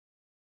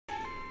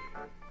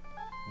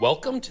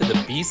Welcome to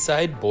the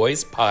B-Side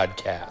Boys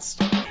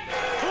podcast.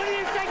 Who do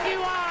you think you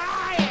are?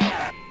 I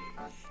am!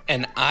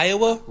 An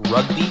Iowa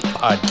rugby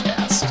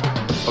podcast.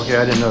 Okay,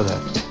 I didn't know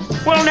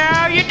that. Well,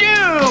 now you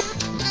do!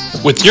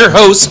 With your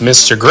host,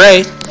 Mr.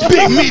 Gray.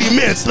 Big meaty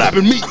man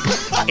slapping meat.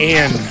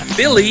 And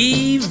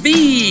Philly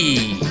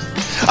V.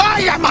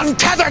 I am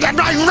untethered and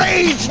my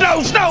rage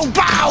knows no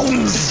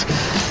bounds!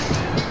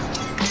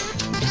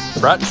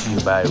 Brought to you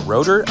by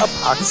Rotor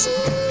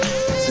Epoxy.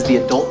 This is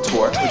the adult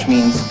tour, which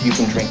means you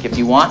can drink if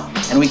you want,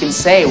 and we can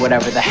say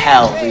whatever the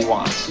hell we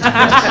want.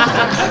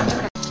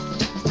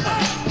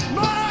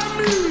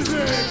 My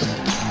music.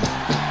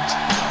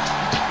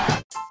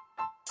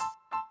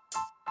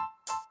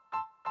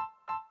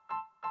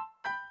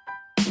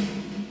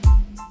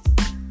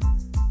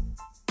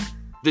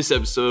 This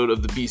episode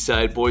of the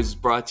B-Side Boys is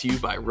brought to you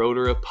by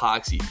Rotor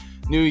Epoxy.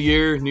 New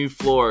year, new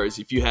floors.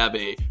 If you have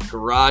a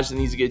garage that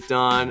needs to get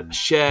done, a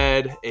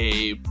shed,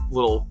 a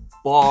little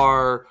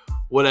bar,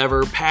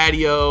 whatever,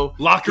 patio,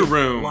 Locker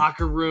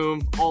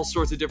room, all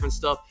sorts of different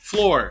stuff.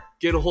 floor.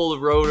 Get a hold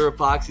of Rotor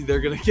Epoxy. They're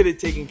going to get it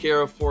taken care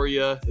of for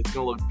you. It's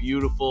going to look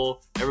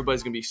beautiful.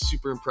 Everybody's going to be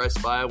super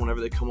impressed by it whenever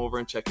they come over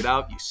and check it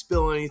out. You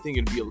spill anything,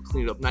 you're going to be able to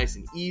clean it up nice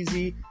and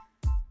easy.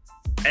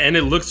 And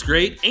it looks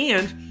great,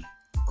 and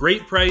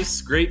great price,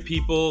 great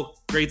people,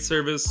 great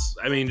service.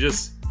 I mean,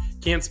 just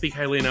can't speak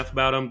highly enough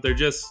about them. They're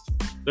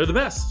the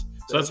best.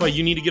 So that's why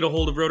you need to get a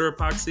hold of Rotor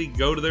Epoxy.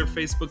 Go to their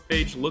Facebook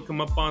page, look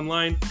them up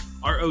online.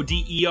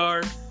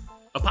 RODER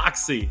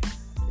Epoxy.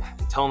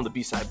 And tell them the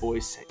B-Side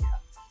Boys sent you.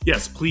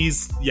 Yes,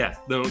 please. Yeah,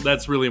 no,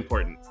 that's really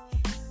important.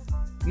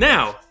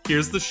 Now,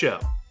 here's the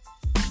show.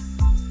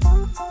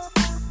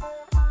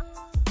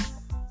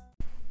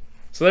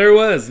 So there it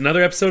was,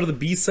 another episode of the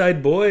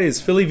B-Side Boys.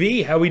 Philly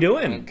V, how we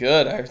doing?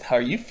 Good. How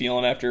are you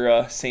feeling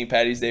after St.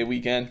 Patty's Day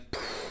weekend?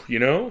 You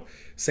know,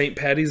 St.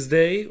 Patty's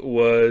Day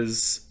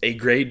was a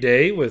great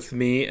day with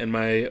me and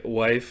my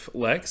wife,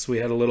 Lex. We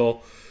had a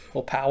little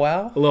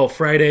Powwow? a little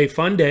Friday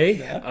fun day.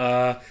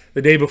 Yeah.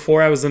 The day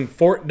before, I was in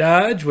Fort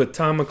Dodge with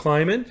Tom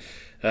McClyman.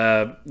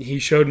 He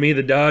showed me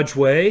the Dodge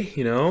way,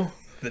 you know.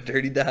 The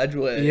Dirty Dodge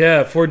way.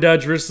 Yeah, Fort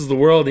Dodge versus the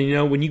world. And, you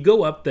know, when you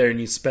go up there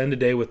and you spend a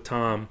day with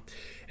Tom,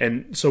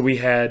 and so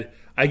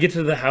I get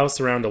to the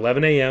house around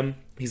 11 a.m.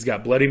 He's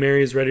got Bloody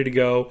Marys ready to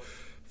go,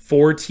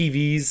 4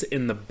 TVs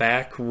in the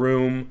back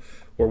room.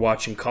 We're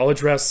watching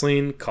college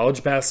wrestling,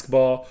 college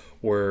basketball.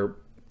 We're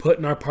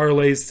putting our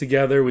parlays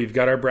together. We've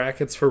got our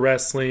brackets for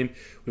wrestling.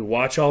 We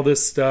watch all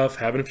this stuff,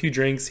 having a few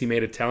drinks. He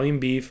made Italian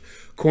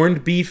beef,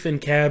 corned beef and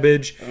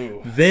cabbage.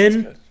 Ooh,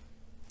 then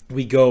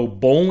we go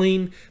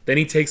bowling. Then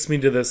he takes me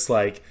to this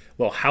like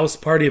little house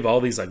party of all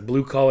these like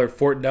blue collar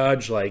Fort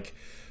Dodge like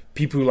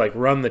people who like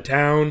run the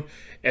town.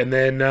 And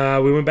then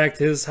we went back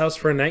to his house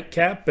for a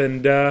nightcap,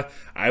 and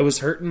I was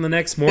hurting the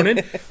next morning.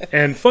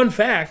 And fun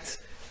fact,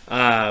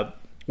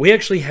 we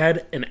actually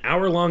had an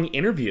hour-long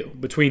interview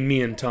between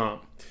me and Tom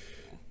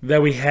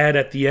that we had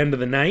at the end of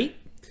the night.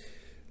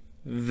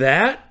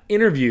 That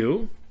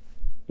interview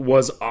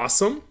was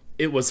awesome.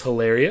 It was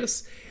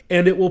hilarious.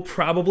 And it will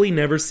probably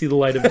never see the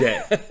light of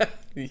day.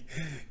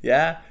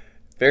 Yeah,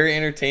 very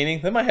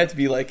entertaining. That might have to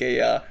be like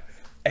a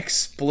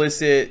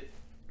explicit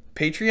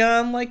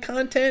Patreon-like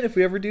content if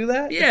we ever do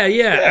that.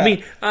 Yeah. I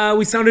mean,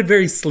 we sounded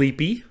very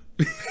sleepy.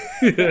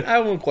 I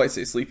won't quite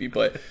say sleepy,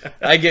 but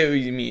I get what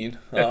you mean.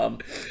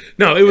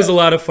 No, it was a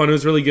lot of fun. It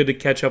was really good to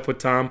catch up with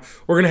Tom.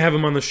 We're going to have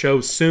him on the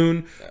show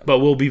soon, but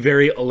we'll be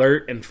very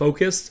alert and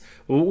focused.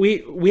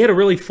 We had a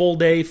really full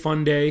day,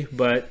 fun day,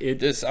 but it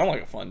This sounded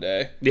like a fun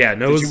day. Yeah,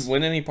 no. Did you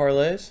win any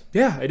parlays?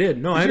 Yeah, I did.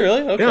 No, Did you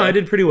really? Okay. No, I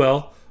did pretty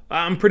well.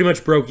 I'm pretty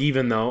much broke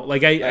even though.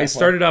 Like I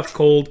started off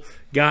cold,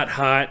 got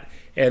hot,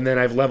 and then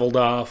I've leveled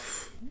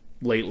off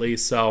lately.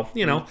 So,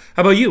 you know.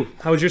 How about you?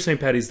 How was your St.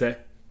 Patty's Day?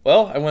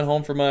 Well, I went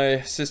home for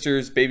my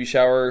sister's baby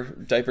shower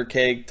diaper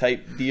keg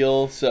type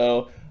deal,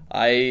 so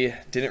I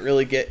didn't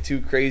really get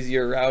too crazy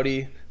or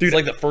rowdy. It's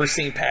like the first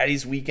St.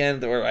 Patty's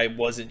weekend where I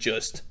wasn't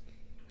just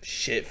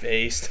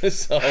shit-faced,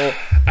 so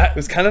it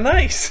was kind of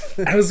nice.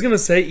 I was going to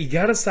say, you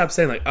got to stop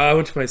saying like, oh, I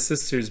went to my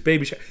sister's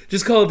baby shower.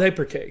 Just call it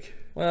diaper cake.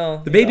 Well,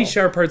 The baby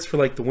shower part's for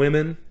like the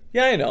women.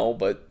 Yeah, I know,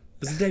 but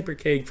It's a diaper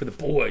cake for the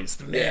boys,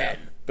 the men.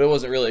 but it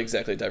wasn't really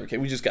exactly a diaper keg.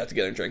 We just got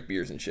together and drank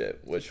beers and shit,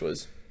 which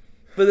was...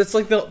 But it's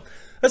like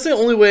that's the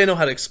only way I know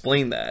how to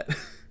explain that.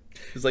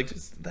 It's like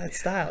just that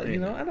style, you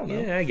know? I don't know.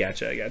 Yeah, I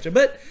gotcha.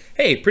 But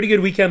hey, pretty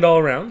good weekend all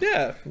around.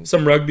 Yeah.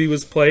 Some rugby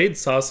was played.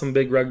 Saw some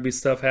big rugby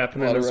stuff A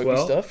happening lot of as rugby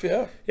well. stuff,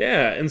 yeah.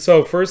 Yeah, and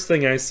so first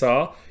thing I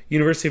saw,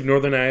 University of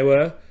Northern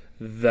Iowa,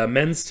 the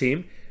men's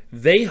team,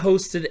 they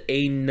hosted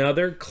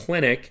another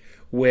clinic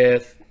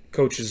with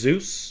Coach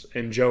Zeus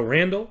and Joe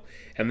Randall,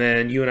 and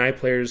then UNI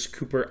players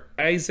Cooper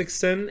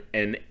Isaacson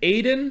and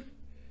Aiden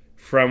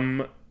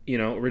from,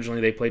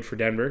 originally they played for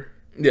Denver.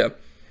 Yeah.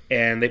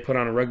 And they put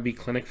on a rugby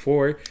clinic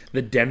for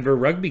the Denver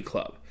Rugby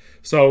Club.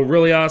 So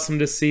really awesome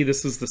to see.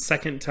 This is the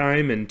second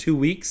time in 2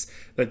 weeks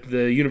that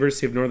the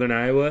University of Northern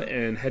Iowa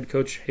and head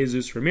coach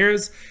Jesus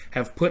Ramirez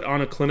have put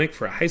on a clinic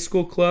for a high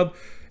school club.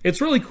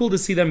 it's really cool to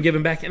see them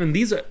giving back. And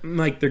these are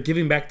like, they're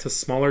giving back to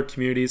smaller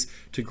communities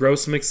to grow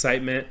some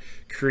excitement,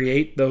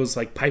 create those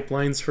like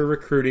pipelines for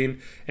recruiting,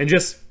 and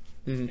just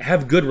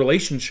have good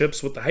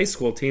relationships with the high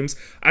school teams.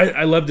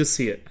 I love to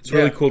see it. It's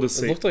really cool to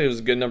see. It looked like it was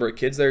a good number of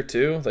kids there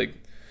too. Like,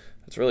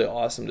 it's really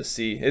awesome to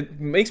see. It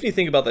makes me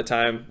think about the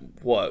time,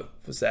 what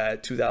was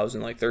that,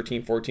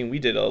 2013, 14? We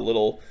did a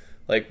little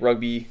like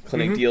rugby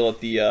clinic deal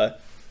at the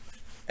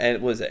and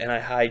it was NI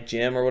High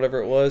Gym or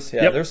whatever it was.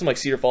 Yeah, there were some like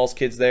Cedar Falls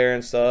kids there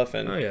and stuff.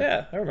 And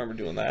yeah, I remember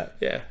doing that.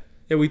 Yeah,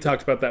 we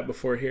talked about that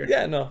before here.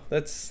 Yeah, no,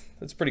 that's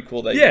pretty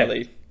cool that you know,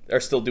 they are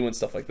still doing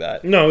stuff like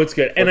that. No, it's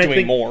good. And I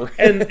think more.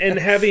 and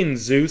having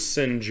Zeus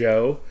and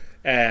Joe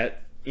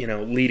at, you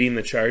know, leading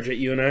the charge at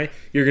UNI,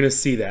 you're going to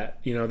see that.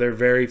 You know, they're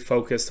very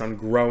focused on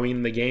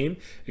growing the game,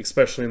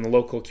 especially in the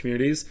local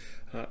communities.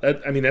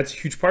 That's a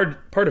huge part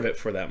of it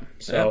for them.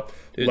 So,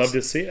 love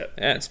to see it.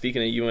 Yeah, and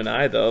speaking of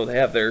UNI, though, they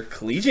have their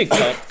Collegiate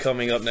Cup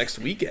coming up next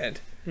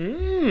weekend. Going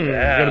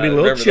to be a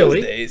little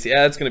chilly.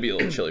 Yeah, it's going to be a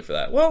little chilly for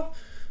that. Well,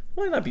 it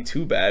might not be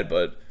too bad,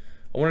 but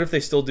I wonder if they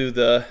still do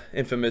the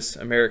infamous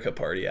America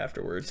party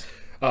afterwards.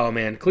 Oh,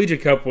 man.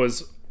 Collegiate Cup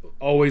was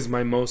always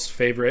my most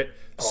favorite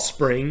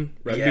spring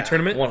rugby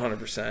tournament.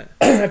 100%.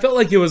 I felt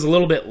like it was a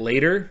little bit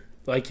later,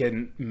 like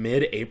in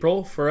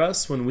mid-April for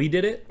us when we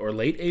did it, or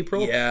late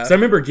April. Yeah. So I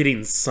remember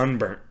getting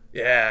sunburnt.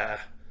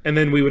 Yeah. And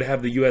then we would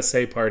have the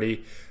USA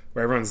party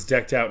where everyone's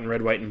decked out in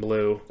red, white, and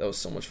blue. That was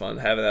so much fun.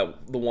 Having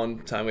that, the one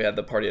time we had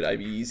the party at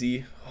IB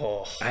Easy.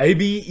 Oh.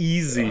 IB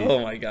Easy. Oh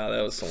my God,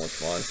 that was so much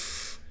fun.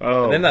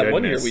 Oh, and then that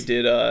one year we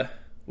did,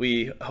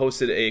 we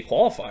hosted a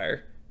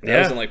qualifier. That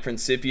was in like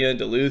Principia and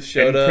Duluth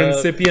showed up.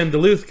 Principia and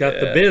Duluth got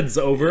the bids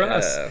over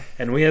us.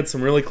 And we had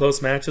some really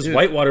close matches. Dude,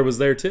 Whitewater was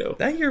there too.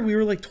 That year we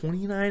were like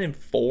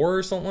 29-4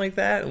 or something like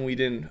that, and we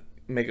didn't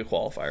make a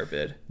qualifier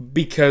bid.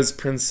 Because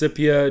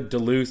Principia,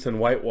 Duluth, and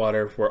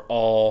Whitewater were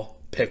all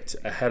picked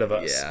ahead of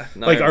us. Yeah.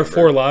 Like our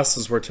 4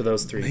 losses were to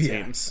those 3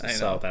 teams. I know.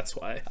 So that's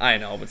why. I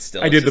know, but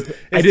still.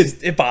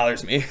 It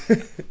bothers me.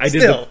 I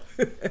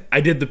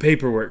did the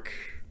paperwork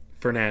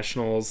for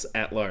nationals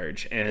at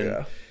large,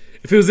 and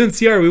if it was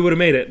NCR, we would have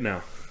made it.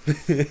 No.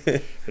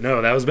 But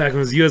no, that was back when it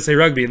was USA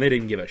Rugby, and they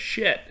didn't give a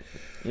shit.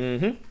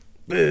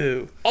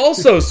 Boo.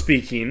 Also,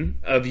 speaking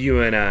of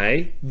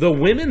UNI, the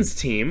women's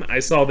team, I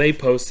saw they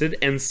posted,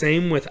 and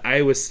same with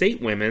Iowa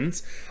State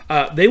women's,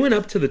 they went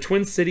up to the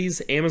Twin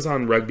Cities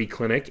Amazon Rugby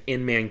Clinic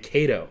in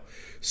Mankato.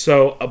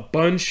 So a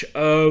bunch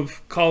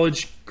of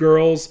college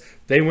girls,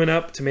 they went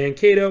up to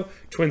Mankato.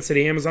 Twin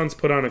City Amazons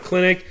put on a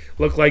clinic.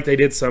 Looked like they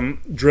did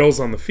some drills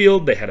on the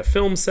field. They had a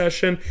film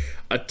session.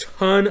 A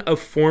ton of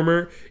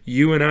former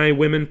UNI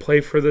women play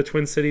for the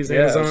Twin Cities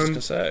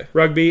Amazon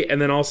Rugby. And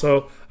then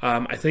also,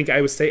 I think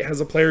Iowa State has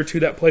a player or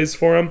two that plays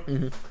for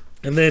them.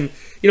 And then,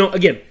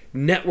 again,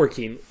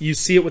 networking. You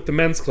see it with the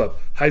men's club,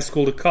 high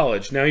school to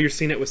college. Now you're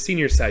seeing it with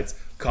senior sides,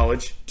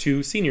 college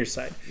to senior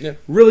side. Yeah.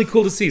 Really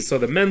cool to see. So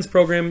the men's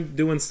program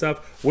doing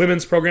stuff,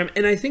 women's program.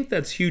 And I think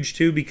that's huge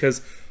too,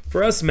 because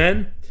for us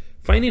men,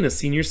 finding a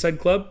senior side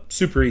club,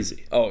 super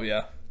easy. Oh,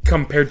 yeah.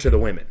 Compared to the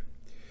women.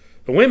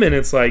 The women,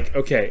 it's like,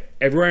 okay,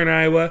 everywhere in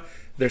Iowa,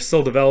 they're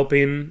still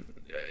developing.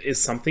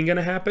 Is something going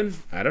to happen?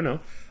 I don't know.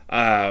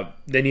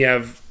 Then you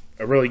have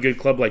a really good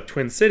club like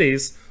Twin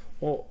Cities.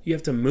 Well, you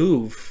have to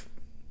move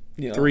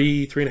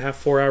 3.5,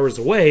 4 hours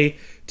away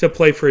to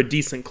play for a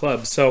decent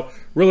club. So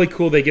really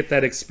cool they get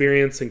that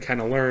experience and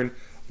kind of learn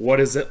what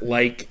is it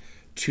like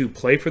to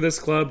play for this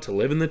club, to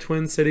live in the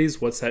Twin Cities.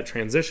 What's that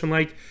transition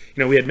like?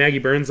 We had Maggie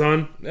Burns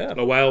on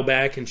a while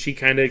back, and she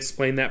kind of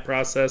explained that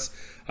process.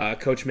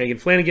 Coach Megan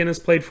Flanagan has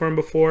played for him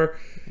before.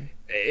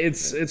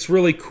 It's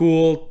really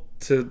cool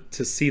to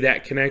see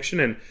that connection,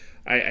 and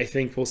I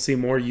think we'll see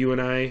more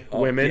UNI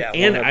women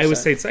and Iowa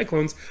State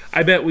Cyclones.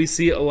 I bet we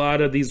see a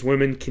lot of these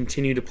women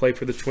continue to play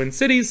for the Twin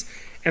Cities,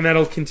 and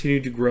that'll continue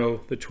to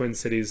grow the Twin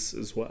Cities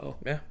as well.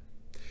 Yeah.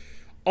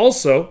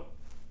 Also,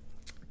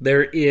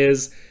 there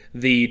is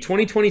the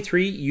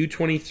 2023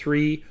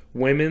 U23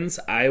 Women's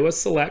Iowa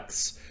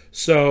Selects.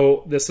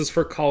 So this is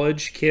for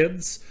college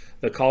kids,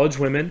 the college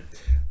women.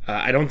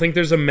 I don't think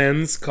there's a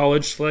men's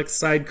college select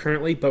side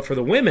currently, but for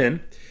the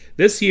women,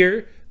 this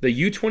year, the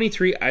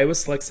U23 Iowa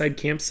Select Side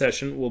Camp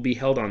session will be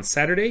held on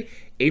Saturday,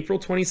 April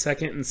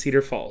 22nd in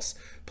Cedar Falls.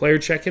 Player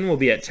check-in will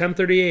be at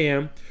 10:30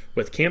 a.m.,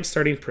 with camp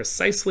starting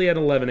precisely at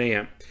 11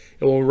 a.m.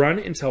 It will run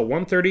until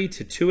 1:30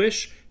 to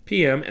 2-ish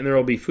p.m., and there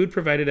will be food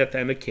provided at the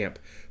end of camp.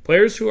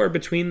 Players who are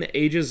between the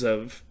ages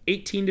of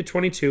 18 to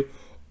 22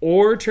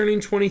 or turning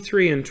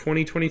 23 in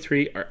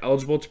 2023 are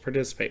eligible to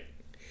participate.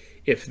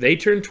 If they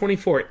turn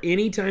 24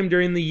 anytime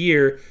during the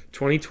year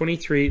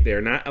 2023, they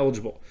are not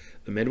eligible.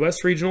 The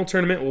Midwest Regional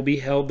Tournament will be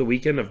held the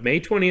weekend of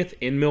May 20th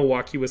in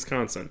Milwaukee,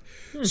 Wisconsin.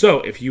 So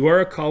if you are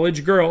a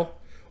college girl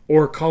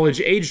or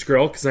college-aged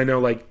girl, because I know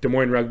like Des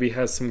Moines Rugby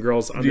has some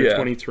girls under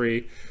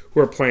 23 who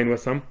are playing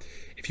with them.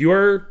 If you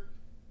are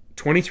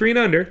 23 and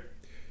under,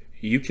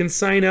 you can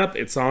sign up.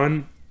 It's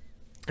on,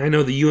 I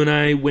know the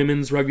UNI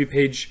Women's Rugby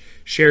page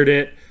shared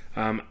it.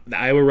 The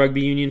Iowa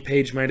Rugby Union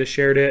page might have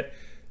shared it.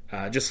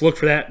 Just look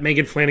for that.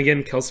 Megan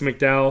Flanagan, Kelsey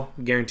McDowell,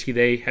 guarantee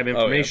they have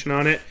information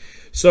on it.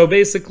 So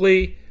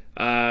basically,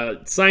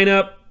 sign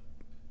up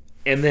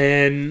and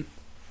then,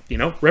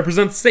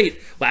 represent the state.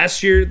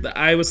 Last year, the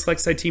Iowa Select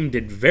Side team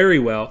did very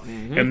well.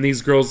 And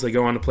these girls, they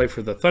go on to play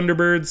for the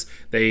Thunderbirds.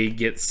 They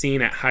get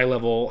seen at high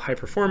level, high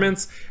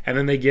performance, and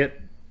then they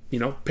get,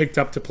 picked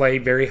up to play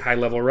very high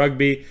level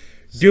rugby.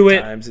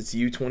 Sometimes it's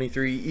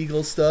U23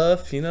 Eagle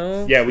stuff,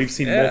 Yeah, we've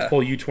seen multiple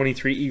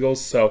U23 Eagles,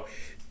 so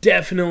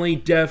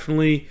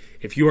definitely,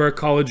 if you are a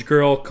college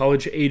girl,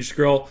 college-aged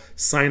girl,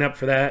 sign up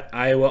for that.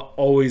 Iowa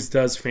always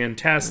does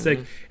fantastic,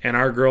 and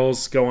our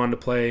girls go on to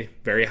play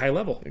very high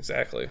level.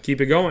 Exactly.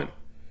 Keep it going.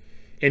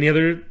 Any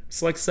other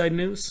select side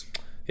news?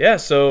 Yeah,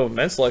 so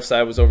men's select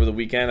side was over the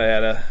weekend. I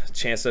had a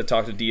chance to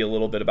talk to Dee a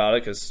little bit about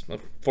it because,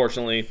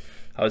 unfortunately,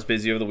 I was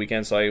busy over the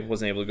weekend, so I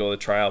wasn't able to go to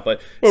the tryout.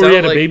 But we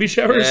had a baby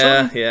shower or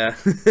something? Yeah.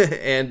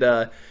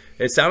 And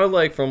it sounded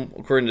like,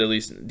 according to at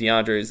least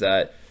DeAndre's,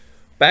 that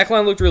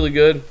backline looked really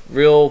good,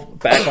 real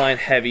backline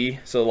heavy,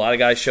 so a lot of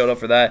guys showed up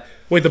for that.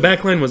 Wait, the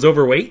backline was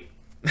overweight?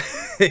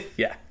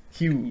 Yeah,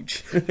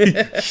 huge.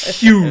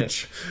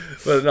 Huge.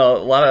 But no,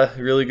 a lot of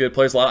really good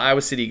players, a lot of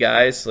Iowa City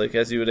guys, like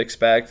as you would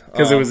expect.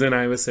 Because it was in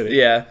Iowa City.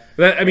 Yeah.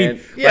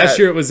 Last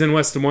year it was in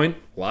West Des Moines.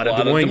 A lot of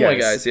Des Moines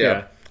guys.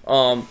 Yeah.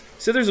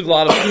 So there's a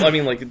lot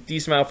of, like a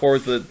decent amount of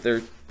forwards, but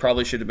there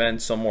probably should have been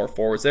some more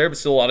forwards there, but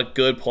still a lot of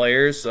good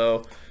players.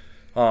 So,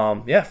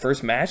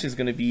 first match is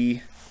going to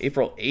be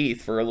April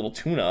 8th for a little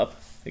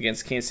tune-up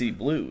against Kansas City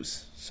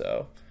Blues.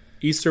 So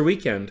Easter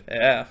weekend.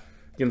 Yeah.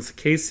 Against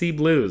the KC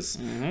Blues.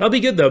 That'll be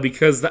good, though,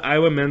 because the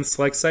Iowa men's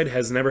select side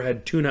has never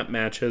had tune-up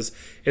matches.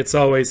 It's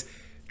always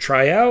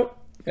try out.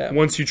 Yeah.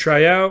 Once you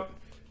try out,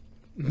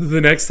 the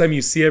next time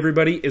you see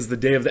everybody is the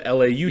day of the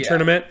LAU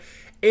tournament.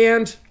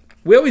 And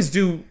we always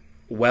do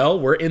well.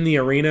 We're in the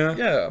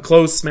arena.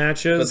 Close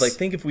matches. But,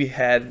 think if we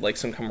had,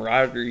 some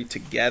camaraderie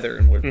together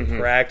and we're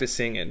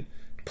practicing and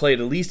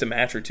played at least a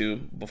match or two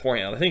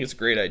beforehand. I think it's a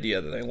great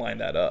idea that they lined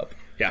that up.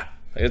 Yeah.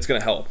 It's going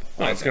to help.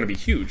 Oh, it's going to be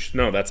huge.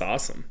 No, that's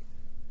awesome.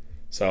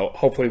 So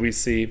hopefully we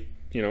see,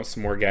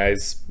 some more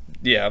guys.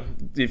 Yeah.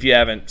 If you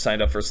haven't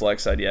signed up for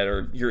Select Side yet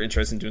or you're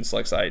interested in doing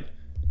Select Side,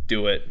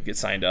 do it. Get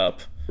signed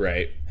up.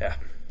 Right. Yeah.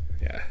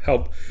 Yeah,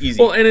 help. Easy.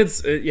 Well, and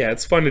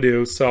it's fun to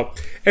do. So,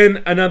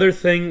 and another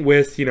thing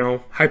with,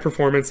 high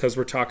performance as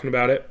we're talking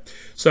about it.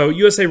 So,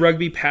 USA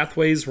Rugby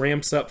Pathways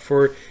ramps up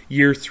for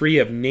year 3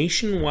 of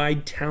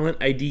nationwide talent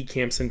ID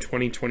camps in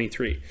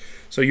 2023.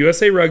 So,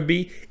 USA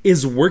Rugby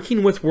is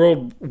working with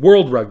World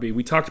Rugby.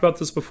 We talked about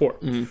this before.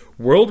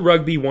 World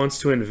Rugby wants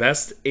to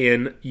invest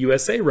in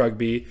USA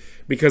Rugby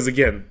because,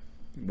 again,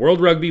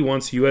 World Rugby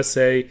wants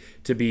USA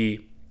to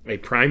be a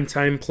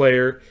primetime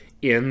player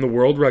in the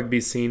world rugby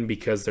scene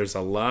because there's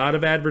a lot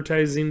of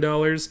advertising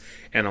dollars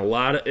and a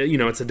lot of,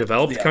 it's a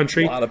developed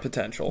country. A lot of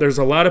potential. There's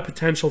a lot of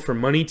potential for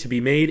money to be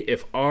made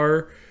if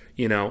our,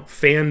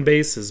 fan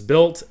base is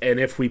built and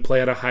if we play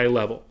at a high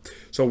level.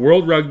 So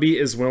World Rugby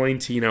is willing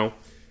to,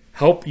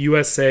 help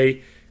USA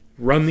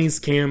run these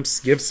camps,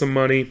 give some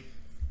money.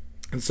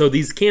 And so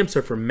these camps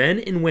are for men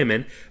and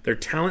women. They're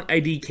talent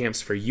ID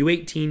camps for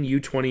U18,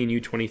 U20,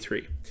 and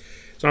U23.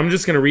 So I'm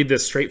just going to read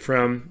this straight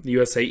from the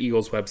USA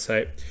Eagles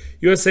website.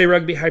 USA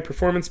Rugby High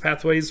Performance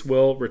Pathways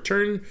will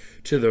return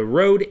to the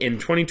road in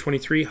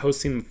 2023,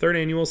 hosting the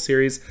 3rd annual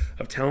series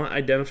of talent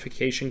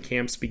identification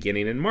camps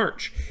beginning in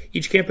March.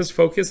 Each camp is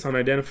focused on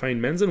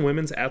identifying men's and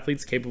women's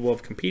athletes capable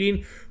of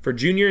competing for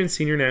junior and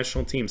senior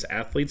national teams.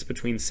 Athletes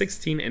between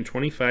 16 and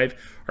 25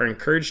 are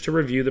encouraged to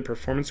review the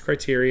performance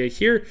criteria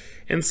here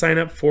and sign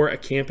up for a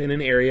camp in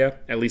an area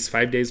at least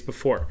 5 days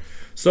before.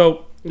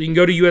 So you can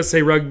go to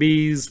USA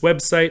Rugby's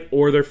website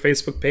or their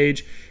Facebook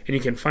page, and you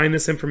can find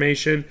this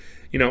information.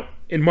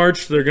 In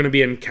March, they're going to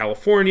be in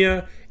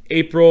California.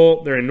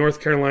 April, they're in North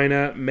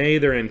Carolina. May,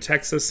 they're in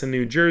Texas and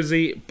New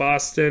Jersey,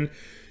 Boston.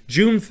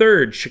 June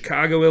 3rd,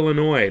 Chicago,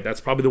 Illinois.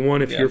 That's probably the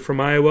one if you're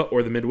from Iowa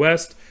or the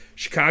Midwest.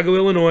 Chicago,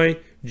 Illinois,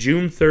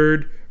 June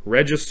 3rd,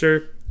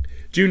 register.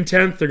 June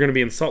 10th, they're going to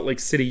be in Salt Lake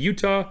City,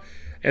 Utah.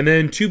 And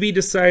then to be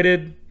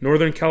decided,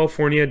 Northern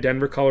California,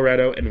 Denver,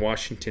 Colorado, and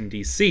Washington,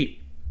 D.C.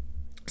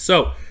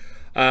 So,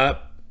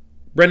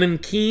 Brendan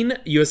Keene,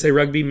 USA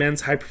Rugby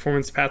Men's High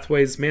Performance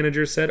Pathways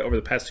Manager, said, over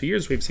the past 2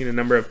 years, we've seen a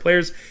number of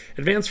players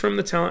advance from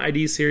the Talent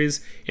ID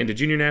Series into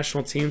junior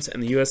national teams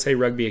and the USA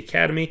Rugby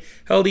Academy,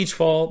 held each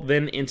fall,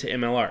 then into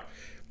MLR.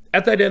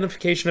 At the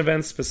identification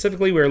events,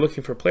 specifically, we are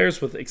looking for players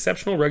with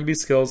exceptional rugby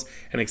skills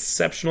and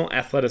exceptional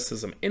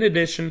athleticism. In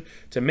addition,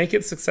 to make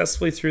it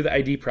successfully through the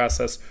ID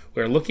process,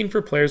 we are looking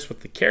for players with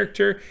the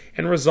character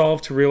and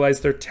resolve to realize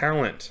their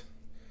talent.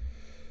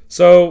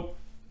 So,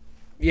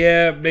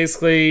 yeah,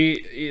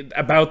 basically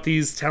about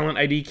these talent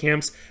ID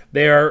camps,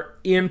 they are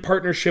in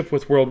partnership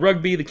with World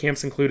Rugby. The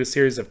camps include a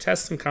series of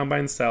tests and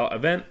combine-style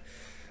event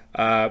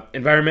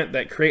environment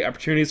that create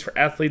opportunities for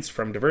athletes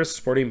from diverse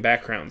sporting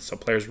backgrounds. So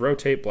players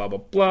rotate, blah, blah,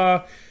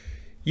 blah.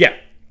 Yeah.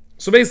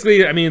 So basically,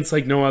 it's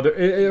like no other,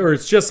 or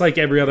it's just like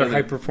every other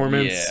high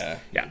performance.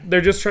 Yeah.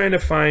 They're just trying to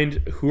find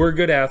who are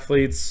good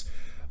athletes.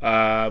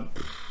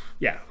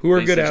 Yeah, who are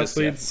good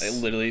Basically athletes.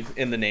 just, literally,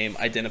 in the name,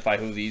 identify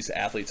who these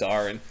athletes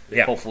are, and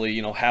Yeah. hopefully,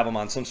 have them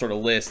on some sort of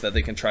list that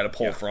they can try to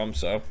pull from.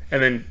 So,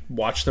 And then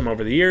watch them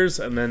over the years,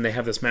 and then they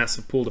have this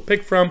massive pool to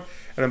pick from.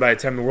 And then by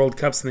the time the World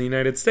Cup's in the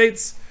United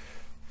States,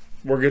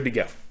 we're good to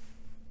go.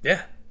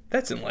 yeah,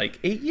 that's in like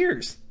 8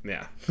 years.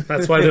 Yeah,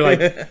 that's why they're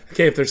like,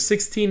 okay, if there's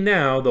 16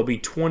 now, they'll be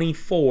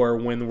 24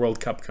 when the World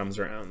Cup comes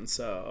around.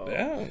 So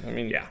Yeah, I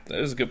mean, Yeah. that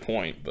is a good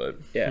point, but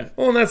yeah.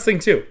 Well, and that's the thing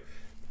too.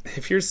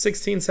 If you're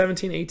 16,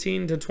 17,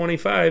 18 to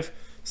 25,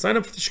 sign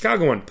up for the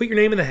Chicago one. Put your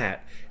name in the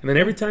hat, and then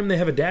every time they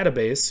have a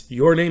database,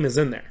 your name is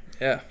in there.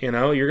 yeah,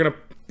 You're gonna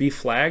be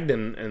flagged,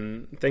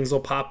 and things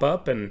will pop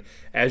up, and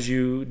as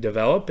you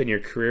develop and your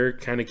career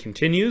kind of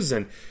continues,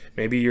 and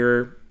maybe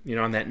you're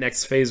on that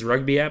next phase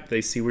rugby app, they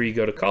see where you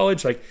go to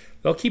college, like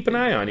they'll keep an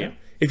eye on you.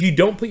 If you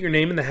don't put your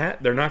name in the hat,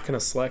 they're not going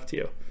to select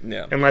you.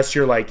 Yeah. Unless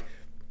you're like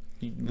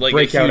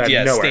break a out huge,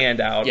 out of nowhere. stand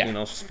out,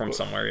 Yeah. from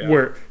somewhere. Yeah,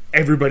 Where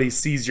everybody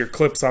sees your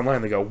clips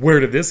online, they go, "Where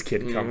did this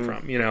kid come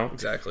from?"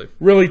 exactly.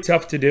 Really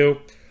tough to do.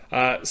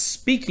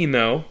 Speaking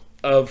though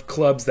of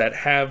clubs that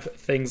have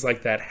things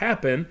like that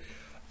happen,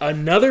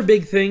 another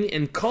big thing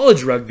in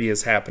college rugby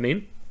is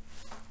happening.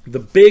 The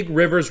Big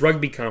Rivers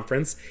Rugby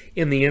Conference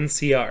in the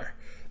NCR.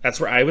 That's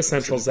where Iowa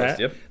Central's at.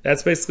 Yep.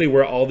 That's basically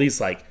where all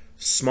these like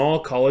small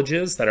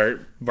colleges that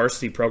are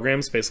varsity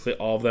programs, basically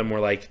all of them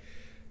were like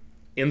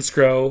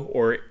INSCRO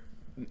or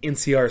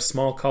NCR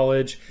small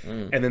college,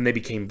 and then they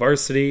became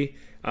varsity.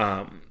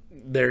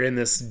 They're in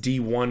this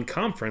D1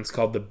 conference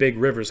called the Big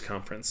Rivers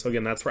Conference. So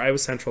again, that's where Iowa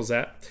Central's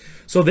at.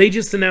 So they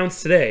just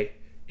announced today,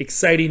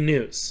 exciting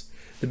news.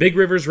 The Big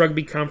Rivers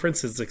Rugby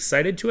Conference is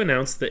excited to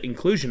announce the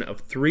inclusion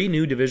of 3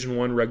 new Division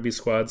I rugby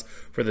squads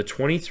for the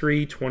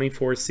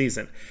 23-24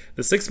 season.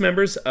 The 6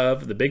 members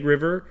of the Big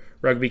River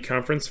Rugby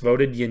Conference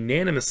voted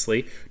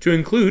unanimously to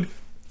include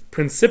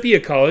Principia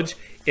College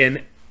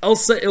in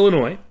Elsa,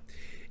 Illinois,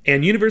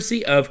 and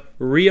University of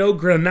Rio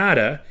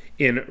Granada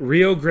in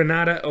Rio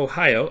Granada,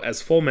 Ohio,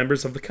 as full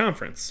members of the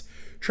conference.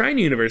 Trine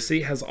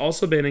University has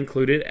also been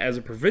included as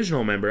a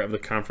provisional member of the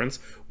conference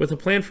with a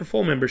plan for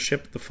full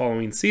membership the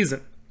following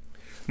season.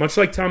 Much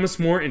like Thomas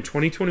More in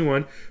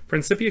 2021,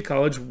 Principia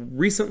College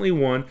recently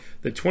won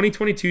the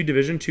 2022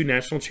 Division II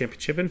National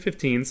Championship in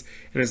 15s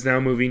and is now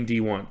moving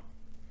D1.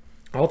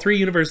 All 3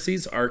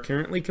 universities are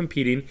currently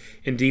competing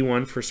in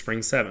D1 for Spring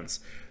 7s.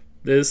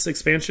 This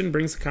expansion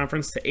brings the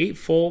conference to 8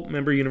 full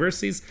member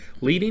universities,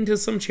 leading to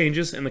some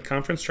changes in the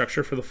conference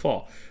structure for the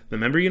fall. The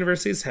member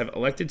universities have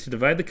elected to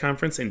divide the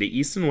conference into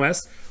East and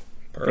West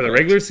for the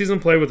regular season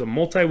play, with a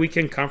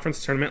multi-weekend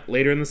conference tournament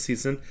later in the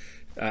season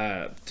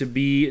to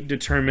be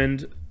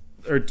determined,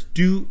 or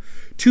to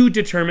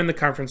determine the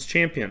conference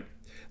champion.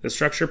 The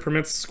structure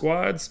permits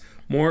squads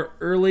more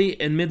early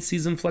and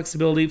mid-season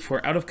flexibility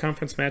for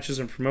out-of-conference matches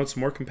and promotes a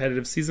more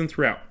competitive season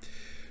throughout.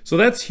 So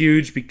that's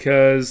huge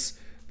because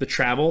the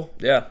travel.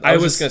 Yeah, I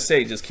was just going to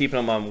say, just keeping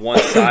them on one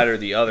side or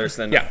the other,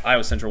 so then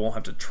Iowa Central won't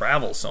have to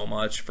travel so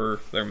much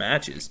for their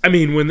matches. I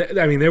mean,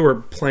 they were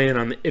playing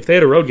on if they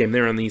had a road game, they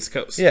were on the East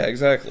Coast. Yeah,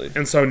 exactly.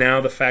 And so now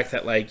the fact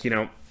that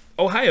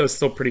Ohio is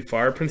still pretty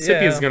far,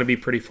 Principia is going to be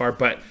pretty far,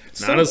 but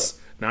not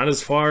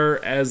as far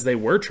as they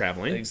were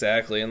traveling.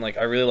 Exactly, and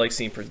I really like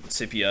seeing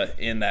Principia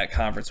in that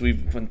conference.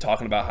 We've been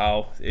talking about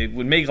how it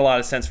would make a lot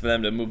of sense for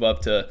them to move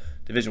up to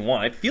Division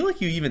I. I feel like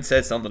you even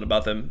said something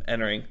about them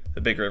entering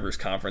the Big Rivers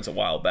Conference a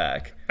while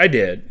back. I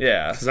did.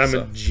 Yeah. Because I'm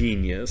a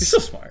genius. You're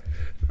so smart.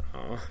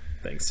 Oh,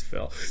 thanks,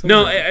 Phil.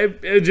 No,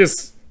 I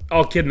just,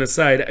 all kidding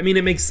aside, I mean,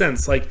 it makes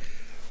sense.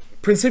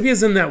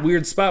 Principia's in that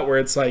weird spot where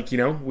it's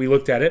we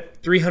looked at it,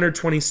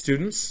 320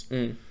 students,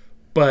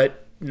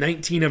 but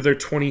 19 of their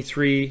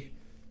 23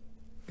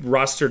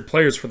 rostered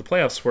players for the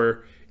playoffs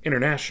were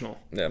international.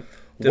 Yeah.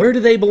 Where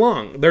do they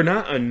belong? They're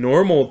not a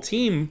normal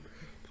team.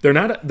 They're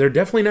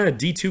definitely not a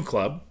D2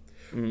 club,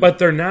 but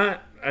they're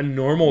not a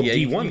normal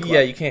D1 club.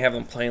 Yeah, you can't have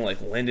them playing like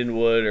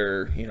Lindenwood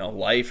or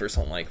Life or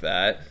something like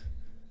that.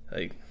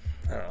 I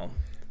don't know.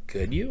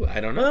 Could you? I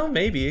don't know. Well,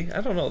 maybe.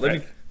 I don't know.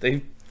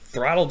 They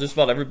throttled just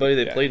about everybody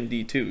they played in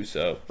D2.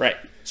 So right.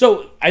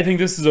 So I think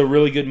this is a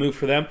really good move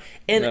for them,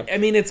 and I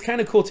mean it's kind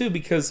of cool too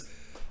because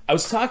I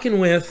was talking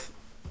with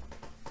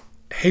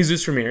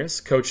Jesus Ramirez,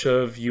 coach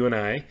of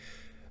UNI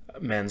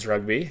men's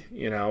rugby.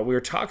 We were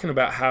talking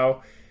about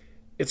how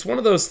it's one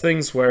of those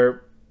things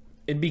where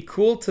it'd be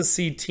cool to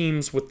see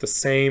teams with the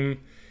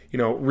same,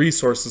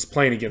 resources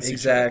playing against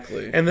each other.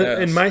 Exactly.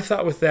 And my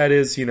thought with that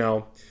is,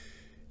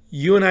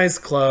 UNI's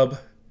club,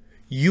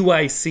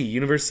 UIC,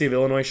 University of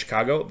Illinois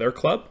Chicago, their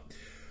club.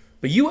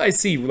 But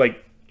UIC,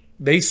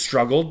 they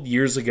struggled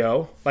years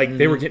ago.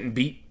 They were getting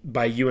beat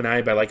by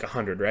UNI by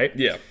 100, right?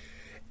 Yeah.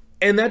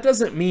 And that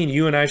doesn't mean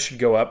UNI should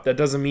go up. That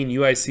doesn't mean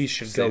UIC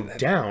should go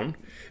down.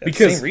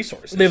 Because same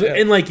resources. And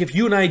if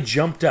UNI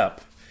jumped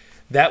up,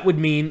 that would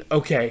mean,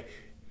 okay,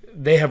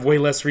 they have way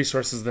less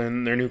resources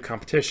than their new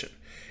competition.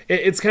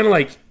 It's kind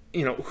of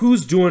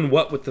who's doing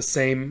what with the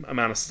same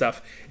amount of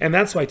stuff. And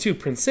that's why, too,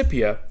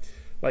 Principia,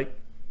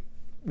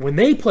 when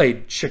they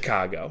played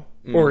Chicago,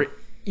 or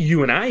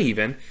UNI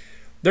even,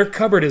 their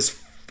cupboard is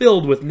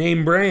filled with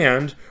name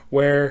brand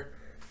where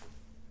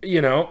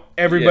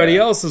everybody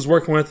else is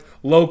working with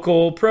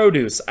local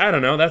produce. I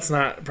don't know. That's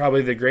not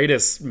probably the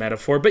greatest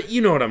metaphor, but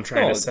you know what I'm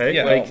trying to say.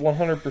 Yeah,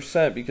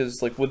 100%.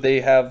 Because would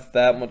they have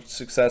that much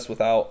success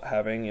without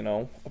having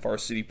a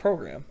varsity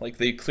program?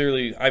 They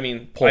clearly. I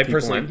mean, they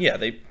personally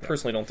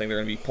don't think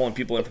they're going to be pulling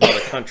people in from other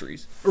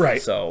countries.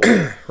 Right. So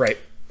right.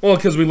 Well,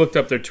 because we looked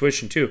up their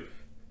tuition too.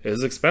 It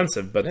was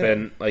expensive, but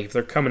then if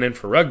they're coming in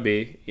for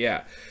rugby,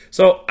 yeah.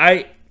 So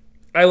I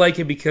like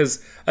it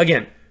because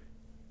again.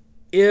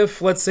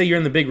 If, let's say, you're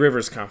in the Big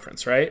Rivers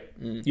Conference, right?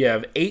 You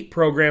have 8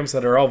 programs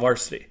that are all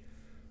varsity.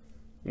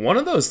 One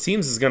of those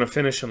teams is going to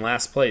finish in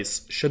last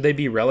place. Should they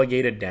be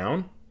relegated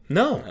down?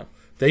 No.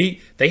 They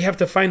have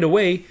to find a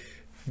way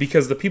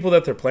because the people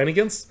that they're playing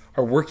against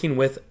are working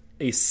with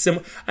a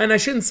similar... And I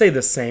shouldn't say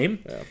the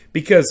same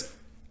because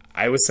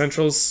Iowa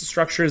Central's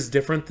structure is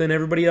different than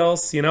everybody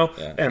else,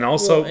 And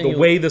also the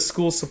way the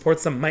school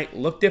supports them might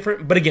look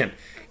different. But again,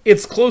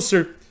 it's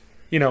closer,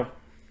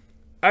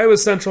 Iowa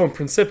Central and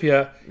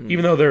Principia,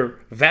 even though they're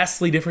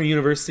vastly different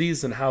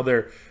universities and how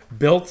they're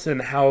built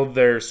and how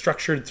they're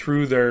structured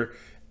through their,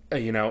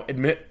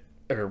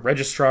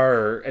 registrar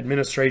or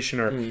administration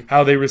or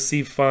how they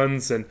receive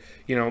funds and,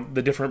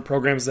 the different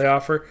programs they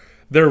offer,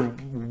 they're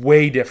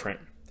way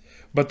different.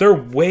 But they're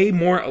way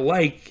more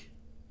alike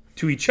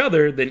to each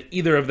other than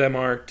either of them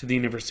are to the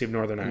University of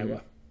Northern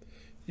Iowa.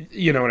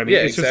 You know what I mean?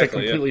 Yeah, it's just a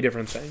completely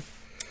different thing.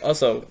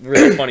 Also,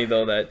 really funny,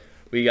 though, that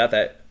we got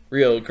that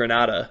Rio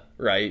Granada,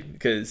 right?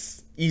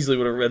 Because easily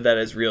would have read that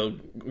as Rio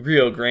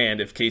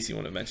Grande if Casey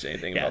wouldn't have mentioned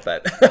anything about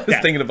that. I was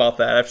thinking about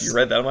that after you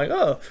read that. I'm like,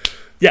 oh,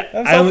 that's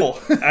awful.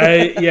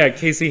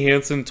 Casey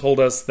Hansen told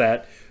us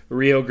that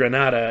Rio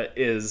Granada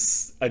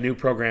is a new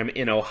program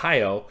in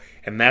Ohio,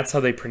 and that's how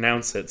they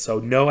pronounce it. So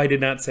no, I did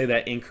not say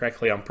that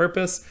incorrectly on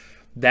purpose.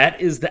 That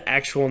is the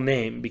actual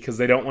name because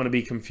they don't want to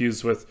be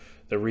confused with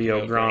the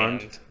Rio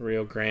Grande.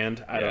 Rio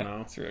Grande. I don't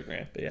know. It's Rio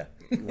Grande, but yeah.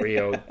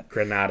 Rio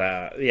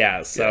Granada.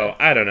 Yeah, so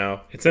I don't know.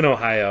 It's in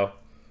Ohio.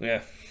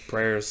 Yeah.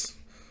 Prayers.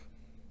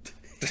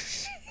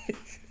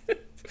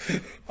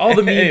 All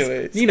the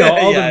memes, the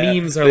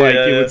memes are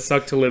it would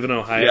suck to live in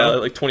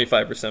Ohio. Yeah,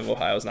 25% of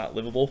Ohio is not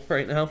livable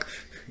right now.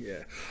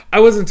 Yeah.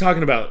 I wasn't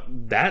talking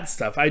about that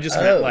stuff. I just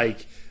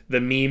meant the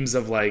memes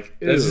of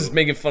This is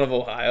making fun of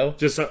Ohio.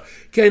 Just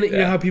you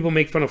know how people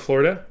make fun of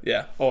Florida?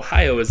 Yeah.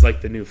 Ohio is like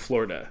the new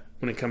Florida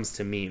when it comes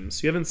to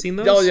memes. You haven't seen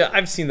those? Oh, yeah.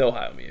 I've seen the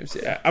Ohio memes.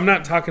 Yeah. I'm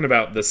not talking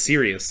about the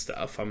serious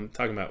stuff. I'm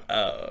talking about...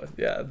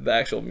 the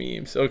actual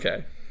memes.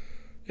 Okay.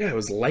 Yeah, it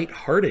was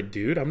lighthearted,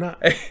 dude. I'm not...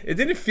 It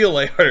didn't feel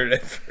lighthearted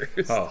at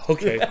first. Oh,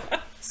 okay.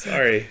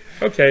 Sorry.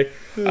 Okay.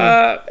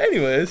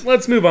 Anyways.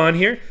 Let's move on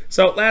here.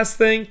 So, last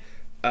thing.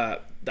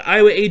 The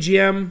Iowa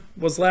AGM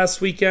was last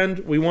weekend.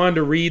 We wanted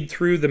to read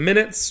through the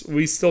minutes.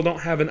 We still don't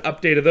have an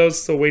update of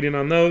those. Still waiting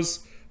on those.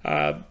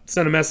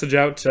 Sent a message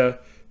out to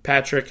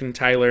Patrick and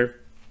Tyler.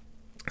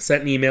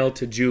 Sent an email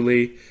to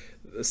Julie,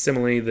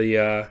 similarly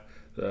the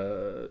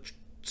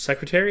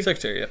secretary?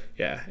 Secretary, yeah.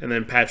 Yeah, and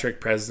then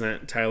Patrick,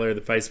 president, Tyler,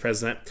 the vice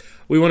president.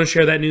 We want to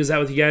share that news out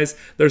with you guys.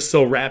 They're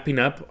still wrapping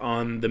up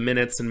on the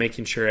minutes and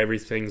making sure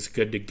everything's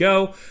good to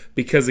go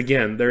because,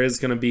 again, there is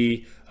going to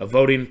be a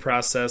voting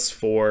process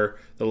for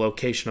the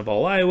location of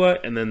all Iowa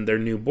and then their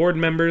new board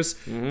members.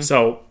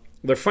 So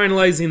they're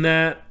finalizing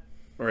that,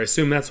 or I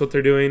assume that's what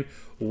they're doing.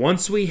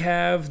 Once we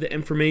have the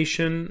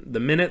information, the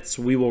minutes,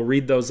 we will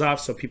read those off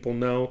so people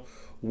know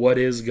what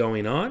is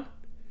going on.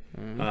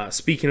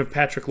 Speaking of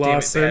Patrick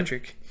Lawson. Damn it,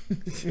 Patrick.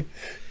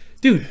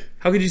 Dude,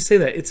 how could you say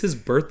that? It's his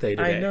birthday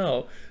today. I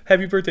know.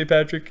 Happy birthday,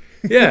 Patrick.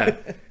 Yeah.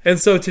 And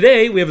so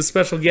today we have a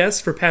special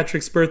guest for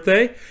Patrick's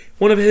birthday.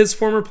 One of his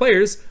former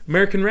players,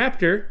 American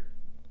Raptor,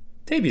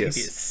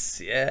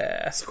 Tavius.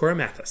 Yeah.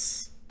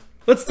 Sykora-Matthess.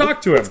 Let's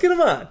talk to him. Let's get him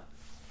on.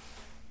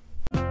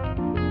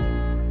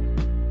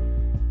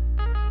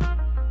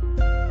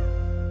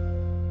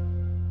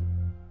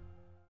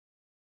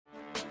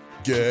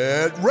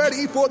 Get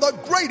ready for the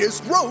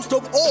greatest roast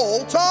of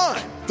all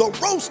time, the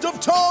Roast of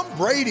Tom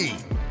Brady,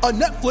 a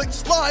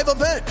Netflix live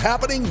event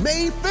happening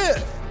May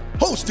 5th.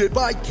 Hosted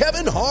by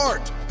Kevin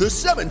Hart, the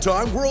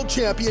 7-time world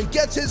champion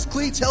gets his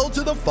cleats held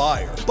to the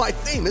fire by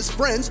famous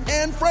friends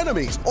and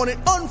frenemies on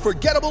an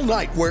unforgettable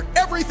night where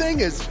everything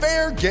is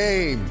fair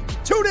game.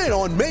 Tune in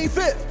on May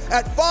 5th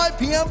at 5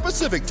 p.m.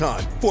 Pacific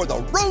time for the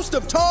Roast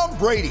of Tom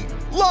Brady,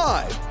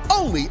 live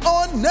only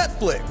on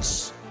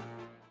Netflix.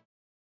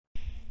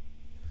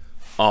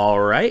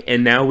 All right,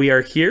 and now we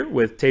are here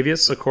with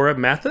Tavius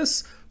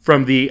Sykora-Matthess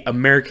from the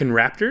American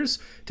Raptors.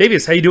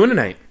 Tavius, how you doing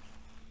tonight?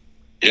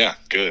 Yeah,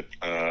 good.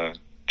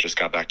 Just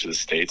got back to the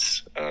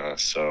States,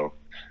 so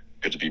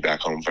good to be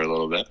back home for a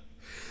little bit.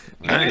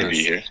 Happy to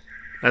be here.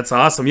 That's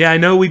awesome. Yeah, I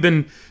know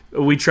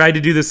we tried to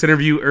do this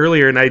interview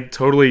earlier, and I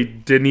totally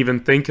didn't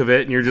even think of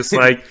it, and you're just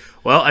like,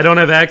 well, I don't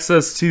have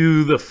access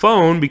to the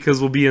phone because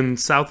we'll be in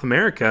South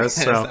America.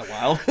 So Is that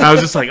wild? I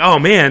was just like, oh,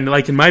 man.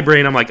 Like, in my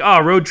brain, I'm like,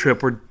 oh, road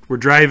trip. We're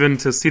driving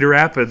to Cedar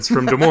Rapids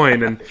from Des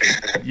Moines, and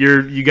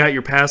you got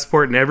your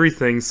passport and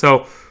everything.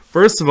 So,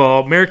 first of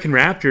all, American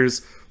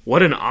Raptors,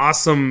 what an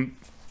awesome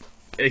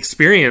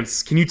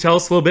experience. Can you tell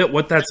us a little bit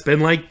what that's been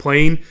like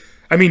playing?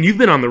 I mean, you've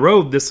been on the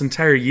road this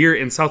entire year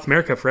in South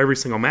America for every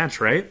single match,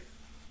 right?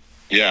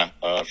 Yeah,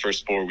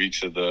 first 4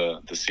 weeks of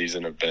the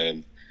season have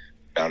been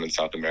down in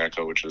South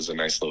America, which was a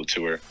nice little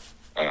tour.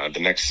 The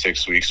next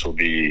 6 weeks will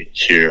be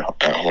here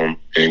at home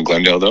in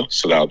Glendale, though,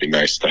 so that'll be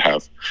nice to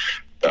have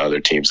the other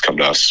teams come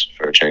to us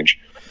for a change.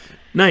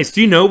 Nice.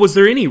 Do you know, was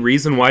there any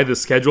reason why the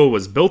schedule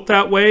was built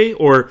that way,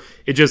 or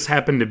it just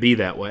happened to be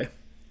that way?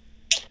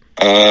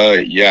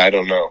 Yeah, I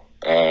don't know.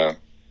 I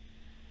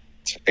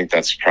think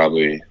that's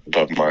probably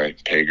above my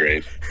pay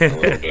grade a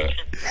little bit.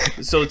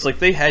 So it's like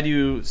they had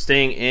you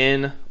staying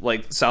in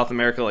like South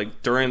America,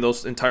 like during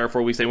those entire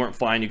 4 weeks. They weren't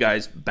flying you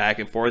guys back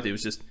and forth. It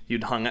was just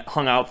you'd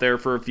hung out there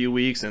for a few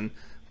weeks and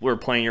were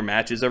playing your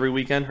matches every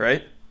weekend,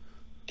 right?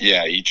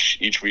 Yeah,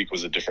 each week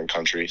was a different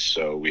country.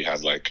 So we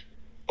had like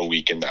a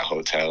week in that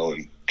hotel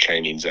and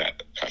trainings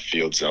at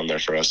fields down there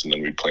for us, and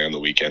then we'd play on the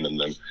weekend, and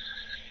then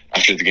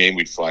after the game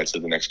we'd fly to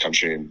the next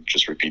country and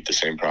just repeat the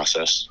same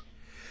process.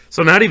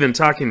 So not even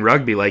talking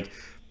rugby, like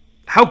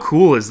how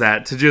cool is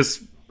that to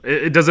just,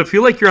 does it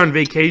feel like you're on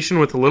vacation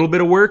with a little bit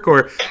of work,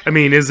 or, I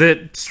mean, is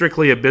it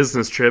strictly a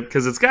business trip?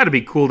 Because it's got to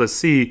be cool to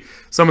see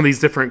some of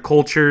these different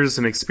cultures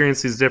and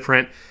experience these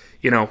different,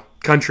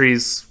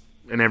 countries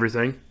and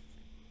everything.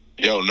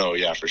 No,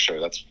 yeah, for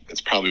sure.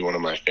 It's probably one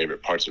of my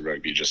favorite parts of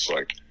rugby, just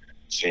like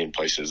seeing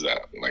places that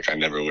like I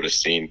never would have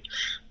seen.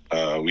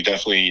 We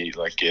definitely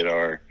like get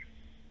our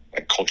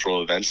like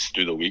cultural events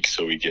through the week,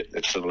 so we get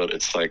it's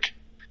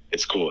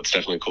cool. It's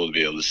definitely cool to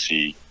be able to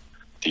see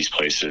these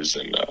places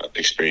and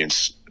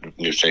experience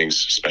new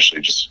things,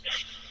 especially just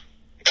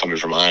coming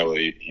from Iowa.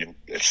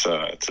 It's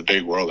a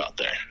big world out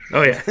there.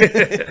 Oh yeah,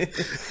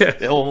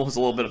 it almost a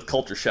little bit of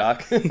culture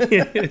shock.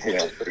 Yeah,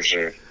 for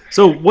sure.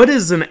 So, what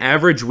does an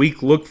average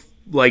week look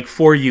like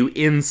for you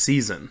in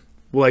season?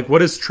 Like, what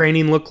does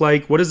training look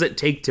like? What does it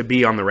take to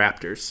be on the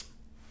Raptors?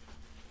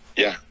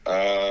 Yeah,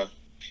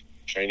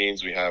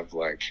 trainings we have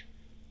like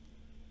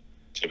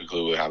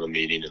typically we'll have a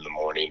meeting in the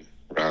morning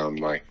around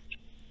like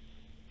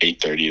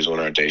 8:30 is when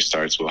our day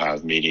starts. We'll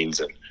have meetings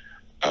and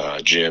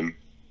gym.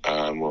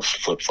 We'll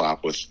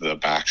flip-flop with the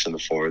backs and the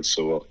forwards,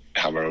 so we'll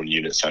have our own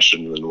unit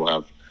session, and then we'll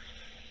have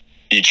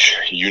each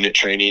unit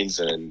trainings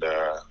and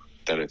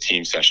then a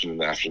team session in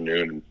the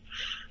afternoon.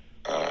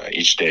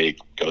 Each day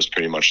goes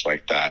pretty much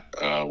like that,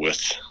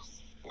 with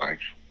like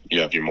you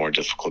have your more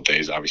difficult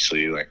days,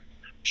 obviously, like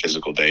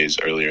physical days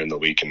earlier in the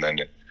week, and then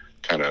it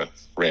kind of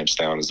ramps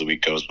down as the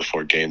week goes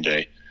before game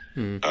day.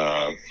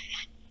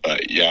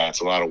 But yeah,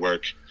 it's a lot of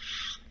work.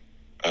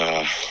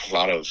 A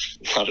lot of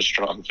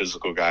strong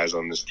physical guys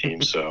on this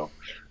team. So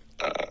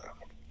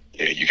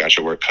yeah, you got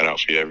your work cut out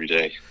for you every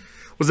day.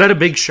 Was that a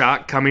big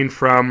shock coming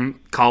from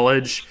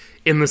college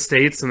in the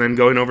States and then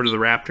going over to the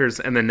Raptors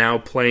and then now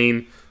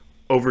playing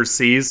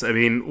overseas? I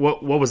mean,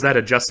 what was that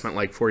adjustment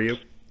like for you?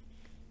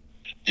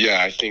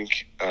 Yeah, I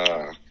think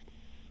I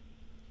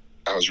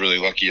was really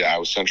lucky. I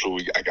was Central.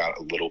 I got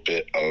a little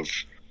bit of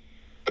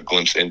a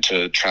glimpse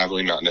into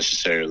traveling, not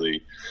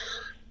necessarily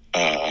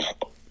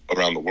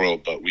around the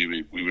world, but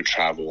we would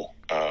travel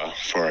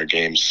for our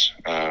games.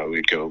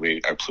 We'd go.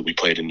 We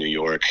played in New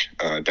York,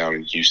 down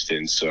in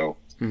Houston, so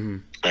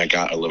I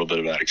got a little bit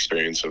of that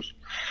experience of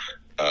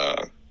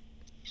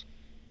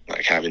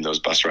like having those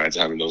bus rides,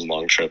 having those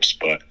long trips.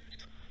 But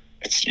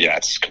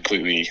it's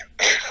completely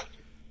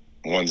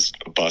one's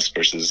a bus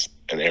versus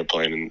an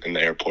airplane in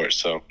the airport.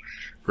 So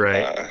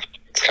right,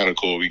 it's kind of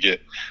cool.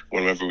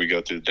 Whenever we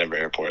go through the Denver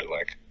airport,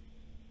 like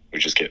we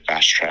just get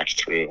fast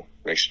tracked through.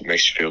 Makes you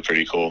feel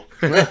pretty cool.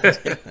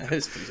 That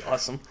is pretty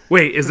awesome.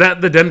 Wait, is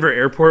that the Denver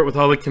airport with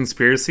all the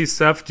conspiracy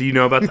stuff? Do you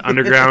know about the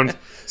underground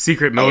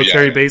secret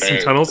military base and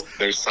tunnels?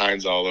 There's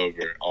signs all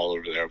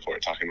over the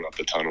airport talking about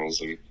the tunnels.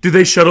 And do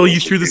they shuttle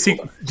you through the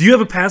secret? Do you have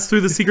a pass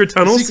through the secret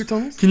tunnels? Secret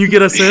tunnels? Can you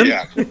get us in?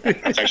 Yeah,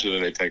 that's actually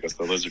where they take us.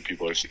 The lizard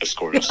people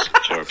escort us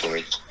to our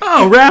plane.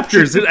 Oh,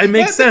 Raptors! It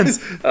makes sense.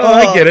 Oh,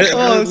 I get it.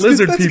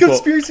 Lizard that's people.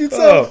 Conspiracy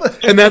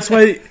itself. And that's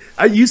why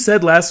you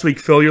said last week,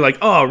 Phil. You're like,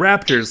 oh,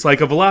 Raptors, like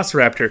a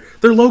Velociraptor.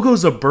 Their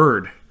logo's a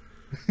bird.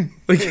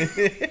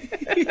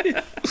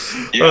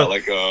 Yeah,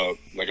 like a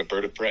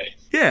bird of prey.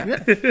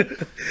 Yeah.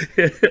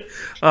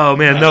 Oh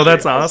man, no,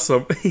 that's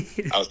awesome.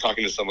 I was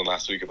talking to someone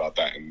last week about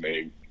that, and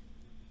they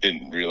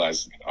didn't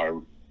realize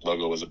our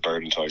logo was a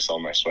bird until I saw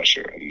my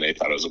sweatshirt, and they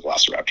thought it was a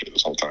Velociraptor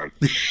this whole time.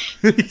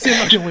 You're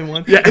not the only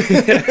one. Yeah.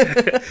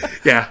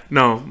 Yeah.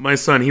 No, my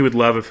son, he would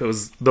love if it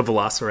was the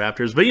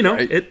Velociraptors, but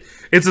right.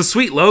 It's a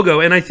sweet logo,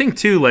 and I think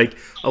too, like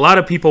a lot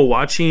of people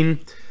watching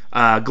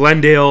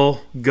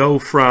Glendale go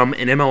from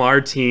an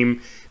MLR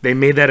team, they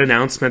made that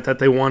announcement that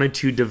they wanted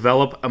to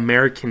develop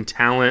American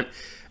talent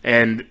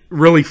and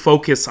really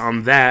focus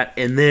on that,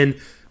 and then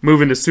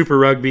move into Super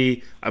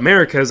Rugby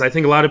Americas. I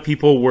think a lot of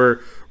people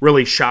were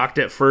really shocked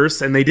at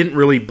first, and they didn't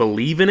really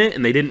believe in it,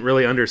 and they didn't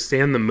really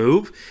understand the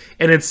move.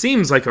 And it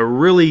seems like a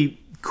really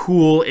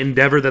cool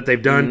endeavor that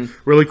they've done,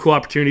 really cool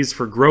opportunities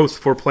for growth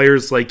for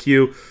players like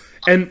you.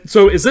 And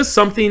so is this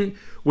something,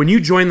 when you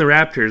join the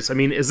Raptors, I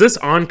mean, is this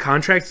on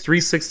contract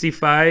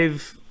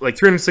 365 like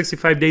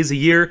 365 days a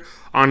year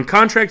on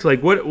contract.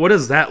 Like, what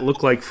does that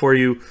look like for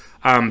you?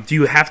 Do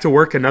you have to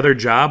work another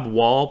job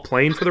while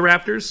playing for the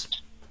Raptors?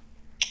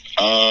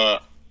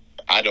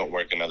 I don't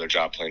work another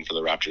job playing for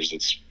the Raptors.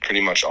 It's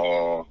pretty much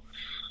all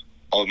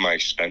of my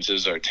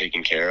expenses are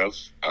taken care of.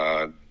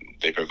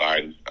 They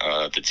provide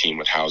the team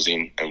with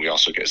housing, and we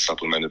also get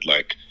supplemented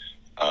like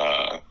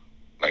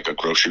a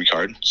grocery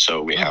card.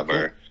 So we have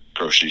our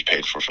groceries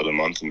paid for the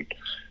month, and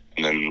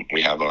then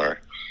we have our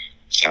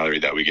salary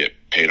that we get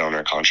paid on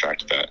our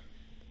contract that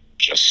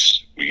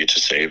just we get to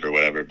save or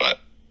whatever. But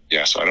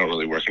yeah, so I don't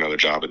really work another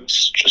job.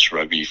 It's just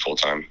rugby full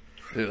time.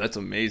 Dude, that's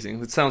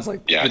amazing. It sounds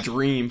like the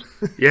dream.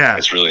 Yeah.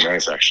 It's really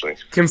nice, actually.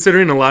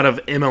 Considering a lot of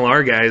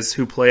MLR guys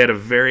who play at a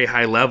very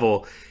high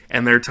level,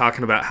 and they're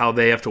talking about how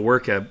they have to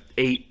work a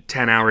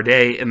 8-10 hour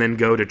day and then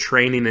go to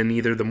training in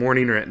either the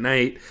morning or at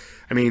night.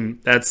 I mean,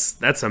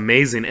 that's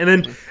amazing. And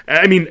then,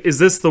 I mean, is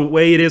this the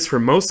way it is for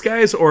most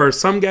guys, or are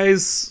some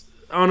guys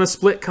on a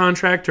split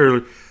contract,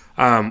 or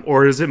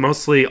is it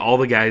mostly all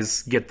the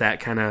guys get that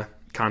kind of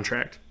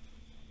contract?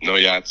 No,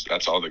 yeah,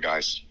 that's all the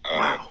guys.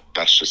 Wow.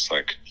 That's just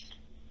like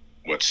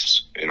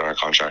what's in our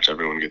contract.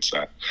 Everyone gets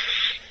that.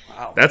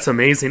 Wow, that's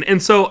amazing.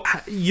 And so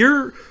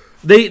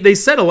they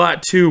said a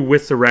lot too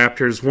with the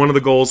Raptors. One of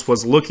the goals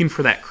was looking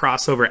for that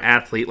crossover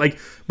athlete. Like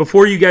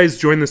before you guys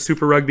joined the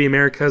Super Rugby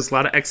Americas, a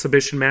lot of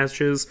exhibition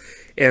matches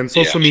and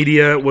social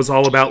media was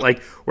all about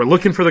like, we're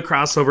looking for the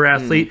crossover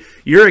athlete.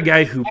 You're a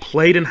guy who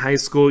played in high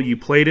school, you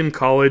played in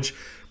college.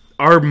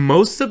 Are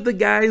most of the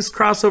guys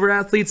crossover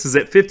athletes? Is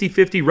it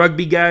 50-50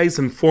 rugby guys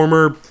and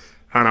former,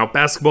 I don't know,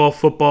 basketball,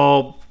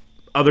 football,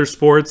 other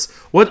sports?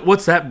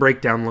 What's that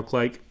breakdown look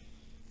like?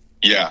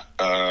 Yeah,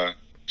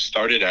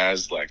 started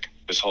as like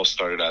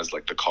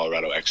the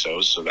Colorado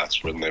XOs, so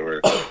that's when they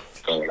were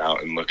going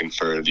out and looking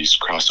for these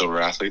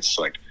crossover athletes.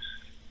 Like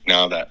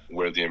now that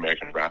we're the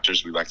American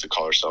Raptors, we like to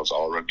call ourselves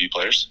all rugby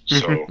players.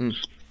 So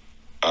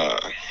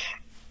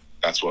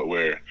that's what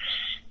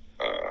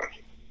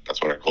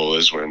our goal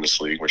is. We're in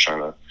this league. We're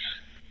trying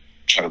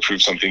to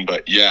prove something.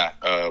 But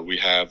yeah, we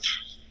have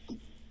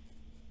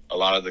a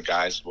lot of the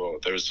guys. Well,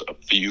 there's a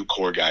few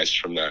core guys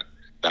from that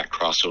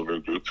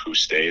crossover group who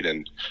stayed,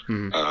 and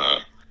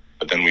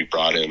but then we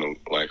brought in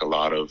like a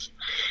lot of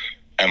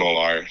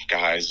MLR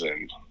guys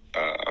and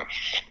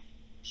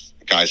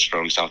guys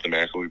from South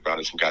America. We brought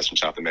in some guys from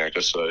South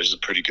America, so there's a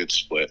pretty good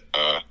split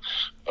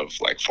of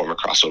like former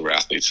crossover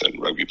athletes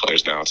and rugby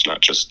players now. It's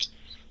not just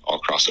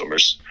all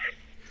crossovers.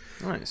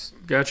 Nice.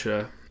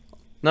 Gotcha.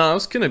 No, I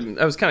was kind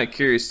of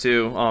curious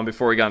too.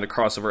 Before we got into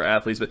crossover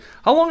athletes, but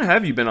how long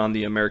have you been on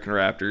the American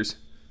Raptors?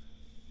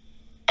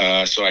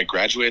 So I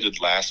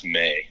graduated last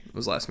May. It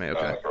was last May,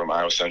 okay. From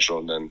Iowa Central,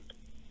 and then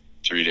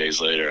 3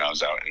 days later I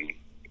was out in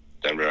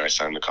Denver. I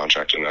signed the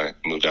contract and I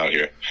moved out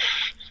here.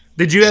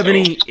 Did you have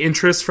any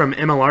interest from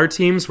MLR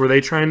teams? Were they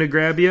trying to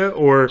grab you,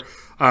 or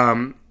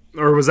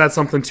was that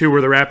something too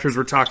where the Raptors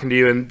were talking to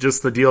you and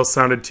just the deal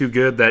sounded too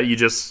good that you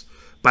just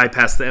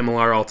bypassed the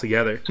MLR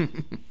altogether?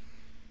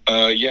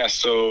 Yeah,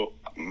 so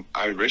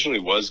I originally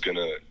was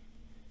gonna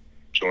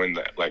join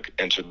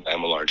enter the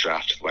MLR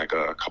draft. Like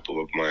a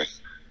couple of my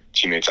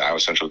teammates at Iowa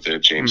Central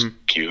did. James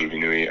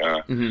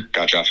Kiuhuvinui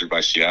got drafted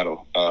by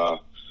Seattle.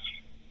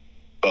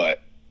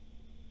 But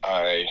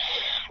I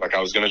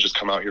was gonna just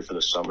come out here for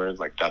the summer.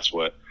 Like that's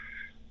what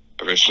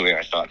originally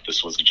I thought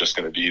this was just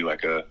gonna be,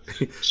 like a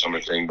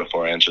summer thing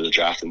before I entered the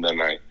draft. And then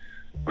I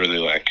really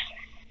like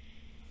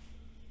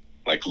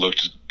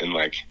looked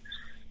and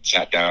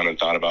sat down and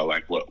thought about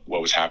what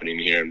was happening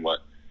here and what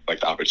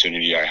the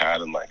opportunity I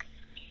had, and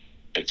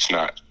it's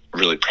not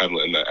really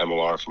prevalent in the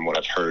MLR from what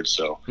I've heard.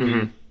 So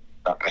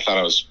I thought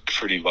I was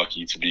pretty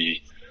lucky to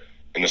be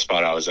in the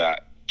spot I was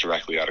at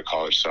directly out of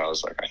college. So I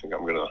was like, I think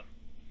I'm gonna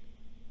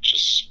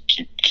just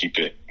keep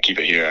it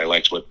here. I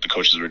liked what the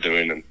coaches were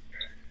doing, and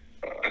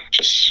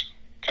just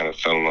kind of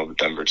fell in love with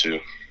Denver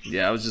too.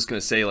 Yeah, I was just gonna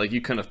say,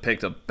 you couldn't have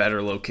picked a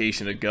better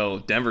location to go.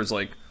 Denver's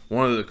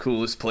one of the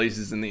coolest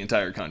places in the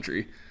entire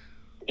country.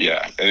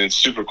 Yeah, and it's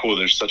super cool.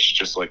 There's such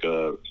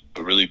a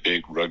really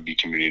big rugby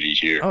community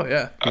here. Oh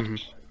yeah.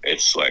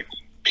 It's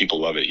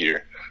people love it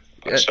here,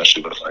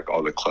 especially with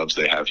all the clubs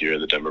they have here,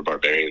 the Denver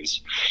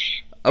Barbarians.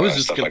 I was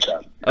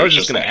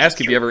just gonna ask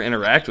if you ever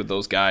interact with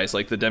those guys,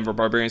 like the Denver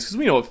Barbarians, because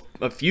we know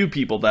a few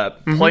people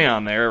that play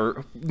on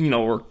there,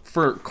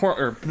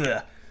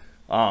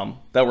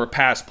 that were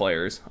past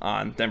players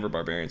on Denver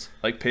Barbarians,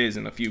 like Piz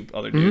and a few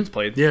other dudes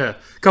played. Yeah,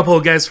 a couple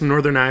of guys from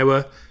Northern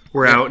Iowa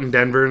were out in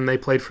Denver, and they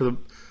played for the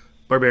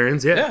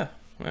Barbarians. Yeah.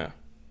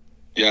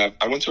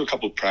 I went to a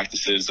couple of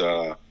practices.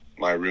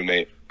 My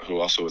roommate, who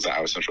also was at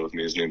Iowa Central with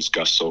me, his name's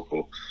Gus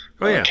Sokol,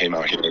 came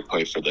out here to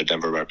play for the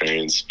Denver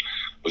Barbarians.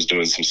 Was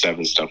doing some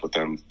sevens stuff with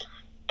them.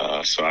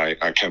 So I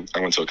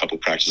went to a couple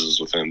of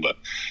practices with him, but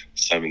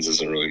sevens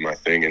isn't really my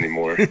thing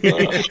anymore.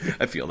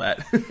 I feel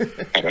that.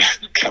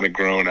 kind of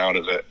grown out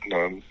of it.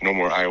 No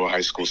more Iowa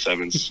high school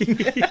sevens.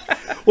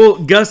 Well,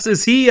 Gus,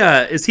 is he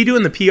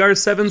doing the PR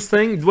sevens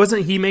thing?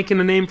 Wasn't he making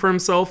a name for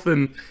himself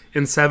in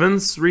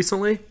sevens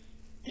recently?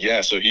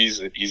 Yeah, so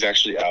he's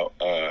actually out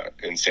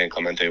in San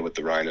Clemente with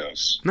the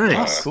Rhinos.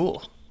 Nice.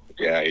 Cool.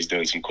 Yeah, he's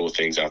doing some cool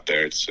things out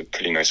there. It's a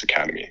pretty nice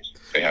academy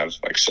they have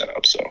like set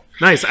up. So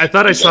Nice. I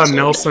thought I saw also-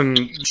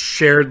 Nelson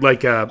shared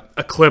like a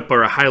clip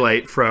or a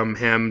highlight from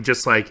him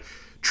just like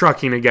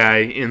trucking a guy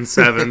in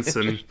sevens,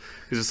 and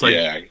he's just like,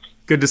 yeah,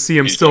 good to see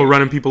him He's still done-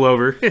 running people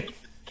over.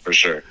 for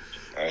sure.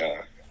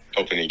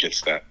 Hoping he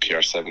gets that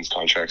PR7's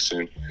contract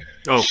soon.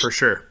 Oh, for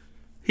sure.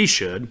 He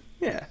should.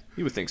 Yeah,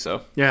 you would think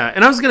so. Yeah,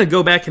 and I was going to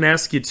go back and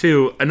ask you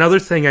too. Another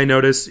thing I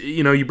noticed,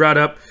 you brought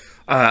up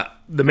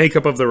the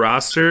makeup of the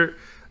roster.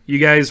 You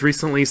guys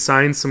recently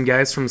signed some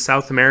guys from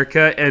South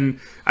America, and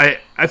I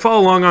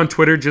follow along on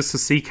Twitter just to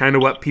see kind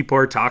of what people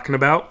are talking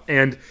about.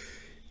 And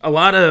a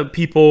lot of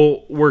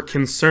people were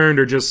concerned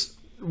or just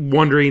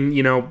wondering,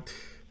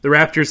 the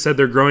Raptors said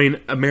they're growing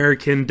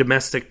American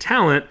domestic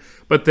talent,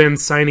 but then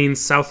signing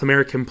South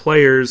American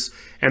players.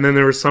 And then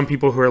there were some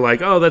people who are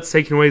like, oh, that's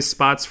taking away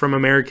spots from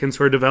Americans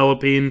who are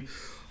developing.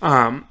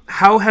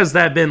 How has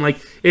that been? Like,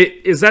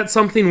 is that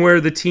something where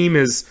the team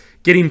is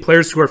getting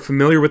players who are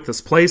familiar with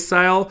this play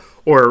style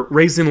or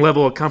raising the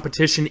level of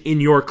competition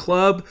in your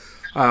club?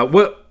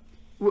 What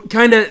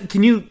kind of,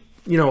 can you,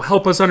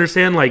 help us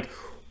understand, like,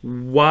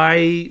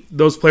 why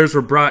those players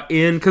were brought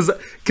in?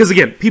 Because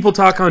again, people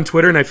talk on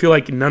Twitter and I feel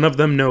like none of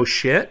them know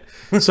shit.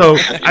 So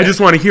I just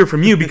want to hear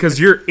from you because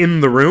you're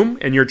in the room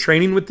and you're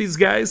training with these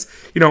guys.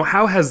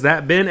 How has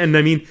that been? And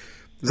I mean,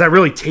 is that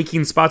really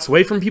taking spots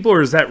away from people,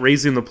 or is that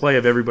raising the play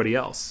of everybody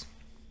else?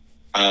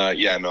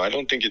 Yeah, no, I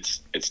don't think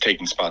it's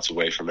taking spots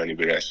away from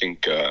anybody. I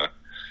think,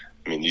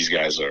 these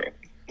guys are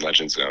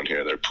legends down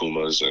here. They're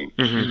Pumas, and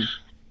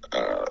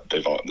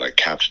they've all like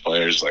capped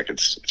players. Like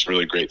it's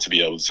really great to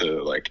be able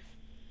to like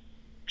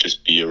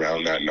just be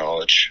around that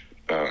knowledge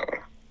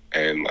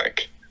and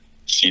like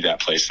see that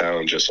play style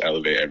and just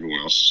elevate everyone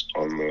else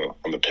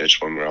on the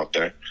pitch when we're out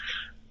there.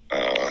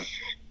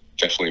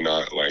 Definitely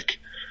not like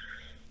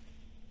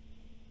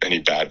any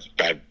bad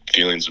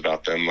feelings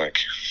about them. Like,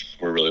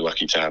 we're really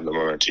lucky to have them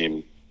on our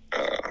team.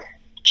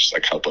 Just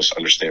like help us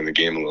understand the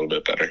game a little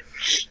bit better.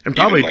 And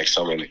probably even, like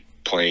someone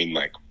playing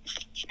like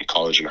from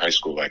college and high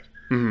school, like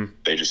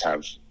they just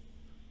have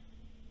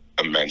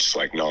immense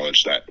like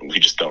knowledge that we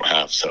just don't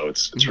have. So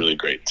it's really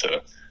great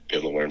to be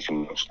able to learn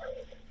from them.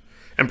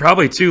 And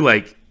probably too,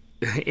 like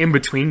in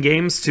between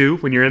games too,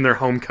 when you're in their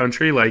home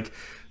country, like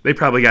they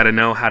probably got to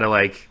know how to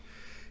like,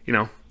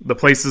 the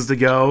places to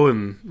go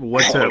and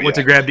what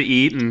to grab to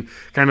eat and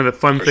kind of the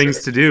fun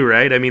things to do,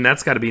 right? I mean,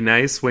 that's got to be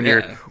nice when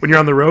you're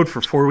on the road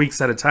for 4 weeks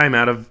at a time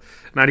out of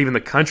not even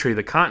the country,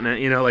 the continent.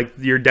 Like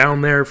you're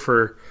down there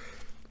for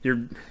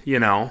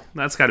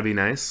that's got to be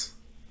nice.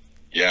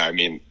 Yeah, I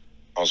mean,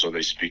 also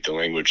they speak the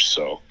language,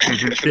 so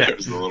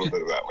there's a little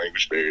bit of that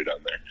language barrier down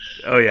there.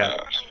 Oh yeah,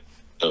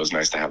 so it was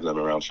nice to have them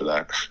around for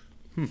that.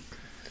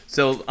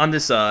 So on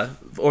this,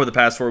 over the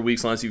past 4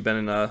 weeks, unless you've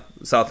been in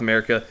South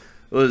America,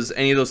 was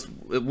any of those,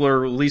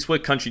 or at least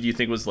what country do you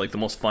think was like the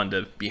most fun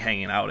to be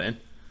hanging out in?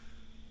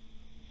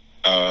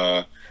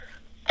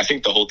 I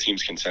think the whole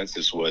team's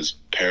consensus was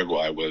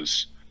Paraguay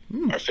was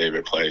our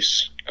favorite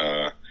place.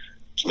 A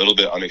little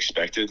bit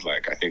unexpected.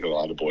 Like, I think a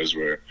lot of boys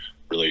were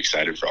really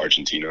excited for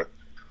Argentina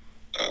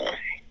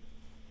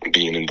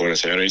being in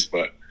Buenos Aires,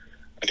 but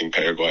I think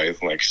Paraguay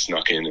like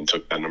snuck in and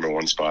took that number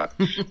one spot.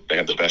 They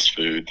had the best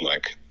food.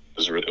 Like,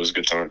 it was a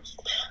good time.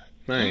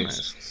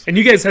 Nice. And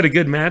you guys had a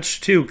good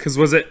match too, because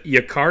was it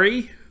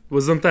Yakari?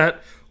 Wasn't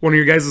that one of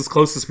your guys'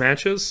 closest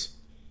matches?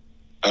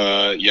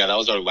 Yeah, that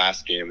was our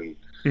last game,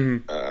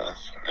 and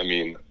I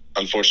mean,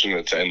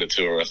 unfortunate to end the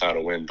tour without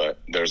a win, but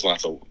there's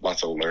lots of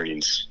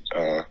learnings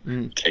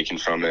taken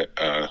from it.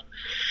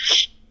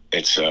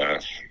 It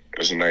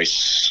was a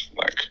nice,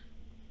 like,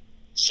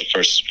 it's the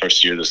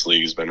first year this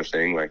league has been a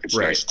thing. Like, it's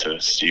nice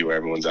to see where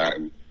everyone's at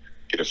and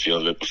get a feel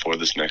of it before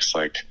this next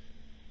like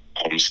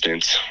home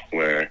stint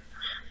where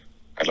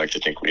I'd like to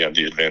think we have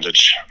the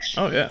advantage.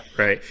 Oh, yeah.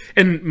 Right.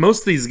 And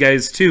most of these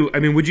guys, too, I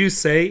mean, would you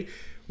say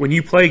when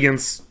you play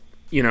against,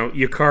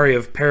 Yakari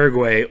of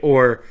Paraguay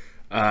or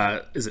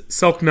is it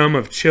Selknam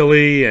of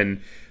Chile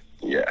and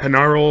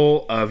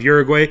Penarol of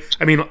Uruguay,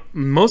 I mean,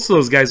 most of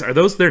those guys, are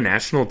those their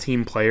national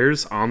team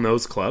players on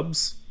those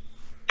clubs?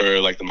 For,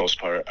 like, the most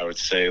part, I would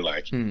say,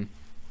 like,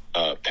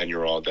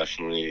 Penarol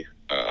definitely,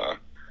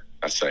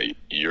 that's that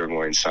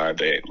Uruguayan side.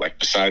 They, like,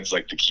 besides,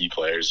 like, the key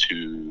players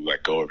who,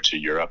 like, go over to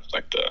Europe,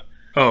 like the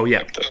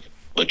like the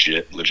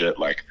legit,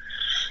 like,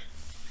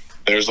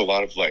 there's a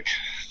lot of, like,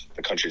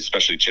 the countries,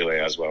 especially Chile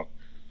as well.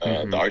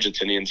 The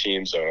Argentinian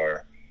teams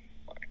are,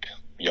 like,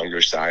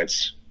 younger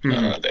sides. They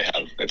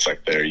have, it's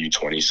like their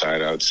U20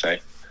 side, I would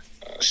say,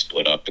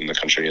 split up in the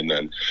country. And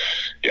then,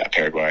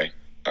 Paraguay,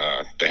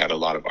 they had a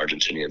lot of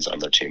Argentinians on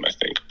their team, I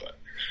think. But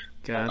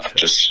gotcha.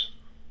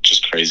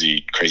 Just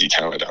crazy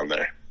talent down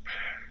there.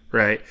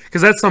 Right.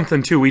 Because that's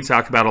something, too, we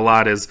talk about a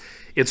lot is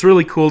it's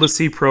really cool to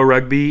see pro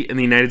rugby in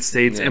the United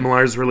States. Yeah.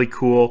 MLR is really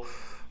cool.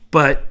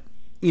 But,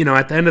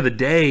 at the end of the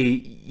day,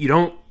 you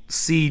don't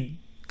see,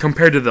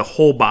 compared to the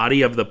whole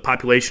body of the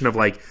population of,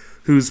 like,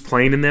 who's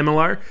playing in the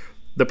MLR,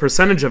 the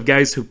percentage of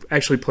guys who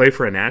actually play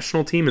for a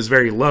national team is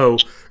very low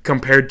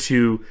compared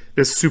to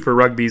this Super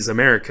Rugby's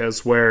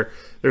Americas, where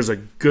there's a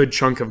good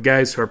chunk of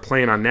guys who are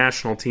playing on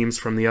national teams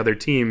from the other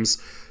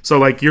teams. So,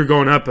 like, you're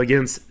going up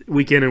against,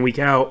 week in and week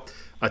out,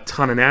 a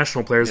ton of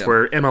national players,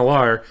 where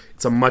MLR,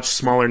 it's a much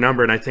smaller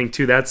number. And I think,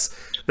 too,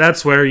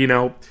 that's where, you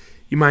know,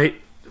 you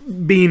might,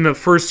 being the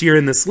first year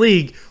in this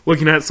league,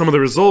 looking at some of the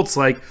results,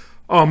 like,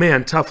 oh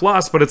man, tough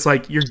loss, but it's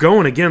like you're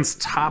going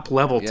against top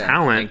level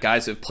talent. And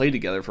guys have played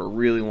together for a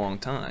really long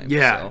time.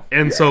 Yeah.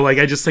 So like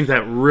I just think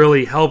that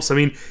really helps. I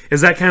mean, is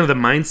that kind of the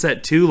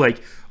mindset too?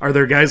 Like, are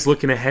there guys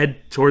looking ahead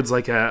towards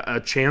like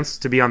a chance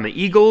to be on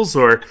the Eagles,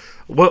 or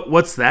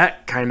what's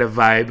that kind of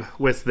vibe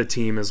with the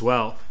team as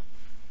well?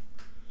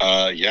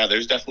 Yeah,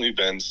 there's definitely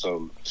been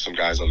some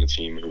guys on the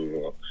team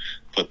who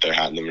put their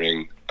hat in the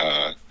ring.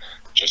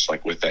 Just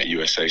like with that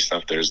USA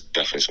stuff, there's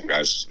definitely some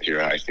guys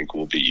here I think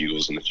will be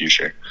Eagles in the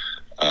future.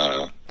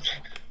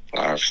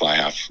 Our fly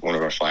half, one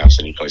of our fly halves,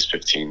 and he plays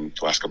 15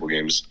 the last couple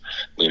games.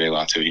 Line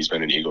Latu, he's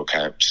been in Eagle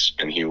camps,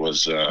 and he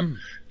was on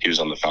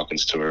the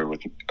Falcons tour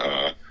with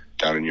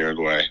down in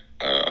Uruguay.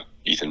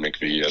 Ethan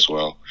McVie as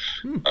well.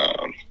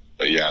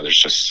 But yeah,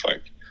 there's just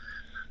like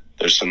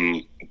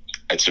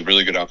it's a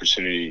really good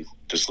opportunity,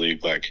 this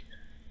league, like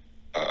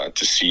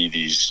to see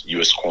these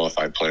U.S.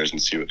 qualified players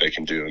and see what they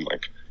can do, and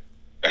like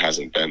there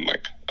hasn't been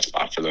like a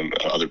spot for them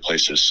other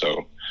places,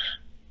 so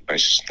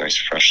nice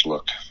fresh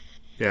look.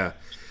 Yeah,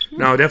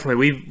 no,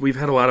 definitely. We've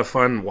had a lot of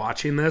fun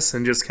watching this,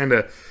 and just kind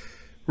of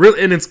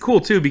really, and it's cool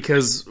too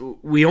because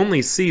we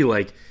only see,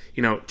 like,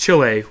 you know,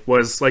 Chile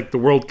was like the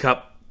World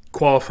Cup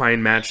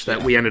qualifying match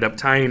that we ended up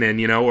tying in,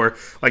 you know, or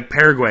like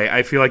Paraguay.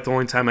 I feel like the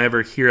only time I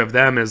ever hear of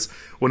them is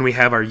when we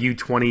have our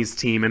U20s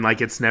team, and like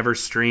it's never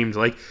streamed.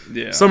 Like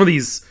some of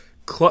these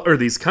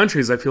these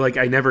countries, I feel like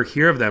I never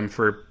hear of them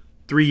for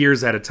 3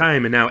 years at a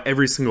time, and now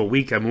every single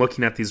week I'm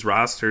looking at these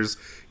rosters,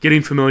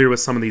 getting familiar with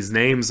some of these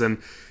names,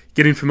 and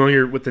getting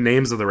familiar with the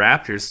names of the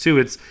Raptors too.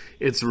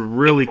 It's a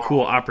really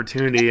cool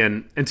opportunity,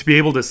 and to be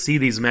able to see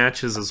these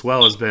matches as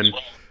well has been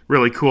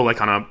really cool.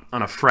 Like on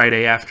a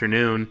Friday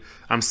afternoon,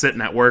 I'm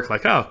sitting at work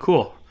like, oh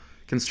cool,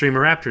 can stream a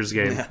Raptors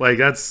game. Yeah. Like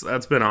that's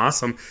been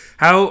awesome.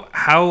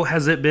 How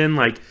has it been?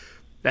 Like,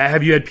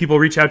 have you had people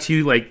reach out to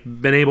you, like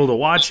been able to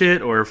watch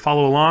it or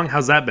follow along?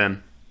 How's that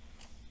been?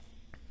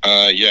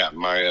 Yeah,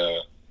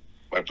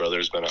 my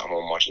brother's been at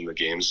home watching the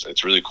games.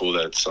 It's really cool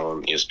that it's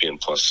on ESPN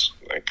Plus.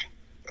 Like,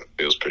 it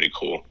feels pretty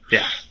cool.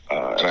 Yeah.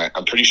 And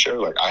I'm pretty sure,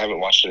 like, I haven't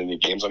watched any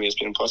games on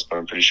ESPN Plus, but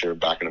I'm pretty sure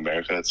back in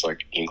America it's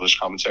like English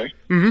commentary.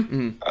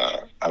 I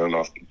don't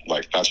know if,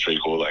 like, that's pretty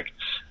cool. Like,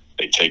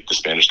 they take the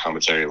Spanish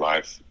commentary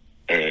live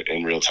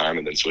in real time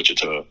and then switch it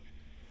to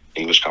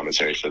English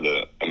commentary for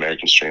the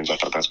American streams. I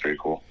thought that's pretty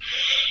cool.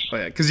 Oh,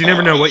 yeah, because you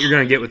never know what you're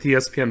going to get with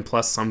ESPN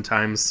Plus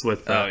sometimes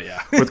with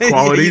with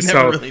quality.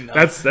 So really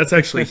that's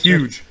actually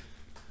huge.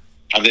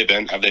 Have they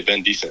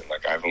been decent?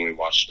 Like, I've only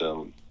watched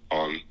them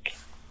on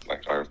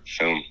like our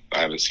film. I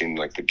haven't seen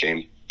like the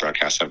game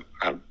broadcast.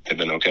 Have they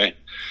been okay?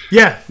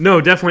 Yeah,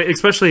 no, definitely.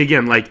 Especially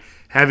again, like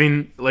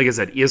having, like I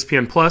said,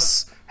 ESPN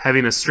Plus,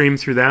 having a stream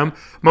through them.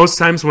 Most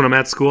times when I'm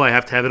at school, I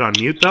have to have it on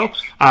mute though.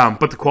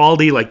 But the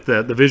quality, like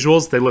the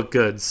visuals, they look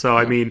good. So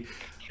I mean,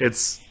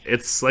 it's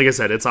like I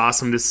said, it's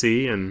awesome to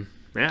see, and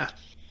yeah.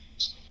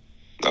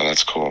 Oh,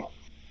 that's cool.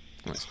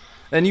 Nice.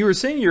 And you were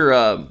saying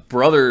your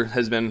brother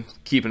has been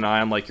keeping an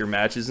eye on like your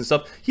matches and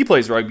stuff. He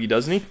plays rugby,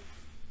 doesn't he?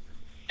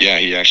 Yeah,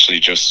 he actually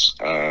just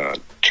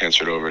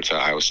transferred over to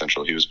Iowa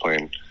Central. He was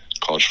playing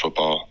college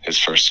football his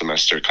first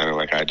semester, kind of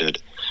like I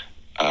did.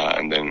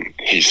 And then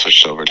he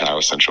switched over to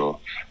Iowa Central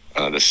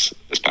this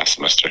past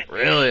semester.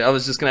 Really? I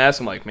was just going to ask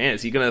him, like, man,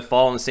 is he going to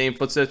follow in the same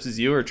footsteps as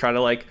you or try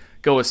to, like,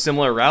 go a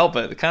similar route?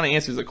 But it kind of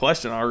answers the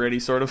question already,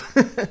 sort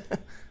of.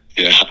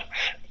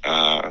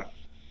 Yeah.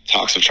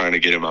 Talks of trying to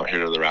get him out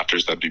here to the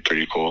Raptors. That'd be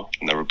pretty cool.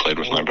 Never played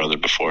with my brother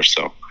before,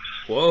 so.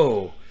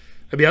 Whoa.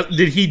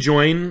 Did he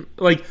join?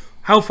 Like,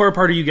 how far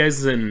apart are you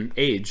guys in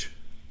age?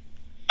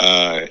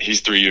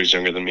 He's 3 years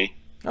younger than me.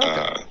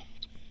 Okay.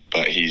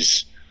 But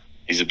he's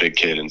a big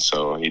kid, and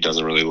so he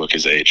doesn't really look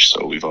his age.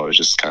 So we've always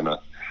just kind of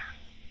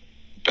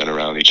been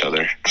around each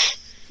other.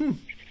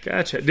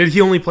 Gotcha. Did he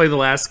only play the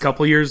last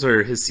couple years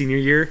or his senior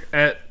year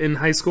in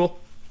high school?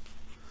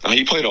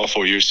 He played all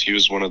 4 years. He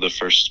was one of the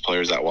first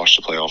players at Wash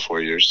to play all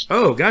 4 years.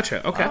 Oh,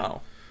 gotcha. Okay.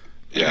 Wow.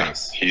 Yeah,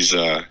 nice. He was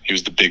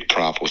the big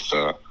prop with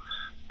the.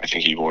 I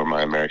think he wore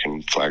my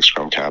American flag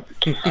scrum cap.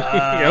 Okay,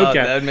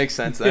 that makes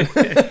sense then.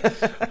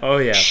 Oh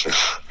yeah.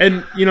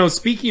 And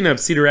speaking of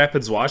Cedar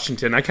Rapids,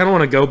 Washington, I kind of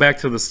want to go back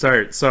to the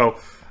start. So,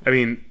 I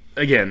mean,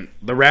 again,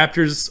 the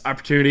Raptors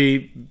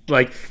opportunity,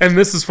 like, and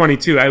this is funny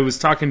too. I was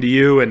talking to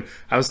you, and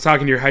I was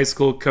talking to your high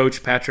school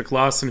coach Patrick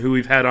Lawson, who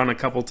we've had on a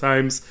couple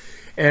times.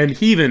 And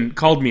he even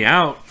called me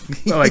out,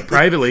 like,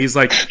 privately. He's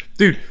like,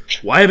 dude,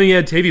 why haven't you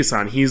had Tavius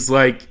on? He's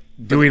like,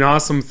 doing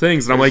awesome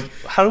things. And I'm like,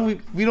 how do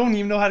we don't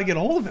even know how to get a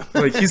hold of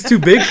him. Like, he's too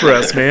big for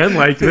us, man.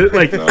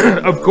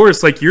 Of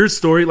course, like, your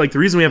story, like, the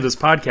reason we have this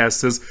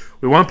podcast is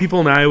we want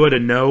people in Iowa to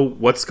know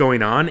what's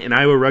going on in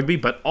Iowa rugby,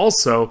 but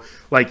also,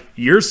 like,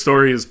 your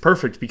story is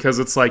perfect because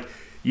it's like,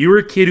 you were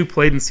a kid who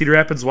played in Cedar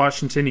Rapids,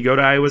 Washington, you go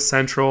to Iowa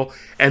Central,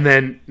 and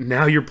then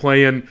now you're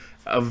playing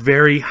a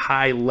very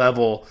high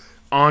level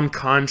on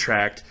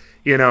contract.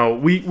 You know,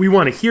 we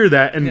want to hear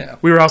that, and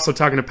we were also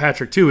talking to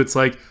Patrick, too. It's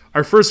like,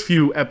 our first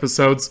few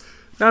episodes,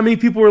 not many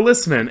people were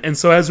listening. And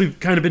so as we've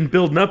kind of been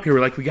building up here, we're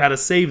like, we got to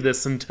save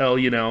this until,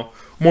 you know,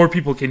 more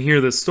people can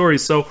hear this story.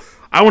 So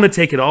I want to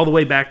take it all the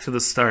way back to the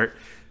start.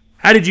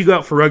 How did you go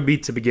out for rugby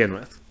to begin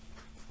with?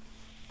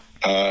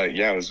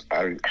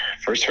 I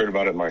first heard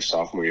about it my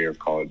sophomore year of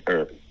college,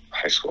 or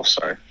high school,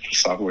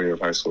 sophomore year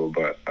of high school,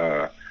 but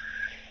it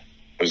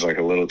was like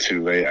a little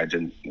too late. I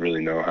didn't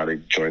really know how to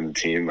join the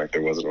team. Like,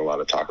 there wasn't a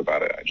lot of talk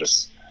about it.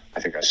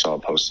 I think I saw a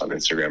post on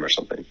Instagram or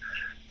something.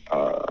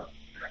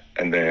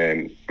 And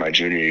then my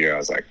junior year, I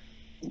was like,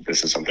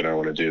 this is something I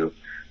want to do.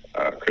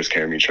 Chris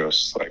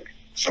Karamitros, like,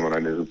 someone I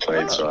knew who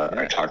played,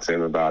 I talked to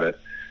him about it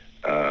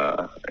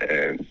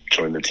and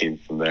joined the team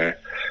from there.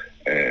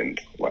 And,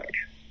 like,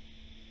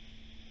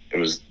 it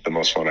was the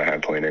most fun I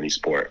had playing any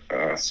sport.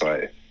 So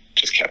I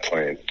just kept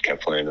playing.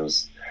 It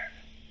was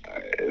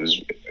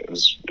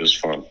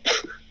fun.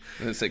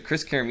 It's like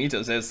Chris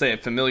Karamittos, as say a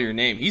familiar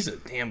name. He's a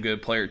damn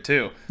good player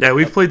too. Yeah,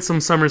 we've played some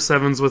summer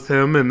sevens with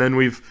him, and then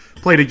we've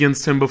played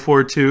against him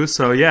before too.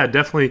 So yeah,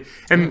 definitely,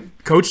 and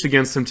coached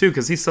against him too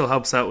because he still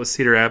helps out with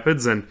Cedar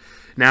Rapids. And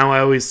now I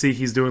always see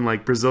he's doing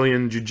like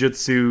Brazilian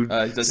jiu-jitsu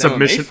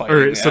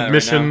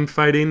submission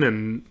fighting,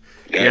 and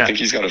I think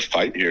he's got a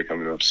fight here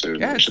coming up soon.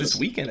 Yeah, it's this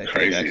weekend. I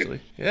think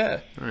actually. Yeah,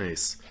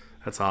 nice.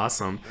 That's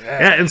awesome.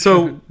 Yeah, and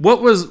so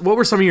what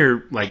were some of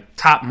your like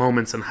top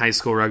moments in high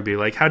school rugby?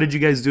 Like, how did you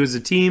guys do as a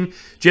team?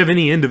 Do you have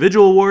any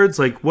individual awards?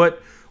 Like,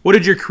 what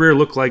did your career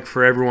look like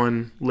for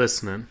everyone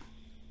listening?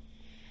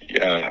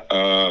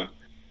 Yeah,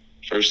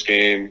 first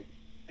game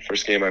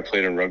I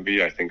played in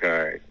rugby, I think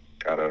I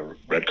got a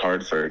red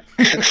card for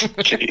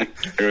kidding.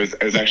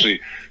 It was actually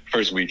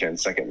first weekend,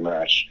 second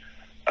match.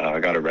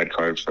 I got a red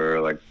card for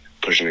like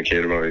pushing a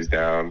kid while he's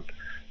down.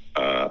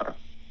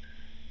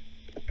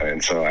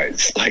 And so I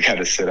had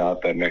to sit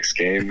out that next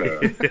game.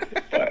 But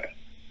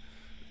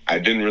I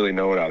didn't really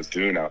know what I was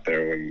doing out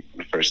there when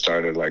it first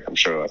started. Like, I'm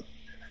sure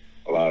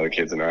a lot of the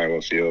kids in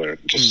Iowa feel are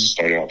just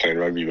starting out playing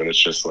rugby, but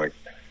it's just like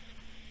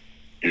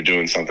you're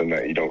doing something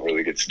that you don't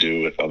really get to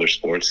do with other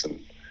sports. And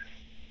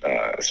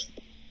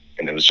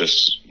it was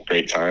just a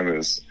great time.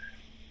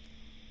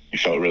 You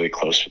felt really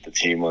close with the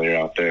team while you're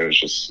out there.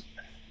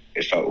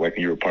 It felt like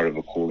you were part of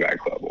a cool guy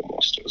club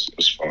almost. It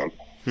was fun.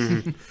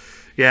 Mm-hmm.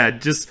 Yeah,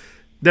 just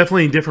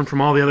definitely different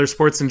from all the other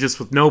sports, and just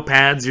with no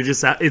pads, you're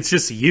just out, it's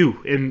just you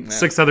and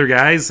six other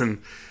guys,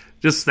 and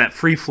just that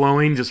free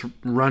flowing, just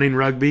running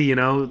rugby. You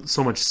know,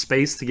 so much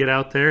space to get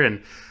out there.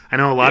 And I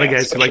know a lot of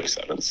guys who like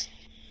sevens.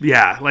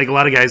 Yeah, like a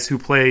lot of guys who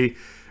play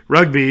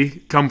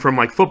rugby come from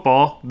like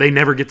football. They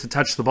never get to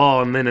touch the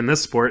ball, and then in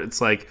this sport,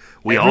 it's like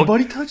we all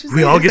get to touch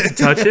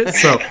it.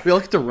 So we all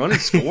get to run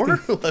and score.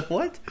 Like,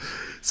 what?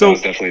 So that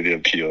was definitely the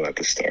appeal at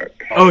the start.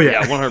 Oh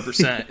yeah,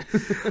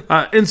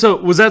 100%. And so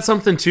was that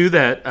something too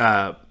that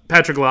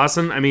Patrick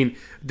Lawson? I mean,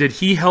 did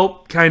he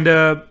help kind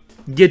of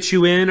get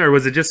you in, or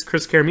was it just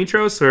Chris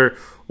Karamitros, or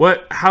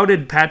what? How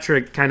did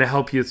Patrick kind of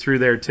help you through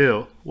there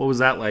too? What was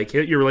that like?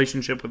 Your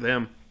relationship with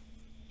him?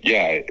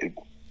 Yeah,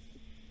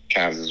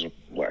 Cavs is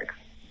like,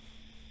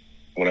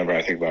 whenever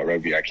I think about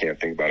rugby, I can't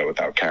think about it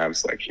without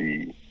Cavs. Like,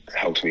 he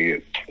helped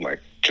me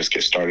just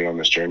get started on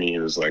this journey. He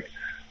was like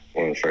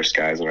one of the first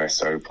guys when I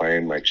started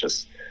playing, like,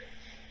 just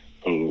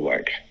who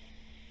like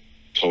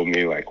told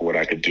me like what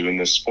I could do in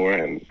this sport.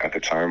 And at the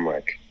time,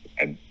 like,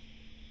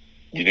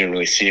 you didn't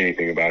really see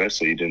anything about it,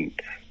 so you didn't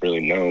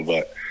really know.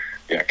 But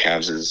yeah,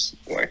 Cavs is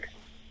like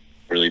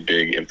really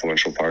big,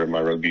 influential part of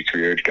my rugby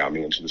career. It got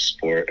me into the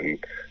sport and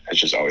has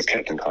just always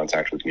kept in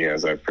contact with me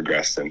as I've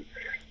progressed. And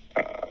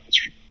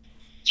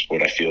it's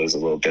what I feel is a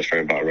little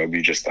different about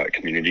rugby, just that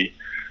community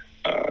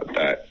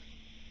that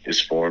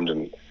is formed.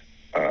 And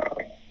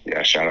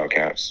shout out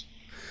Cavs.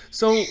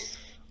 So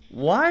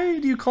why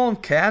do you call him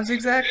Cavs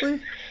exactly?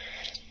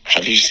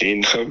 Have you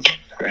seen them?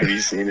 Have you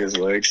seen his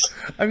legs?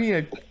 I mean,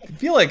 I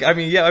feel like,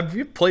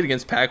 I've played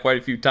against Pac quite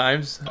a few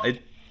times. I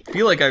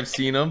feel like I've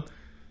seen him.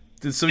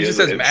 So he just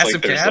has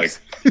massive calves?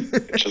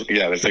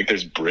 It's like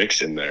there's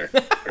bricks in there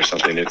or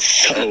something. It's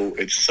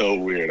so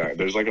weird.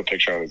 There's like a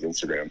picture on his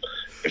Instagram.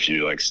 If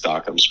you like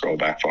stalk him, scroll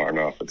back far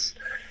enough, it's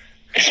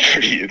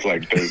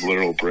like there's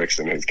literal bricks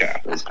in his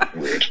calf. It's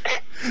weird.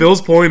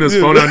 Phil's pulling his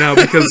phone out now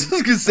because I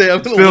was gonna say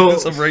I'm gonna look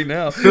this up right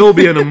now. Phil,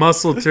 being a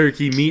muscle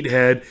turkey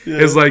meathead,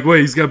 is like,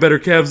 wait, he's got better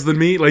calves than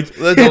me. Like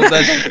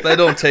that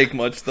don't take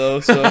much though.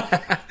 So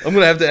I'm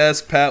gonna have to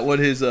ask Pat what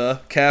his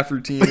calf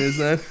routine is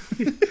then.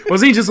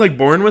 Wasn't he just like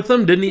born with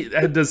them? Didn't he?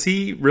 Does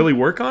he really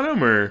work on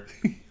them or?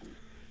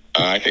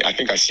 I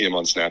think I see him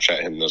on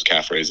Snapchat hitting those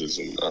calf raises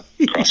in the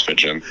CrossFit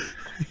gym.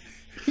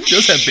 He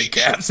does have big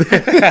calves.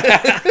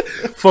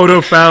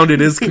 Photo found.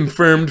 It is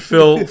confirmed.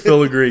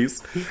 Phil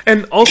agrees.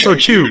 And also,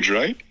 too, Huge,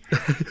 right?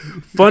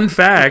 fun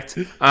fact,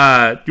 you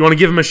want to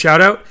give him a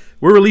shout out?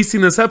 We're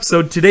releasing this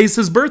episode. Today's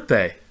his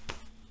birthday.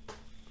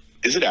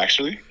 Is it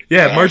actually?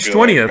 Yeah, March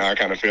 20th. Now I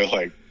kind of feel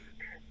like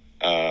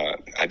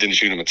I didn't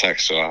shoot him a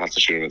text, so I'll have to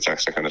shoot him a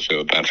text. I kind of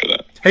feel bad for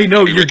that. Hey, no,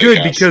 Happy you're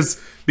birthday, good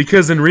Cavs.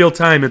 because in real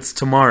time it's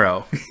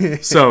tomorrow.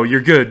 So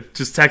you're good.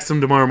 Just text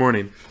him tomorrow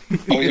morning.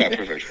 Oh yeah,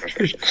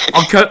 perfect.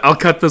 I'll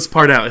cut this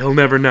part out. He'll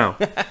never know.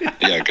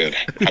 Yeah, good.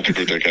 Happy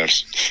birthday,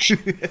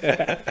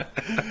 Cavs.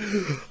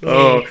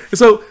 Oh,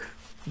 so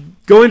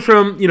going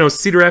from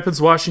Cedar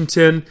Rapids,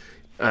 Washington,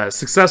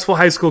 successful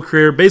high school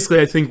career. Basically,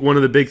 I think one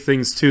of the big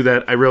things too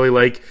that I really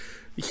like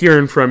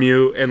hearing from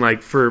you, and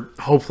like for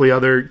hopefully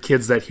other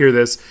kids that hear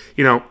this,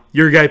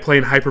 you're a guy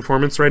playing high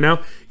performance right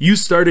now. You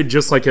started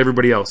just like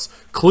everybody else,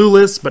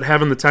 clueless but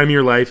having the time of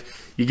your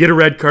life. You get a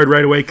red card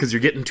right away because you're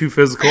getting too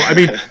physical. I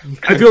mean,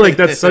 I feel like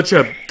that's such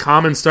a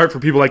common start for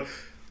people, like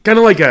kind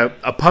of like a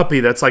puppy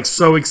that's like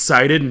so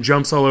excited and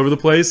jumps all over the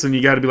place, and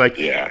you got to be like,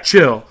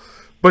 chill.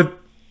 But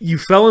you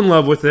fell in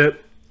love with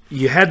it.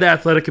 You had the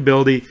athletic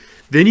ability.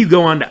 Then you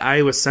go on to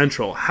Iowa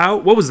Central.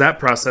 What was that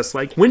process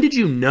like? When did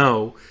you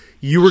know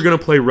you were going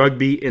to play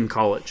rugby in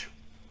college?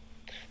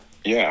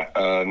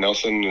 Yeah,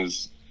 Nelson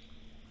as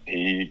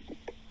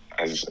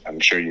I'm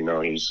sure you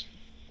know, he's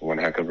one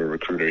heck of a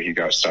recruiter. He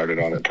got started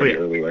on it pretty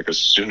early. Like as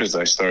soon as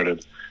I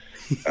started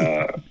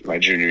my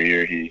junior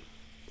year, he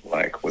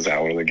was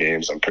at one of the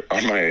games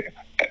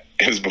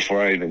it was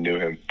before I even knew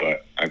him,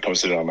 but I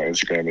posted it on my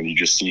Instagram, and you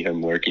just see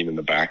him lurking in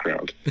the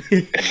background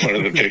in one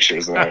of the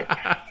pictures. And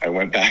I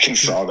went back and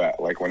saw that,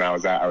 when I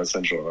was at Iowa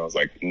Central, and I was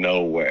like,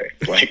 no way.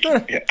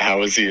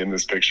 How is he in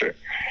this picture?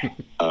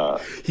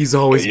 He's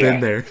always been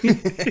there.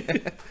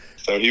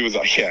 So he was,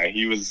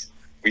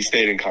 we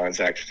stayed in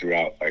contact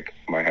throughout,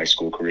 my high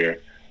school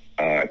career.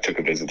 I took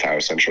a visit to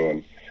Iowa Central,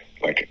 and,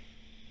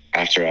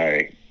 after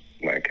I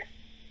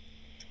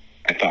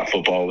thought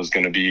football was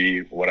going to be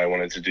what I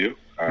wanted to do.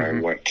 I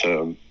went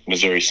to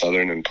Missouri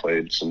Southern and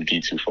played some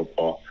D2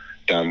 football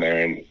down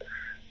there, and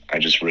I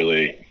just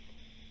really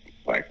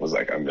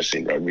I'm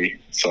missing rugby.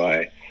 So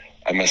I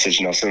messaged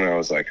Nelson, and I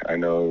was like, I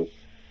know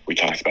we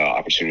talked about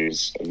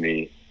opportunities of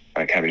me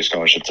having a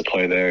scholarship to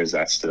play there. Is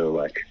that still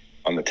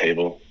on the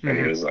table? And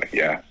he was like,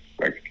 yeah,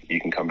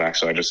 you can come back.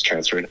 So I just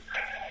transferred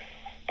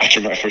after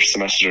my first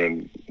semester,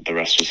 and the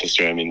rest was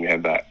history. I mean, we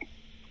had that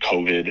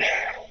COVID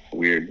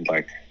weird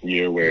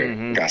year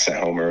where got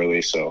sent home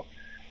early, so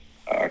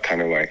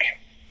kind of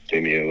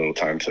gave me a little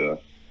time to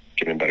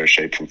get in better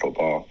shape from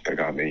football. That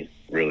got me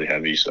really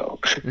heavy, so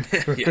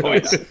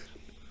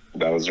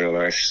that was real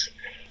nice.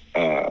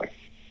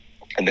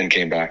 And then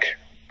came back,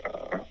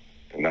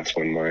 and that's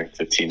when my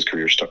 15s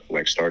career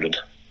started.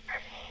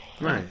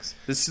 Nice.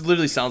 This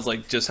literally sounds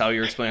like just how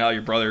you're explaining how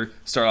your brother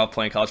started off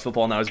playing college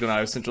football, now he's going to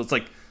Iowa Central. It's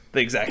the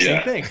exact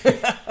same thing.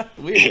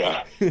 Weird.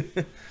 Yeah.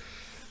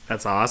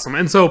 That's awesome.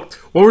 And so,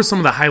 what were some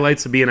of the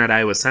highlights of being at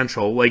Iowa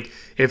Central?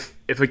 If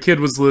a kid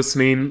was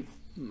listening,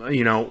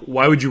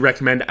 why would you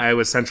recommend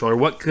Iowa Central, or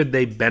what could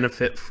they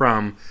benefit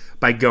from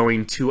by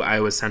going to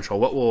Iowa Central?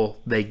 What will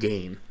they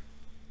gain?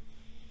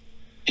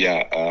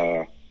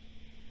 Yeah.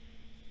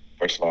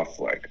 First off,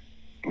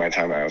 my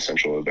time at Iowa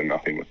Central has been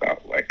nothing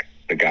without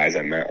the guys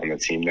I met on the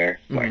team there.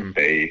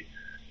 They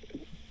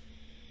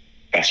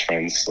best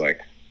friends.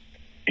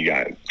 You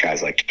got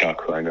guys like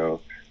Chuck, who I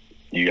know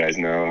you guys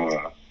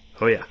know.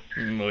 Oh yeah.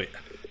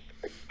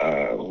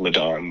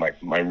 Ladon,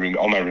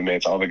 all my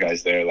roommates, all the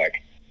guys there,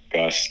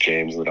 Gus,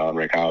 James, Ladon,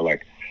 Rick, Howell,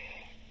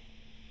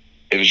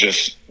 it was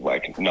just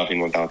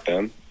nothing without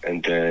them.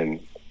 And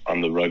then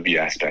on the rugby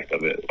aspect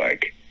of it,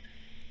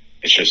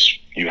 it's just,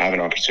 you have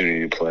an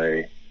opportunity to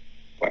play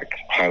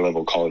high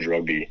level college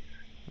rugby,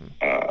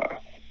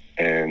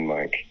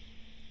 and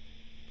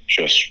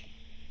just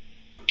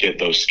get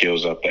those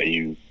skills up that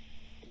you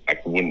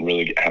wouldn't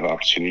really have an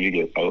opportunity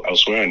to get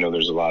elsewhere. I know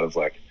there's a lot of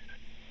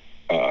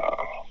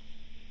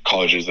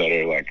colleges that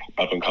are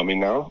up and coming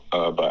now,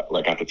 but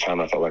at the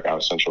time I felt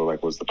Iowa Central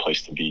was the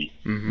place to be,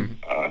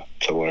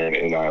 to learn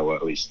in Iowa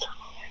at least.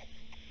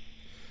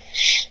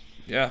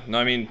 Yeah, no,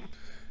 I mean,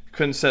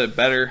 couldn't have said it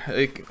better.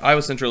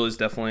 Iowa Central is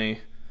definitely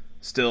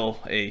still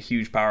a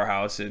huge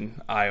powerhouse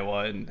in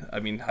Iowa, and I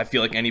mean, I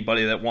feel like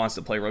anybody that wants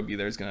to play rugby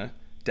there is gonna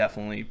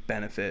definitely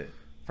benefit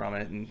from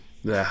it. And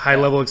the high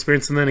level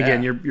experience, and then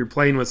again, you're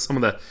playing with some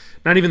of the,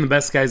 not even the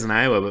best guys in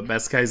Iowa, but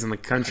best guys in the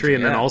country,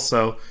 and then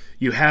also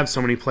you have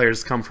so many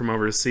players come from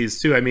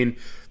overseas too. I mean,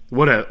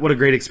 what a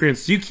great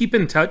experience. Do you keep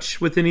in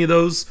touch with any of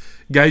those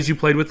guys you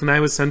played with in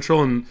Iowa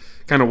Central and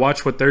kind of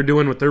watch what they're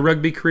doing with their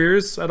rugby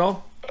careers at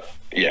all?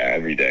 Yeah,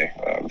 every day.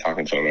 I'm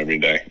talking to them every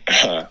day.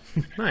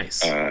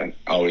 Nice.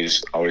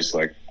 Always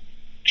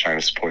trying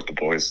to support the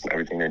boys and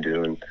everything they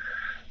do, and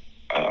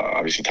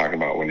obviously talking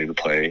about when to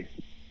play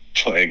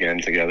again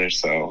together.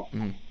 So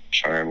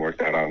try and work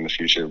that out in the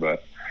future.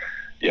 But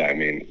yeah, I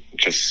mean,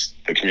 just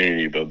the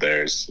community you build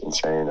there is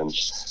insane, and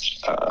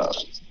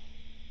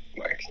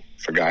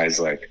for guys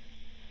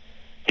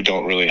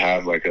don't really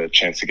have like a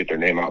chance to get their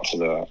name out to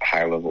the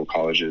high level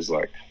colleges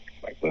like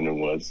Linden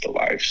Woods, the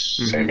Lifes,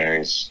 St.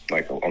 Mary's,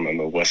 like on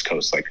the West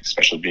Coast, like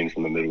especially being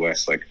from the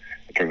Midwest, like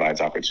it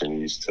provides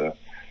opportunities to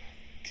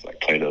like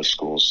play those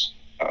schools,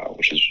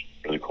 which is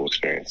a really cool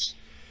experience.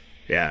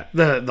 Yeah,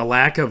 the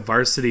lack of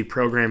varsity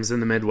programs in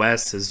the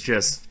Midwest is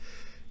just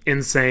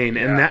insane.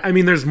 And that, I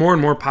mean, there's more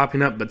and more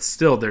popping up, but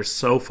still they're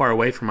so far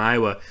away from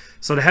Iowa.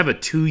 So to have a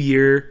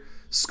 2-year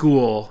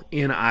school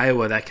in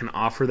Iowa that can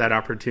offer that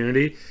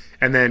opportunity,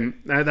 and then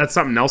that's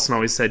something Nelson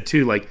always said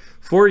too, like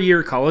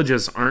 4-year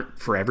colleges aren't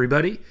for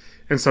everybody.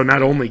 And so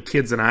not only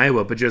kids in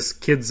Iowa, but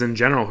just kids in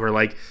general who are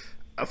like,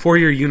 a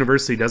 4-year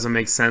university doesn't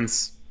make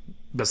sense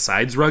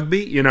besides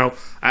rugby. You know,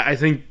 I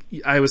think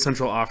Iowa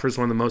Central offers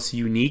one of the most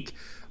unique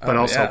but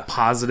also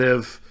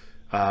positive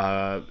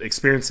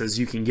experiences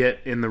you can get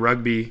in the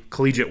rugby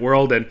collegiate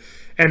world.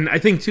 And I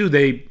think too,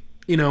 they,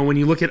 you know, when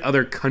you look at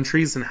other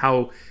countries and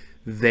how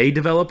they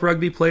develop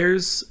rugby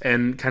players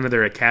and kind of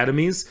their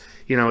academies,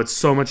 you know, it's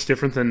so much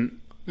different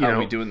than, you know,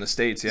 we do in the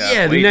States.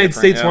 Yeah, the United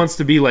States wants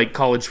to be like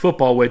college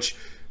football, which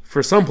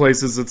for some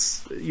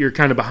places you're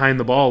kind of behind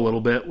the ball a little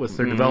bit with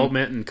their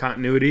development and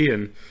continuity.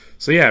 And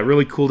so, yeah,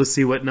 really cool to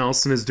see what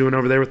Nelson is doing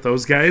over there with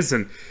those guys.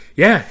 And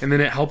yeah, and then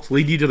it helped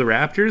lead you to the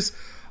Raptors.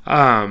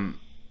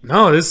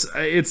 No,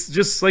 it's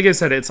just, like I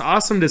said, it's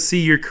awesome to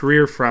see your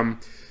career from,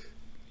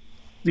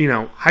 you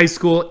know, high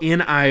school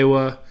in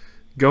Iowa,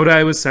 go to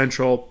Iowa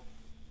Central,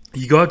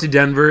 you go out to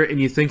Denver and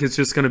you think it's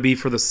just going to be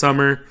for the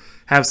summer,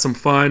 have some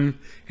fun,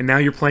 and now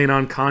you're playing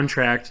on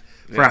contract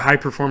for a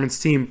high-performance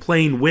team,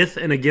 playing with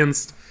and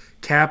against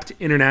capped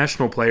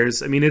international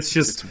players. I mean, it's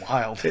just... It's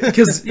wild.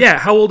 Because, yeah,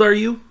 how old are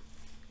you?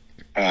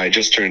 I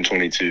just turned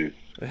 22.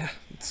 Yeah,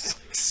 it's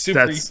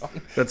super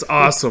young. That's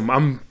awesome.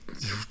 I'm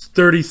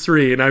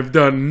 33 and I've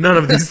done none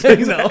of these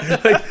things.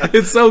 Like,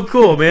 it's so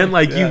cool, man.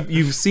 Like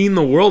you've seen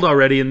the world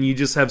already and you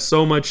just have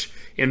so much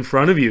in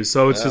front of you.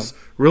 So it's just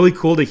really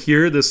cool to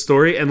hear this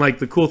story. And like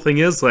the cool thing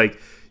is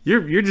like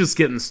you're just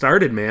getting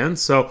started, man.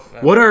 So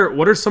what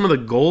are some of the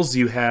goals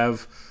you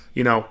have,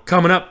 you know,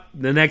 coming up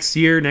the next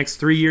year, next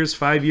 3 years,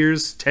 5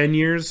 years, 10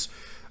 years?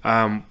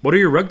 What are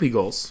your rugby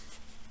goals?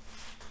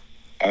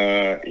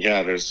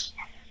 There's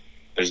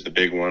the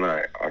big one.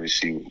 I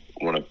obviously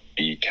want to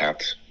be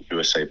capped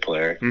USA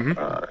player.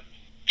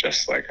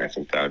 Just like I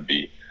think that would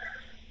be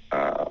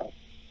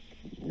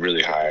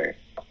really high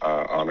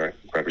honor,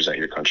 represent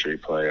your country,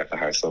 play at the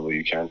highest level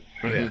you can.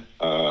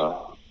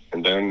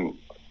 And then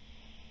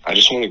I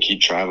just want to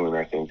keep traveling.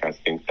 I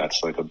think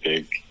that's like a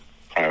big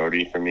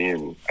priority for me,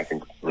 and I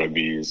think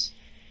rugby is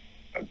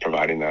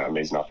providing that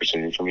amazing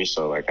opportunity for me.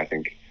 So like I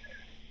think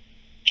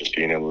just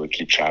being able to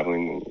keep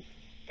traveling,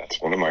 that's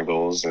one of my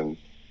goals, and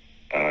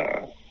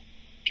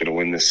get a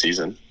win this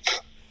season.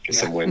 Get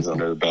some wins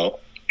under the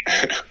belt.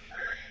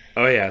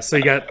 Oh yeah, so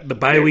you got the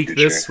bye week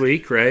this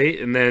week, right?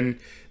 And then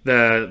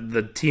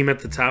the team at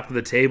the top of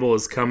the table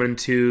is coming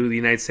to the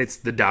United States,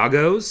 the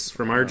Doggos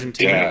from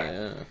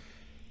Argentina.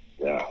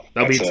 Yeah.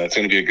 It's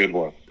going to be a good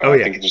one. Oh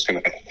yeah. I think it's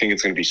going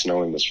to be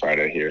snowing this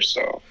Friday here,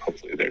 so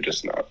hopefully they're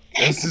just not.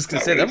 I was just going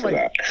to say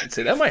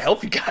that might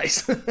help you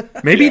guys.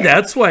 Maybe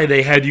that's why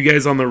they had you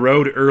guys on the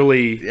road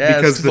early. Yeah,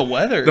 because the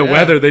weather. The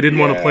weather, they didn't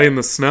want to play in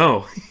the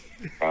snow.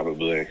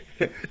 Probably.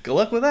 Good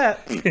luck with that.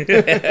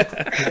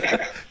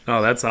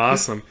 Oh, that's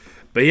awesome.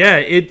 But yeah,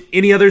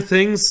 any other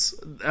things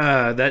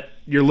that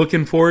you're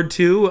looking forward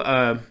to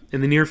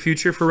in the near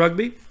future for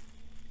rugby?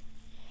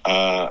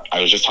 I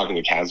was just talking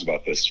to Kaz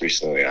about this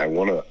recently. I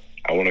want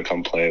to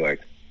come play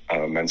like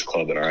a men's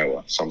club in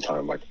Iowa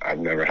sometime. Like I've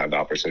never had the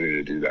opportunity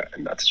to do that,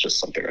 and that's just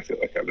something I feel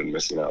like I've been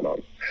missing out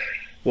on.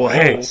 Well,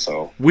 hey,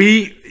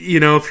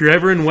 if you're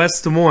ever in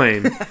West Des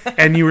Moines,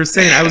 and you were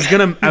saying,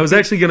 I was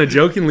actually gonna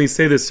jokingly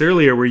say this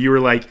earlier, where you were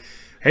like,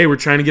 "Hey, we're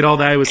trying to get all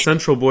the Iowa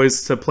Central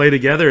boys to play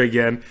together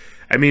again."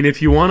 I mean,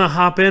 if you want to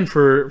hop in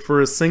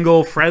for a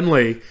single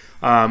friendly,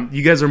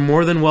 you guys are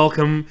more than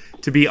welcome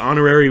to be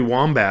honorary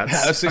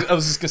Wombats. Yeah, I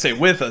was just gonna say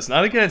with us,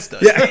 not against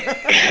us.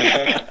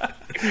 Yeah.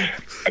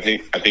 I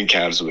think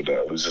Cavs would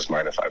lose his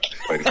mind if I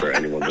played for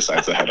anyone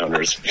besides the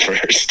Headhunters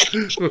first.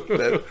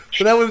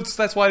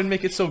 That's why I didn't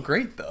make it so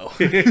great, though.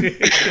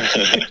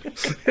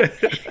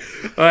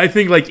 I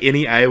think like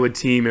any Iowa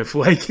team, if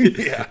like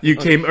you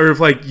came, or if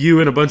like you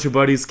and a bunch of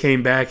buddies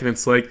came back, and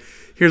it's like,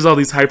 here's all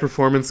these high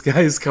performance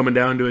guys coming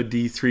down to a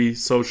D3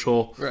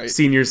 social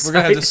senior site. We're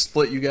gonna have to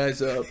split you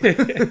guys up.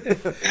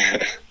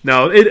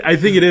 No, I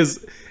think it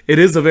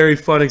is a very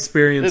fun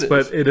experience,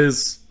 but it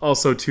is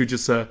also too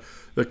just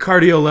the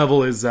cardio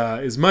level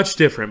is much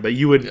different, but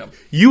you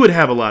would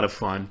have a lot of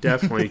fun,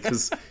 definitely,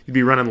 because you'd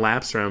be running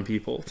laps around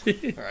people.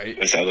 Right.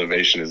 This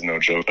elevation is no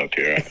joke up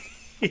here.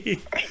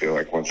 I feel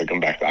like once I come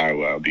back to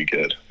Iowa, I'll be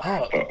good.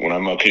 But when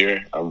I'm up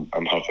here, I'm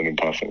huffing and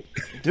puffing.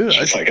 Dude,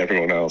 just like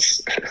everyone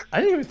else. I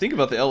didn't even think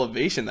about the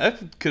elevation.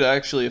 That could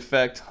actually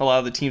affect a lot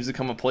of the teams that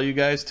come and play you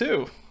guys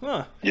too.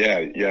 Huh.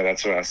 Yeah,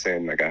 that's what I was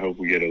saying. Like, I hope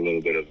we get a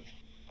little bit of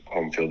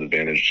home field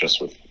advantage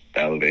just with the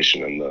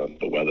elevation and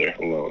the weather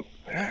alone.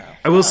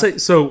 I will say,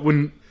 so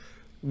when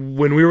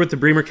when we were with the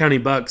Bremer County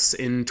Bucks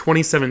in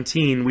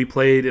 2017, we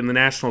played in the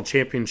national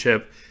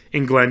championship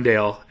in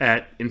Glendale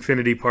at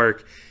Infinity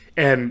Park,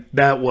 and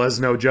that was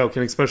no joke.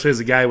 And especially as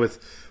a guy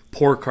with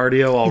poor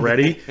cardio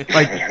already,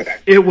 like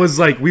it was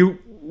like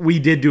we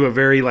did do a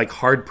very like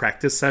hard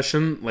practice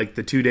session like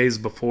the 2 days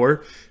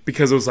before,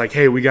 because it was like,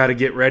 hey, we got to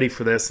get ready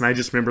for this. And I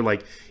just remember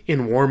like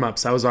in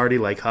warm-ups, I was already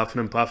like huffing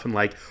and puffing,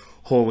 like,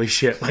 holy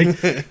shit.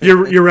 Like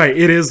you're right,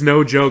 it is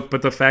no joke,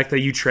 but the fact that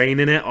you train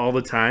in it all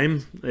the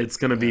time, it's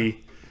gonna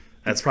be,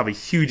 that's probably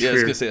huge. Yeah, I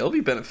was gonna say it'll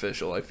be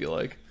beneficial, I feel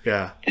like.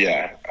 Yeah,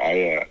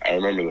 I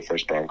remember the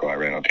first Bronco I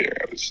ran up here.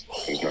 It was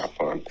not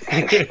fun.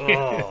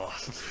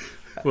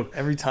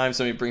 Every time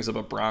somebody brings up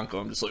a Bronco,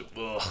 I'm just like,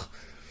 ugh,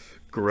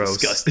 gross,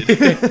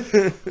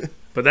 disgusted.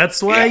 But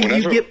that's why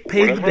you get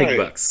paid the big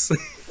bucks.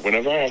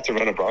 Whenever I have to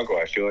run a Bronco,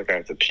 I feel like I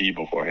have to pee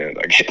beforehand.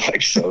 I get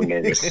like so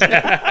nervous.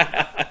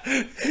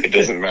 It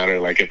doesn't matter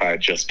like if I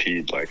just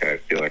peed. Like I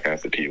feel like I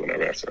have to pee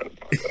whenever I have to run a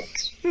Bronco.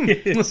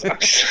 It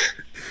sucks.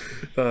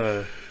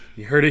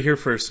 You heard it here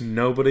first.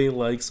 Nobody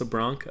likes a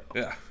Bronco.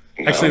 Yeah.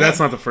 Actually, that's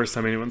not the first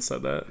time anyone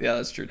said that. Yeah,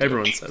 that's true. Too.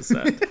 Everyone says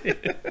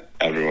that.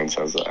 Everyone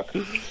says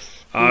that.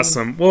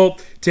 Awesome. Well,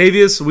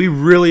 Tavius, we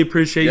really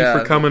appreciate you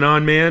for coming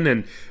on, man,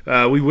 and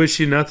we wish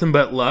you nothing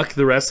but luck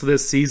the rest of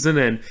this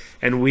season,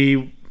 and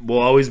we will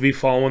always be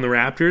following the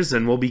Raptors,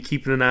 and we'll be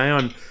keeping an eye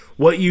on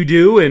what you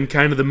do and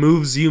kind of the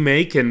moves you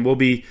make, and we'll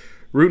be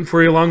rooting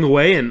for you along the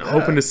way and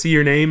hoping to see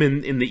your name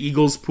in the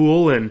Eagles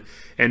pool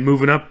and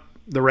moving up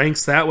the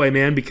ranks that way,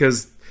 man,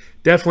 because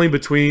definitely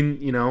between,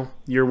 you know,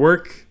 your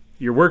work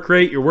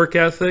rate, your work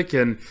ethic,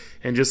 and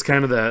just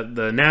kind of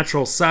the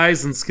natural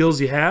size and skills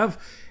you have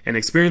and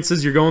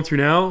experiences you're going through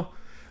now,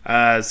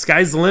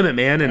 sky's the limit,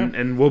 man,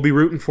 and we'll be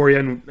rooting for you.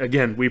 And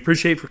again, we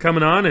appreciate you for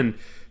coming on and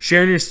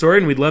sharing your story,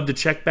 and we'd love to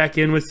check back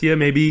in with you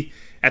maybe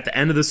at the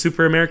end of the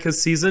Super Americas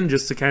season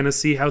just to kind of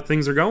see how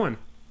things are going.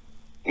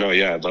 No,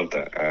 yeah, I'd love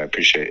that. I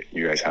appreciate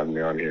you guys having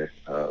me on here.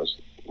 It was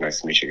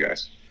nice to meet you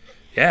guys.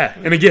 Yeah,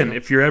 and again,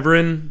 if you're ever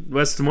in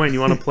West Des Moines and you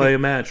want to play a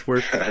match,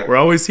 we're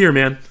always here,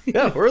 man.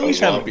 Yeah, or at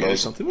least have a beer or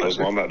something. Those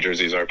Wombat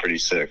jerseys are pretty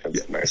sick.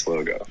 That's a nice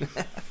logo.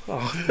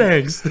 Oh,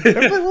 thanks.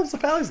 Everybody loves the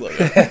Pally's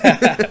logo.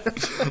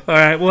 All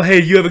right, well,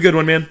 hey, you have a good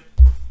one, man.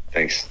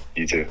 Thanks.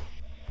 You too.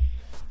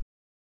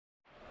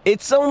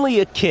 It's only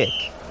a kick,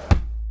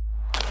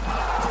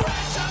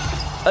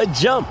 a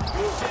jump,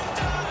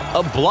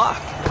 a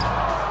block.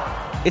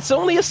 It's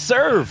only a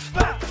serve.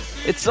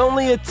 It's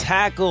only a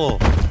tackle,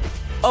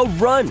 a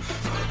run.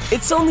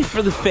 It's only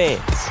for the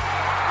fans.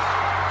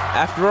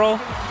 After all,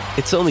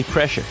 it's only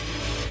pressure.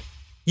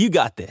 You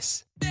got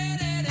this.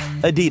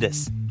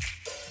 Adidas.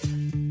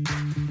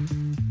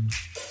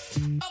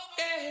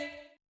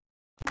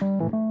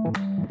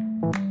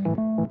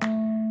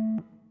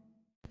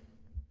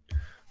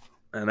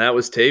 And that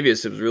was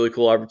Tavius. It was a really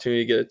cool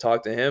opportunity to get to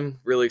talk to him.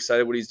 Really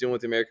excited what he's doing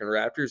with the American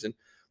Raptors, and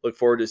look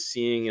forward to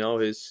seeing, you know,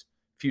 his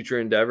future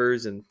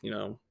endeavors and, you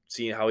know,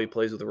 seeing how he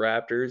plays with the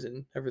Raptors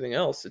and everything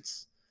else.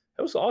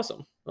 That was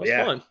awesome. That was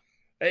fun.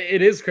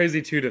 It is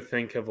crazy too to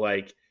think of,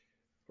 like,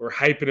 we're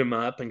hyping him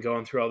up and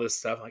going through all this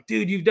stuff. Like,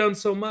 dude, you've done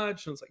so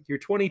much. And it's like, you're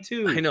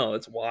 22. I know,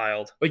 it's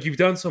wild. Like, you've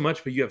done so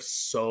much, but you have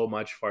so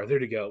much farther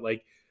to go.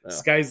 Like,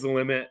 sky's the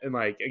limit. And,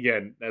 like,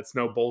 again, that's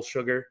no bull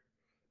sugar.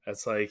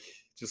 That's like,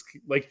 just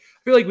like, I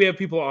feel like we have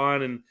people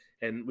on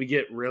and we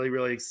get really,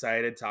 really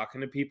excited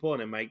talking to people,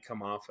 and it might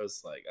come off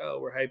as like, oh,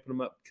 we're hyping them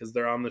up because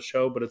they're on the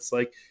show. But it's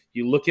like,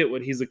 you look at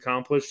what he's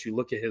accomplished, you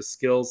look at his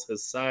skills,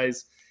 his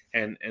size,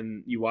 and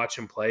you watch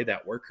him play,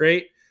 that work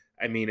rate.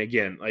 I mean,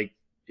 again, like,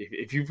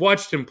 if you've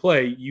watched him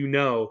play, you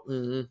know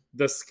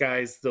the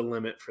sky's the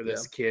limit for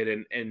this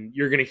kid, and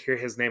you're going to hear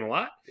his name a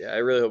lot. Yeah, I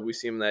really hope we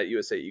see him in that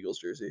USA Eagles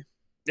jersey.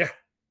 Yeah.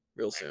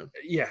 Real soon.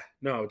 Yeah,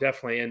 no,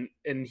 definitely.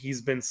 And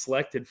he's been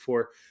selected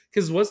for,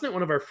 because wasn't it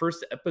one of our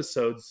first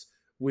episodes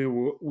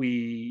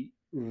we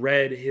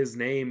read his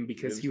name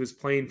because he was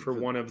playing for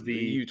one of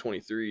the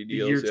U23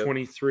 deals,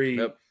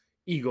 U23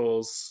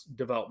 Eagles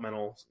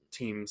developmental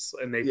teams,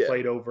 and they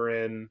played over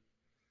in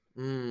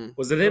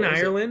was it in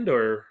Ireland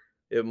or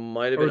it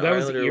might have been that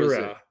Ireland, was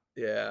Era.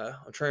 Yeah,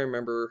 I'm trying to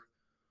remember.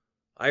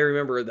 I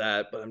remember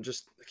that, but I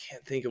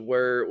can't think of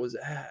where it was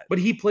at. But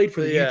he played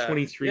for the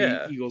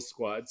U23 Eagles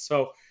squad,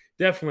 so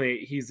definitely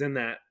he's in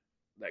that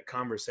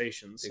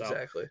conversation. So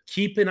exactly.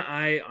 Keep an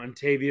eye on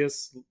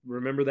Tavius.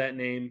 Remember that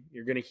name.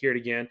 You're going to hear it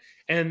again.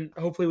 And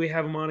hopefully we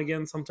have him on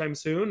again sometime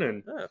soon,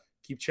 and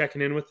keep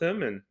checking in with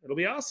him, and it'll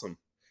be awesome.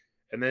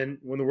 And then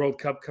when the World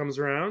Cup comes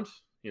around,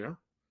 you know,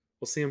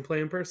 we'll see him play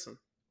in person.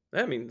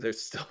 I mean,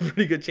 there's still a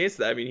pretty good chance of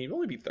that. I mean, he'd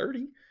only be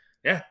 30.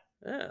 Yeah.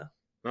 Yeah.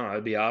 No,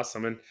 that'd be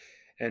awesome.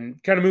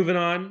 And kind of moving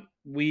on,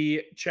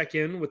 we check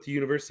in with the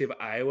University of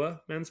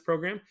Iowa men's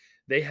program.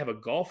 They have a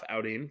golf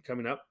outing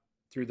coming up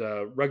through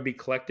the Rugby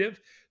Collective.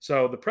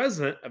 So the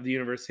president of the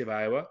University of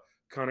Iowa,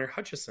 Conor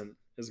Hutchison,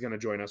 is going to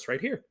join us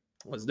right here.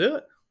 Let's do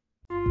it.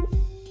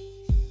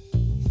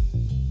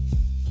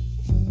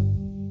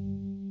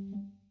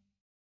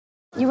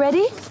 You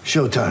ready?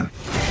 Showtime.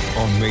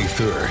 On May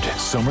 3rd,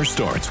 summer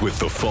starts with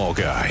The Fall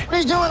Guy.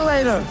 Let's do it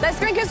later. Let's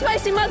drink a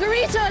spicy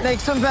margarita.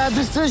 Make some bad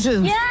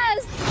decisions.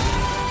 Yes.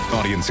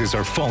 Audiences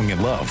are falling in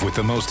love with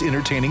the most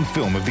entertaining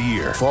film of the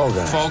year. Fall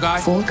Guy. Fall Guy?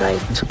 Fall guy.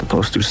 That's what the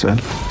poster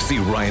said. See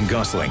Ryan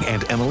Gosling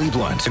and Emily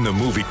Blunt in the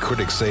movie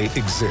critics say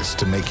exists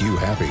to make you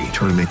happy.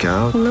 Trying to make it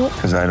out? Nope.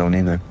 Because I don't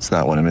either. It's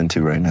not what I'm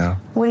into right now.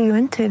 What are you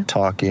into?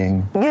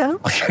 Talking. Yeah.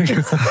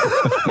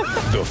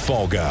 The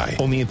Fall Guy.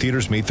 Only in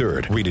theaters May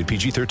 3rd. Rated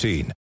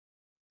PG-13.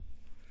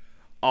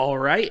 All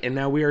right, and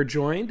now we are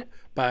joined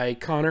by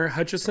Conor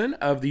Hutchison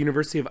of the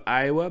University of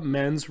Iowa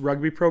men's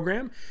rugby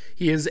program.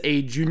 He is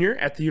a junior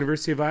at the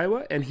University of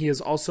Iowa, and he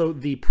is also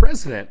the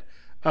president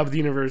of the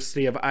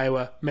University of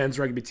Iowa men's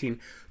rugby team.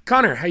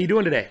 Conor, how you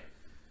doing today?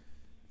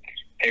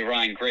 Hey,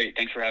 Ryan, great.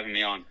 Thanks for having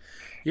me on.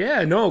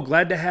 Yeah, no,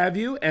 glad to have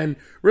you, and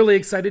really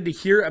excited to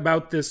hear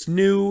about this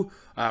new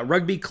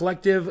rugby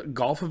collective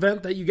golf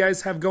event that you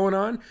guys have going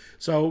on.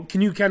 So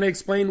can you kind of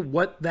explain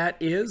what that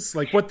is,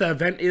 like what the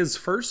event is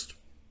first?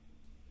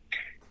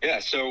 Yeah,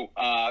 so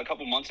a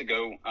couple months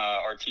ago,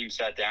 our team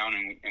sat down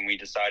and we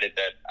decided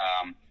that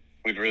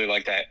we'd really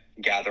like to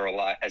gather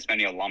as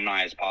many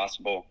alumni as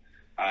possible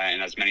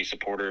and as many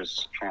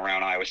supporters from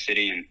around Iowa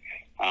City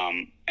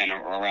and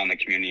around the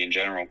community in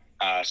general.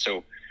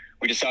 So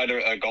we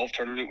decided a golf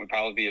tournament would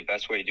probably be the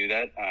best way to do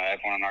that.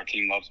 Everyone on our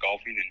team loves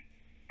golfing, and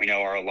we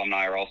know our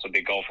alumni are also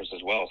big golfers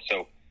as well.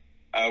 So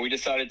we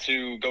decided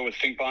to go with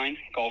Finkbine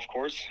Golf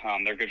Course.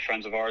 They're good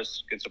friends of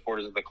ours, good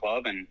supporters of the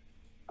club, and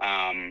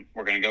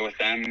we're going to go with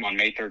them on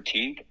May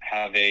 13th,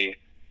 have a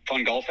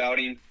fun golf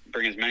outing,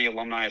 bring as many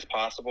alumni as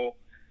possible,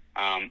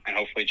 and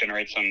hopefully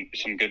generate some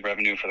good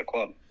revenue for the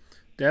club.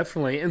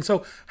 Definitely. And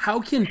so how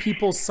can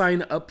people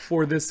sign up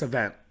for this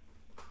event?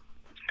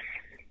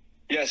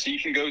 Yeah, so you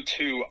can go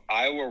to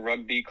Iowa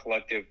Rugby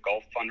Collective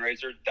Golf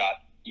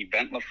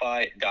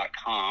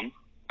Fundraiser.eventlify.com,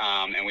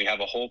 and we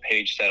have a whole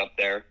page set up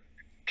there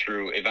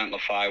through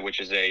Eventlify, which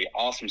is a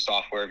awesome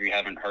software if you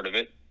haven't heard of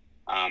it.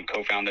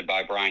 Co-founded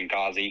by Brian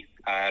Ghazi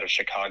out of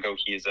Chicago.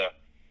 He's a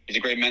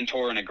great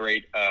mentor and a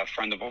great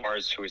friend of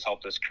ours who has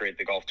helped us create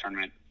the golf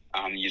tournament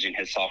using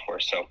his software.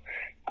 So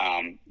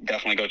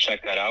definitely go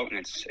check that out, and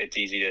it's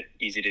easy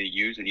to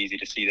use and easy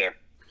to see there.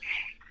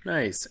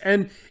 Nice.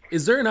 And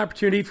is there an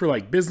opportunity for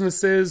like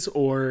businesses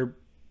or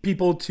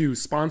people to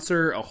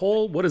sponsor a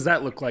hole? What does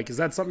that look like? Is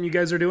that something you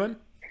guys are doing?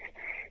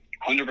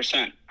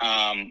 100%.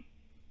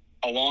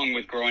 Along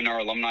with growing our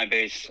alumni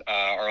base,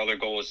 our other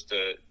goal is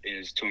to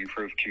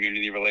improve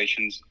community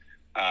relations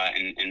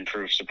and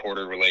improve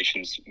supporter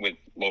relations with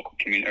local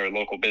community or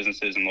local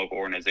businesses and local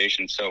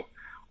organizations. So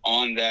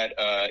on that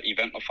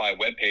Eventlify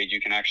webpage,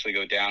 you can actually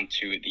go down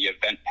to the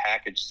event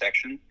package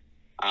section,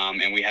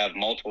 and we have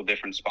multiple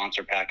different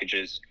sponsor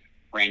packages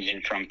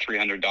ranging from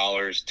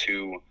 $300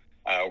 to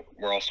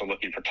we're also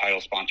looking for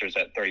title sponsors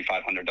at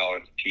 $3,500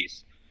 a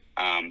piece.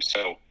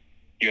 So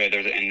yeah,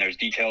 there's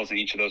details in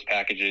each of those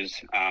packages,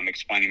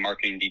 explaining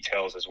marketing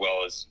details as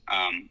well as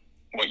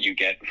what you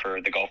get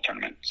for the golf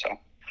tournament. So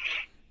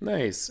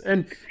nice.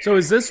 And so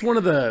is this one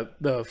of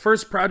the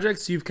first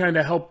projects you've kind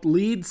of helped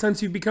lead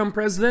since you've become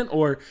president,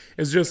 or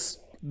is this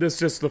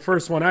just the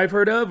first one I've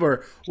heard of,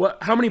 or what?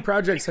 How many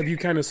projects have you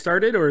kind of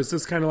started, or is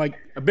this kind of like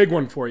a big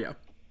one for you?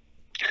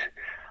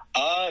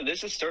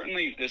 This is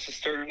certainly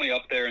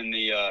up there in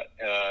the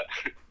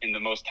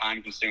most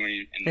time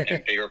consuming and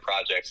bigger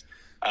projects.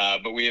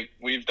 But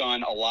we've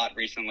done a lot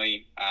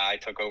recently. I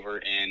took over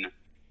in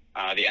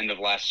the end of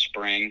last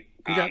spring,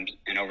 and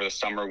over the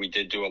summer we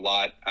did do a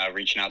lot,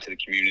 reaching out to the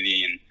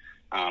community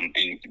and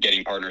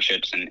getting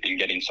partnerships and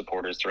getting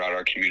supporters throughout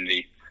our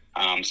community.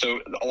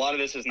 So a lot of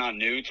this is not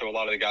new to a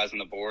lot of the guys on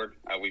the board.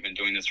 We've been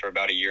doing this for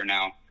about a year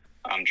now,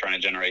 trying to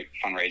generate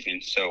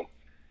fundraising. So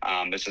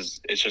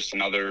it's just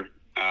another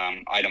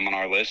item on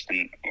our list,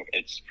 and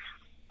it's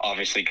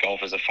obviously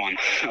golf is a fun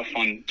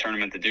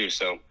tournament to do.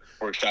 So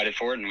we're excited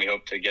for it, and we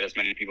hope to get as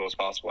many people as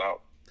possible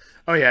out.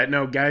 Oh yeah,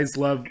 no, guys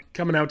love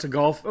coming out to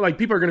golf. Like,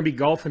 people are going to be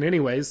golfing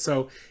anyways,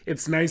 so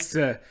it's nice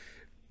to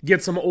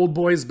get some old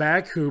boys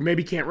back who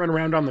maybe can't run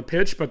around on the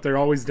pitch, but they're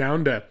always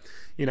down to,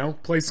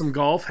 play some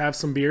golf, have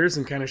some beers,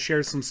 and kind of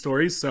share some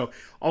stories. So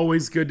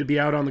always good to be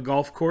out on the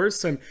golf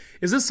course. And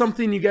is this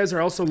something you guys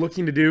are also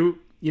looking to do,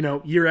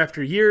 year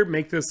after year,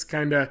 make this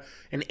kind of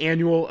an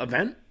annual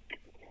event?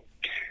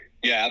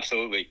 Yeah,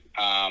 absolutely.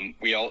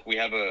 We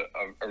have a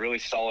really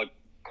solid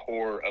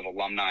core of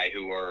alumni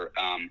who are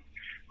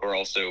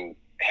also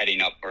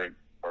heading up or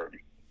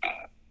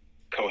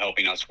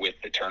co-helping us with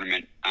the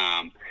tournament.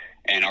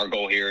 And our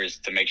goal here is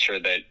to make sure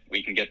that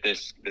we can get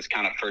this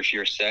kind of first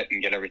year set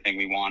and get everything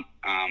we want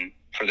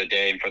for the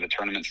day and for the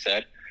tournament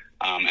set,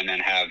 and then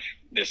have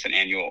this as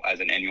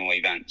an annual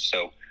event.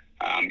 So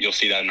you'll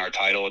see that in our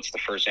title. It's the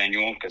first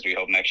annual, because we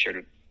hope next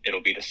year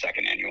it'll be the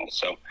second annual.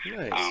 So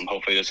nice.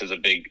 Hopefully this is a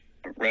big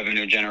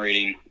revenue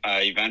generating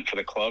event for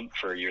the club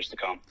for years to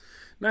come.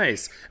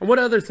 Nice. And what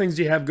other things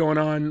do you have going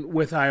on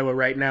with Iowa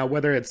right now,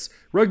 whether it's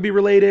rugby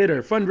related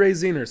or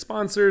fundraising or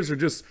sponsors or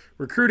just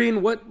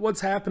recruiting?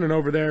 What's happening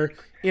over there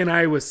in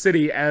Iowa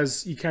City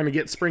as you kind of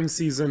get spring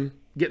season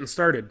getting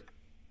started?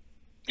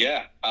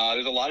 Yeah,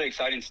 there's a lot of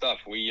exciting stuff.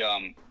 We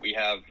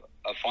have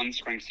a fun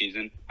spring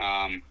season.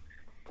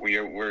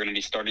 We're going to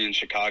be starting in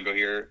Chicago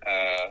here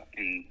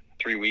in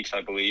 3 weeks,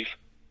 I believe,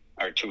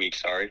 or 2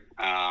 weeks. Sorry.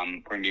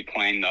 We're going to be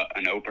playing a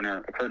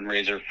curtain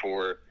raiser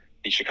for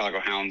the Chicago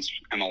Hounds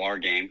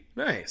MLR game.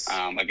 Nice.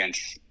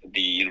 Against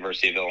the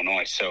University of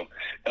Illinois. So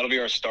that'll be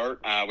our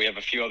start. We have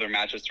a few other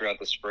matches throughout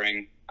the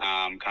spring,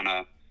 kind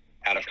of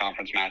out of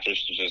conference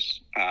matches to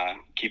just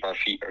keep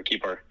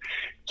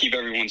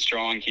everyone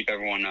strong, keep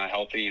everyone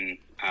healthy, and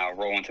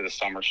roll into the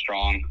summer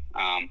strong.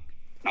 And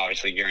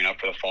obviously, gearing up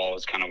for the fall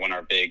is kind of when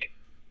our big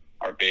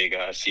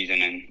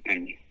season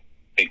and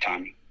big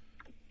time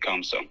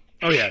comes. So.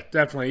 Oh yeah,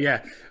 definitely.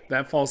 Yeah,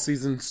 that fall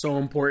season's so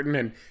important,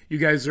 and you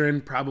guys are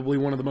in probably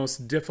one of the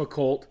most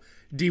difficult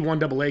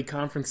D1AA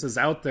conferences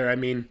out there. I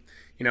mean,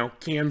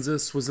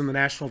 Kansas was in the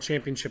national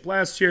championship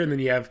last year, and then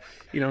you have,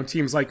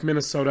 teams like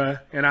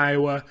Minnesota and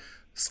Iowa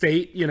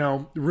State,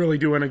 really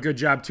doing a good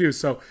job too.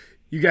 So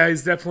you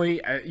guys definitely,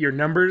 your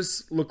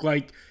numbers look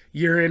like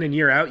year in and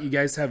year out, you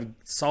guys have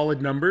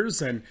solid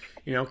numbers and,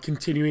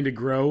 continuing to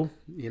grow,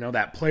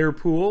 that player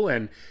pool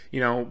and,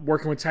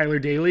 working with Tyler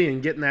Daly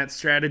and getting that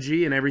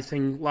strategy and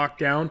everything locked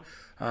down,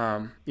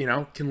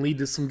 can lead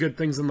to some good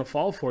things in the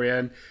fall for you.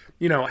 And,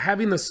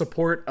 having the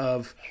support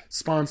of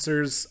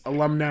sponsors,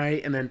 alumni,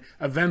 and then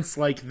events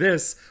like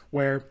this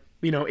where,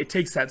 it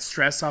takes that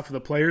stress off of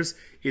the players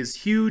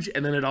is huge.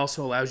 And then it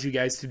also allows you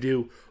guys to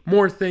do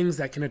more things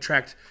that can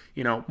attract,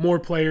 more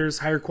players,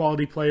 higher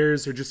quality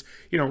players, or just,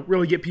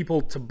 really get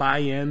people to buy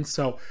in.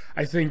 So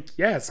I think,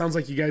 it sounds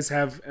like you guys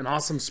have an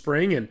awesome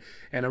spring and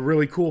a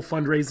really cool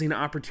fundraising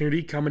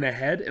opportunity coming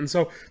ahead. And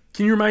so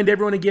can you remind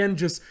everyone again,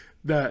 just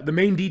the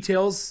main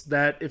details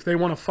that if they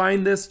want to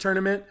find this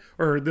tournament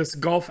or this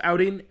golf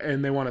outing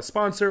and they want to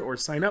sponsor or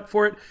sign up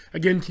for it,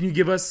 again, can you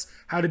give us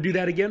how to do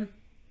that again?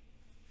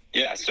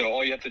 Yeah, so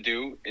all you have to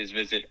do is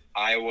visit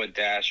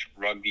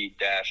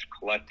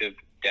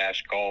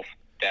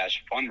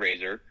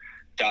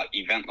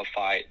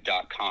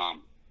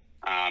iowa-rugby-collective-golf-fundraiser.eventlify.com.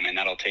 And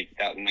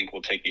that link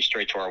will take you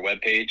straight to our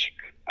webpage,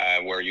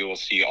 where you will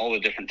see all the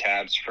different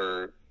tabs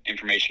for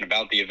information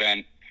about the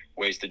event,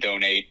 ways to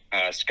donate,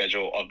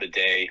 schedule of the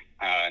day,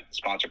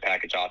 sponsor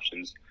package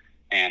options,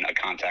 and a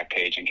contact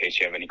page in case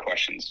you have any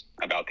questions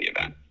about the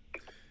event.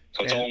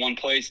 So it's all in one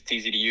place. It's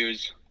easy to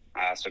use.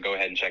 So go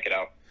ahead and check it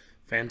out.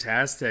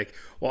 Fantastic.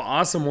 Well,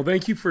 awesome. Well,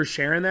 thank you for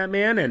sharing that,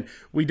 man. And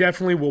we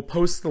definitely will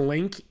post the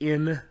link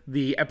in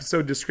the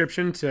episode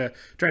description to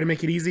try to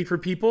make it easy for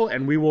people.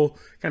 And we will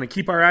kind of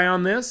keep our eye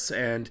on this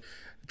and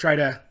try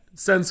to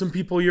send some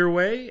people your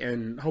way.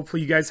 And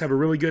hopefully you guys have a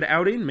really good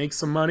outing, make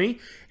some money,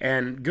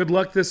 and good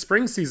luck this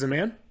spring season,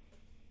 man.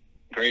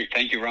 Great.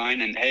 Thank you,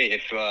 Ryan. And hey,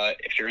 if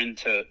you're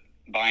into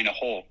buying a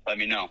hole, let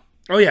me know.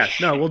 Oh yeah,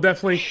 no, we'll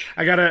definitely.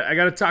 I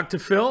gotta talk to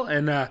Phil,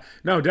 and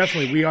no,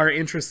 definitely, we are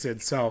interested.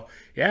 So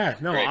yeah,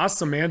 no, great.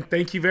 Awesome, man.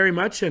 Thank you very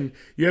much, and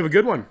you have a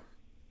good one.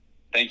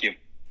 Thank you.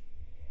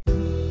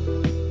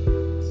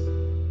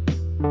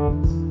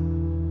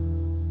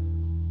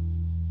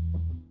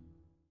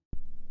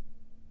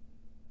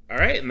 All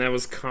right, and that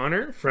was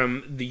Conor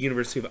from the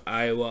University of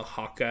Iowa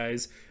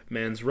Hawkeyes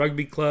Men's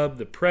Rugby Club,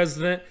 the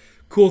president.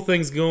 Cool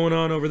things going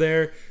on over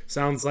there.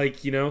 Sounds like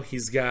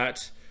he's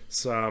got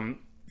some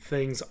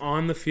things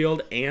on the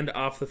field and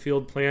off the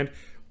field planned,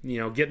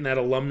 getting that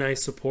alumni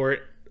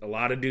support. A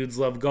lot of dudes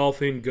love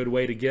golfing. Good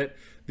way to get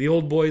the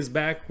old boys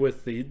back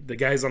with the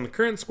guys on the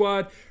current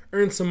squad,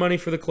 earn some money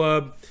for the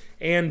club,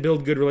 and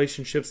build good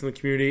relationships in the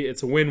community.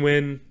 It's a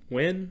win-win.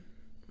 Win?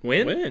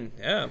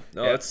 Yeah.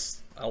 No,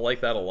 I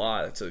like that a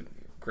lot. It's a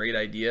great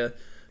idea.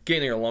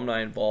 Getting your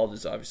alumni involved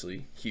is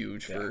obviously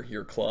huge for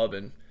your club,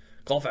 and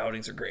golf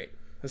outings are great.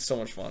 It's so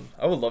much fun.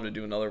 I would love to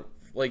do another.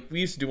 Like, we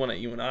used to do one at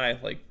UNI,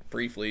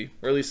 briefly,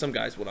 or at least some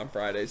guys would on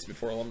Fridays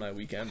before alumni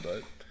weekend,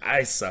 but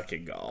I suck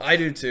at golf. I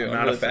do too. I'm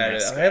not really bad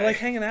at it. I like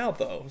hanging out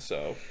though,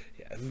 so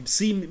yeah.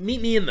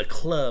 Meet me in the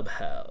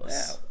clubhouse.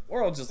 Yeah,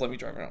 or I'll just let me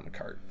drive around in the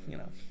cart.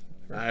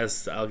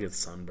 I'll get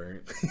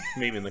sunburnt.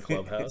 Meet me in the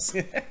clubhouse.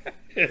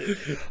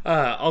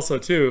 Also,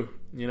 too,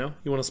 you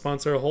want to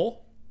sponsor a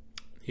hole?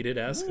 He did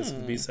ask us if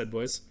the B-Said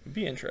boys.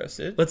 Be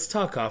interested. Let's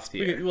talk off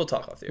the air. We'll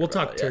talk off the air. We'll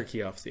talk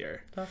turkey off the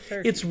air. Talk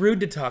turkey. It's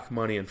rude to talk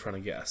money in front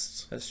of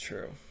guests. That's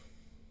true.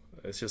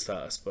 It's just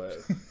us, but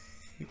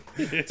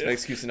it's an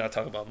excuse to not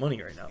talk about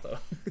money right now, though.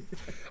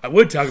 I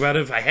would talk about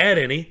it if I had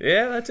any.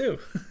 Yeah, that too.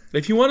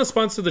 If you want to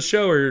sponsor the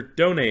show or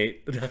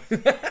donate,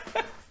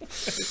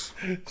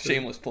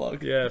 shameless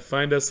plug. Yeah,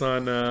 find us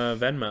on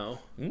Venmo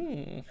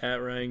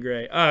at Ryan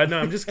Gray. No,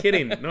 I'm just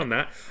kidding. No, I'm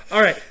not.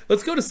 All right,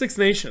 let's go to Six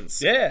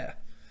Nations. Yeah.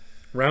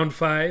 Round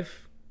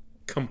 5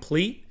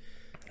 complete.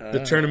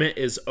 The tournament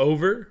is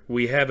over.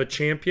 We have a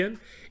champion.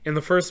 In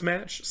the first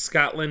match,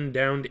 Scotland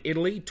downed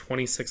Italy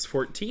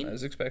 26-14.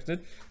 As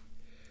expected.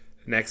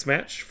 Next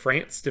match,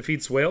 France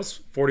defeats Wales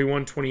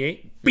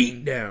 41-28.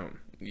 Beat down.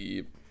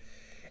 Yep.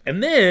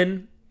 And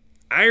then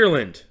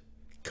Ireland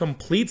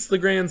completes the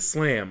Grand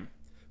Slam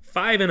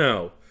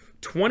 5-0.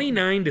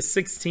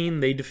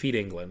 29-16, they defeat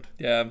England.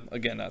 Yeah,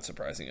 again, not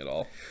surprising at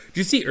all. Did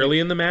you see early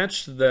in the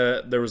match,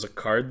 there was a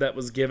card that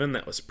was given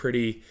that was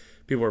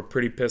people were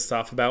pretty pissed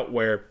off about,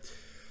 where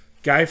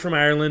guy from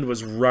Ireland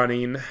was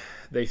running,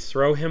 they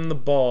throw him the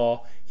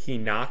ball, he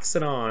knocks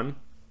it on,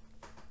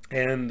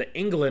 and the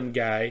England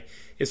guy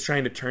is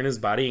trying to turn his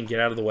body and get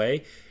out of the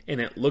way,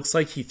 and it looks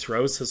like he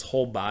throws his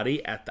whole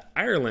body at the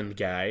Ireland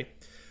guy,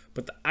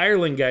 but the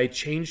Ireland guy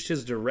changed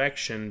his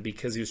direction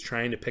because he was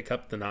trying to pick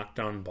up the knocked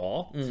on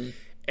ball,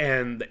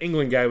 and the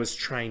England guy was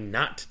trying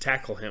not to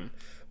tackle him,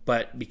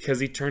 but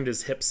because he turned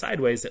his hip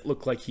sideways, it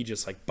looked like he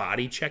just like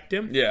body checked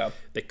him. Yeah.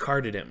 They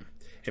carded him,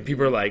 and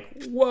people are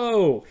like,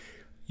 whoa.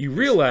 You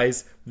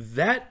realize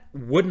that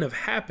wouldn't have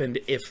happened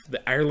if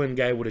the Ireland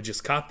guy would have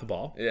just caught the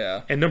ball.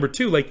 Yeah. And number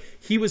two, like,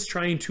 he was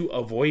trying to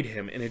avoid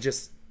him, and it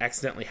just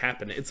accidentally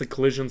happened. It's a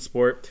collision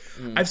sport.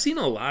 I've seen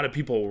a lot of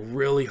people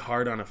really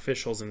hard on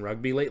officials in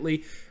rugby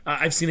lately.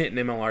 I've seen it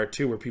in MLR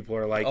too, where people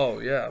are like, oh,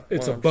 yeah, 100%.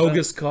 It's a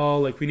bogus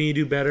call. Like, we need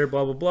to do better,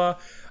 blah, blah, blah.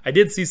 I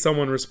did see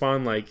someone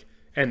respond like,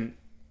 and,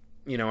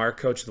 you know, our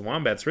coach of the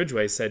Wombats,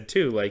 Ridgway, said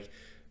too, like,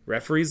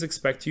 referees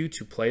expect you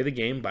to play the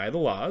game by the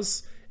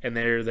laws, and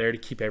they're there to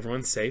keep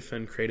everyone safe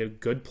and create a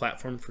good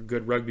platform for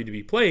good rugby to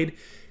be played.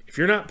 If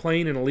you're not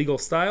playing in a legal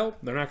style,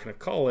 they're not going to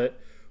call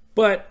it.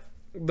 But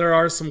there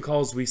are some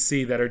calls we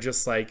see that are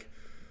just like,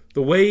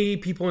 the way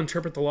people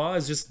interpret the law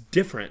is just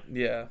different.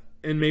 Yeah.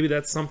 And maybe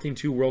that's something,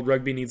 too, World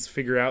Rugby needs to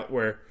figure out,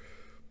 where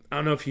I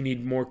don't know if you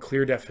need more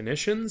clear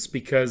definitions,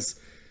 because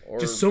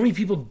just so many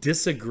people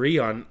disagree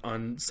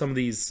on some of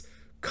these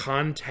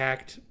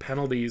contact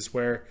penalties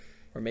where...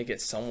 Or make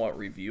it somewhat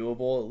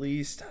reviewable, at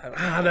least. I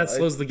don't know. That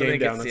slows the game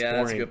down. That's boring.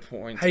 That's a good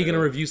point. How are you going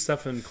to review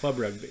stuff in club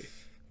rugby?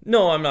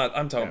 No, I'm not.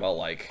 I'm talking about,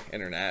 like,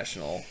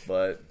 international,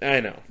 but...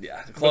 I know.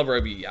 Yeah, the club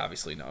rugby,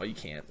 obviously, no, you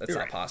can't. That's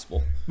not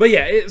possible. But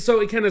yeah,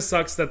 so it kind of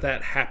sucks that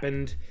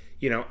happened,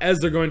 you know, as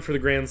they're going for the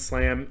Grand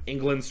Slam.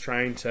 England's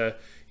trying to,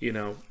 you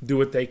know, do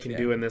what they can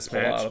do in this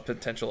match. Pull out a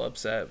potential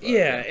upset. But,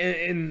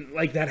 and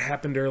like, that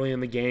happened early in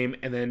the game,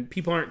 and then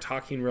people aren't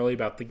talking really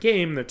about the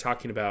game. They're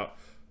talking about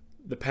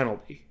the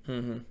penalty.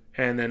 Mm-hmm.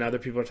 And then other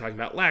people are talking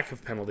about lack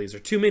of penalties or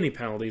too many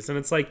penalties. And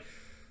it's like,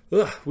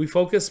 we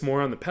focus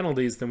more on the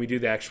penalties than we do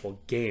the actual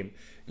game.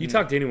 You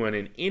talk to anyone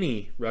in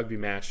any rugby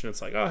match, and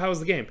it's like, oh, how was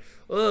the game?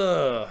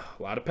 A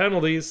lot of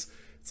penalties.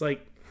 It's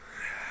like...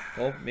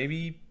 Well,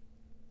 maybe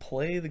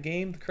play the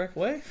game the correct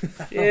way?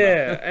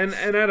 Yeah,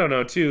 and I don't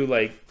know, too.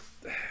 Like,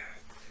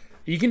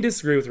 you can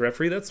disagree with the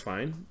referee, that's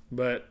fine.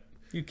 But...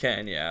 You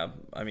can, yeah.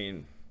 I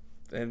mean,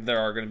 and there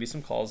are going to be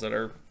some calls that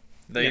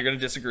you're going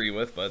to disagree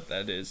with, but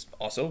that is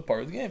also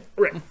part of the game.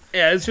 Right.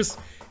 Yeah, it's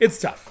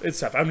tough. It's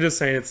tough. I'm just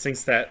saying it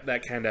stinks that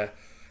kind of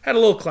had a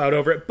little cloud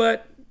over it,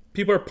 but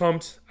people are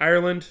pumped.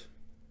 Ireland,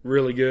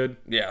 really good.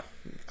 Yeah,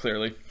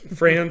 clearly.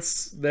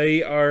 France,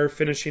 they are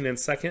finishing in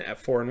second at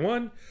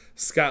 4-1.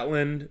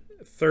 Scotland,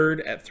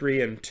 third at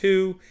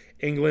 3-2.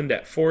 England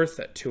at fourth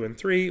at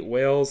 2-3.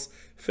 Wales,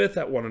 fifth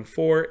at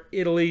 1-4.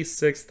 Italy,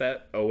 sixth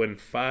at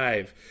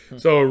 0-5.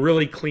 So a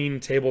really clean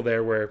table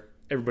there where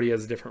everybody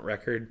has a different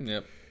record.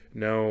 Yep.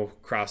 No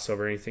crossover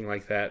or anything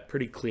like that.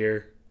 Pretty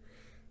clear.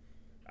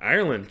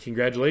 Ireland,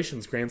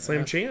 congratulations, Grand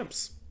Slam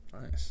champs.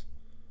 Nice.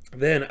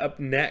 Then up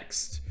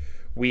next,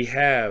 we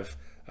have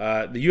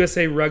the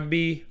USA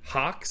Rugby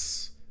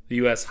Hawks, the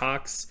U.S.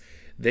 Hawks.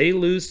 They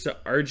lose to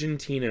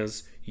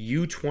Argentina's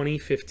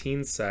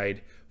U2015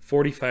 side,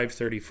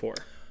 45-34.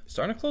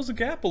 Starting to close the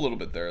gap a little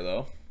bit there,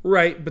 though.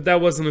 Right, but that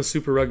wasn't a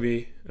Super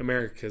Rugby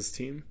America's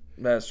team.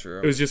 That's true.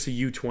 It was just a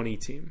U20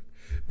 team.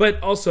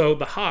 But also,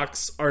 the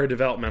Hawks are a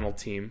developmental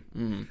team.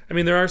 Mm-hmm. I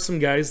mean, there are some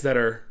guys that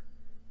are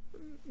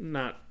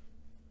not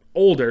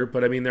older,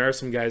 but I mean, there are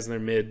some guys in their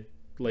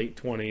mid-late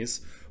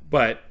 20s.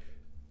 But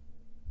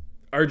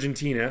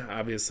Argentina,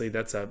 obviously,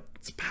 it's a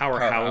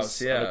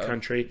powerhouse of a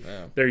country.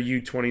 Yeah. Their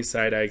U20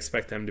 side, I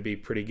expect them to be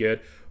pretty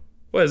good.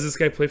 What, does this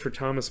guy play for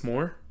Thomas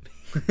More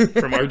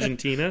from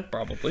Argentina?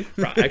 Probably.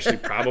 Actually,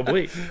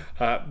 probably.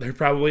 There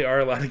probably are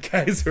a lot of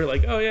guys who are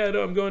like, oh, yeah,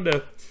 no, I'm going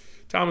to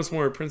Thomas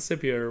More,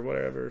 Principia, or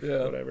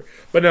whatever.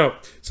 But no,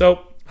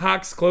 so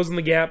Hawks closing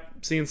the gap,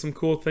 seeing some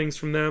cool things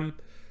from them.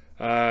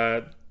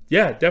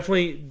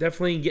 Definitely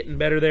getting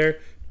better there.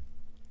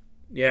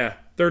 Yeah,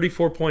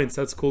 34 points.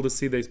 That's cool to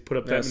see they put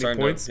up that many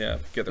points.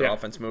 Get their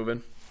offense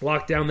moving.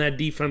 Lock down that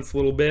defense a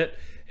little bit,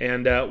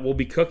 and we'll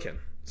be cooking.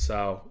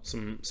 So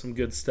some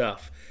good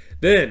stuff.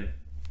 Then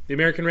the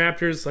American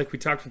Raptors, like we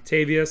talked with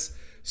Tavius.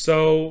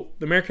 So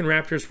the American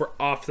Raptors were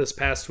off this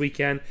past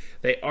weekend.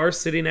 They are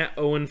sitting at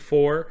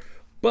 0-4.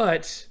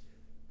 But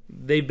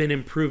they've been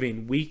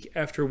improving week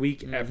after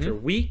week after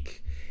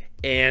week.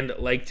 And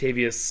like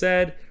Tavius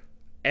said,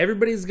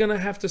 everybody's going to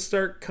have to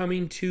start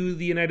coming to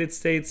the United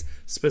States,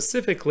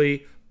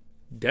 specifically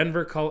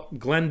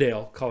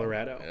Glendale,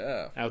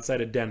 Colorado,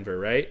 outside of Denver,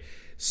 right?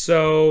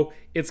 So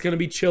it's going to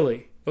be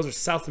chilly. Those are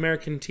South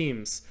American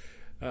teams.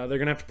 They're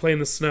going to have to play in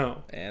the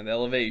snow. And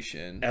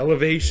elevation.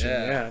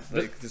 Yeah.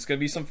 Like, there's going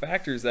to be some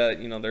factors that,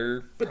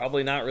 they're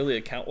probably not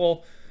really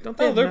Well, don't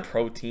they? They're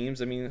pro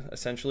teams. I mean,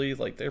 essentially,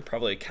 like they're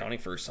probably accounting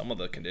for some of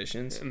the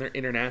conditions, and they're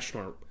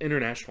international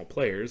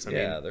players. I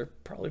mean, they're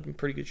probably in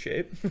pretty good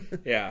shape.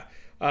 Yeah,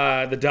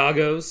 the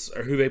Doggos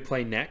are who they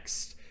play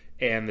next,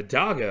 and the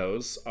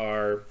Doggos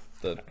are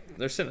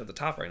they're sitting at the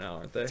top right now,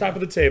 aren't they? Top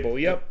of the table.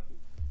 Yep.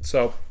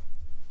 So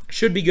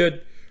should be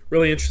good.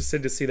 Really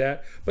interested to see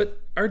that. But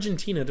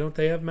Argentina, don't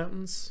they have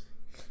mountains?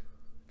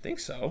 I think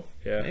so.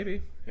 Yeah,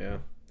 maybe. Yeah.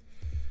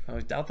 I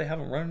doubt they have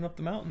them running up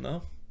the mountain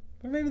though.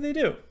 Or maybe they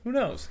do. Who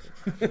knows?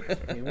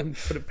 I wouldn't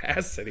put it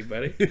past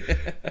anybody.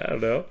 I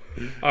don't know.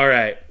 All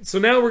right. So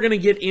now we're going to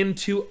get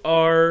into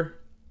our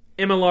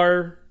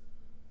MLR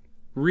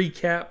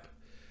recap.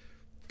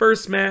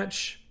 First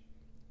match,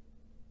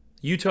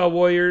 Utah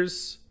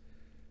Warriors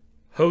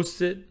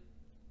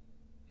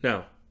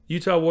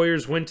Utah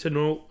Warriors went to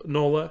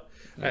NOLA.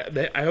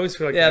 I always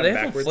feel like they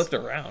haven't flipped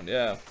around.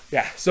 Yeah.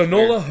 So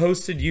NOLA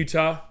hosted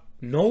Utah.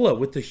 NOLA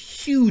with the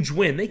huge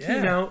win. They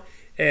came out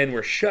and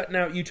were shutting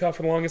out Utah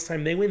for the longest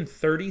time. They win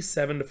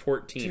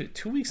 37-14. Dude,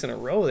 2 weeks in a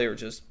row, they were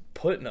just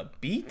putting a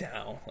beat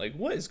down. Like,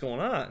 what is going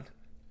on?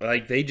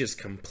 Like, they just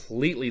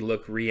completely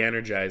look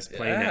re-energized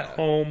playing at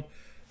home.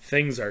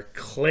 Things are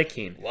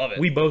clicking. Love it.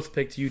 We both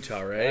picked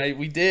Utah, right?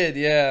 We did,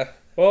 yeah.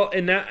 Well,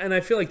 and I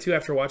feel like, too,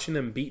 after watching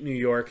them beat New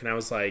York, and I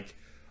was like,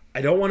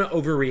 I don't want to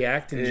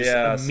overreact and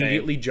just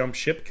immediately jump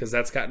ship, because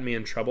that's gotten me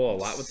in trouble a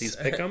lot with these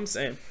pick'ems.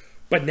 Same.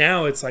 But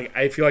now it's like,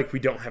 I feel like we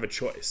don't have a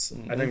choice.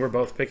 I think we're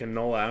both picking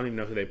NOLA. I don't even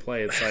know who they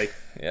play. It's like,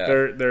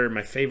 they're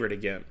my favorite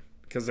again,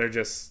 because they're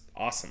just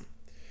awesome.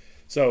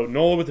 So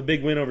NOLA with a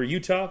big win over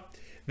Utah.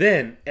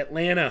 Then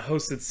Atlanta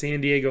hosted San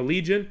Diego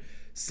Legion.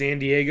 San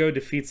Diego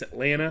defeats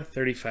Atlanta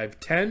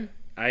 35-10.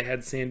 I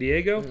had San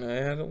Diego.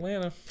 I had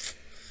Atlanta.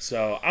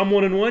 So I'm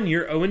 1-1.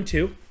 You're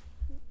 0-2.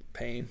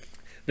 Pain.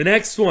 The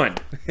next one.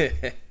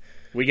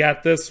 We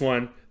got this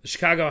one. The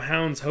Chicago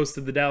Hounds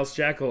hosted the Dallas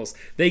Jackals.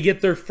 They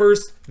get their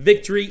first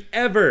victory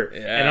ever.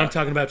 Yeah. And I'm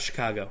talking about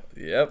Chicago.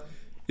 Yep.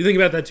 You think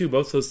about that too.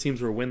 Both those teams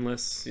were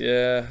winless.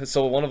 Yeah.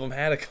 So one of them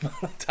had to come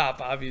out on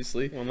top,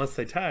 obviously. Well, unless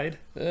they tied.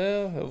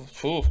 Oh,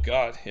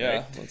 God. Yeah.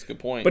 Right. That's a good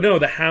point. But no,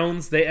 the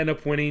Hounds, they end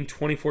up winning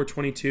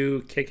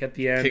 24-22. Kick at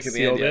the end.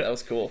 Yeah, that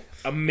was cool.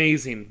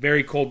 Amazing.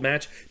 Very cold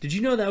match. Did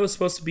you know that was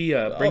supposed to be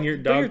Bring Your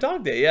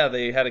Dog Day? Yeah,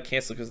 they had to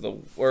cancel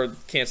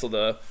cancel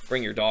the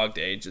Bring Your Dog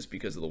Day just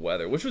because of the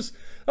weather,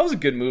 that was a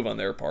good move on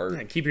their part.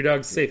 Yeah, keep your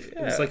dog safe.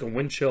 Yeah. It was like a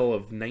wind chill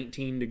of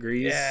 19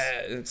 degrees. Yeah,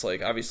 it's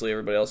like obviously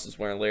everybody else is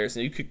wearing layers,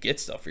 and you could get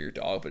stuff for your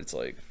dog, but it's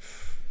like,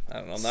 I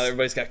don't know, not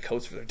everybody's got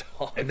coats for their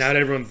dogs. And not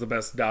everyone's the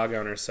best dog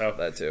owner, so.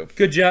 That too.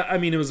 Good job. I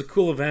mean, it was a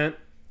cool event.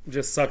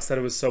 Just sucks that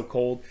it was so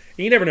cold.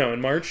 And you never know, in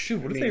March.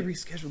 Dude, what if they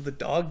rescheduled the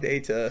dog day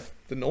to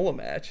the NOLA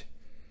match?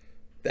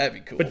 That'd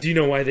be cool. But do you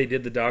know why they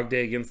did the dog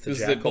day against the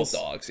Jackals? They're both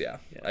dogs, yeah.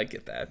 I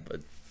get that,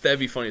 but that'd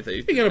be funny if they. Are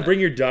you gonna bring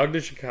your dog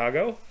to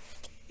Chicago?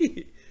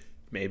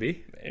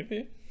 Maybe.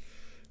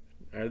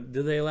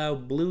 Do they allow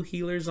blue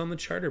heelers on the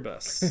charter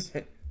bus?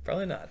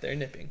 Probably not. They're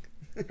nipping.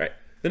 Right.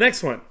 The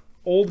next one.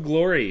 Old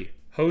Glory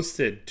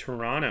hosted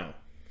Toronto.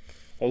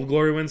 Old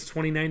Glory wins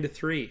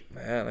 29-3.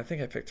 Man, I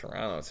think I picked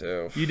Toronto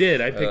too. You did.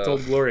 I picked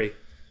Old Glory.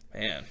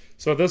 Man.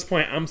 So at this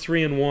point, I'm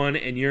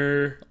 3-1, and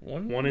you're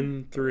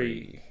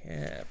 1-3.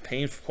 Yeah,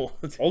 painful.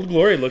 Old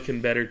Glory looking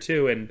better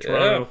too, and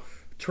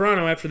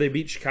Toronto after they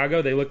beat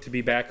Chicago, they look to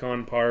be back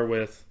on par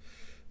with.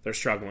 They're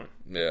struggling.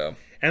 Yeah.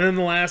 And then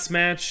the last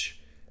match,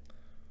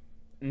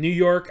 New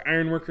York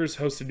Ironworkers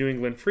hosted New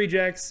England Free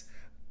Jacks.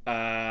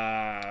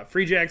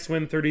 Free Jacks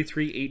win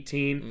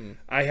 33-18.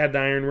 I had the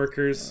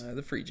Ironworkers.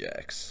 The Free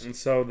Jacks. And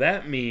so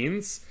that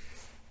means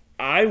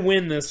I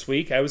win this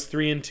week. I was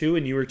 3-2,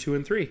 and you were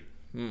 2-3.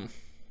 Damn.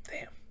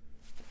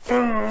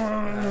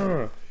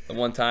 The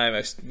one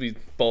time we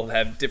both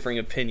have differing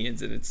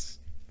opinions, and it's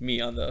me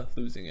on the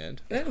losing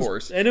end, of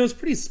course. And it was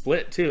pretty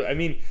split, too. I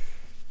mean,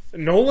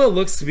 NOLA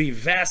looks to be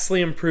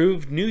vastly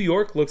improved. New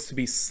York looks to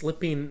be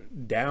slipping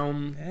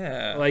down.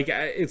 Yeah. Like,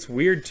 it's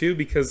weird, too,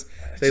 because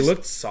they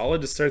looked solid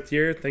to start the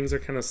year. Things are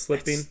kind of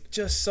slipping. It's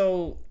just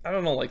so, I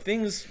don't know, like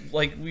things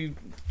like we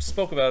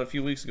spoke about a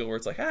few weeks ago where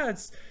it's like,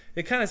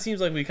 it kind of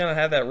seems like we kind of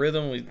have that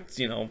rhythm.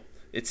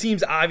 It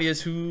seems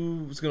obvious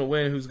who's going to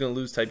win, who's going to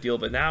lose type deal.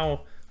 But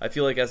now I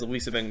feel like as the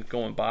weeks have been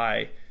going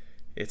by,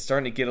 it's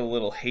starting to get a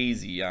little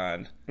hazy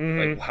on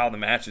like how the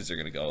matches are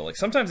going to go. Like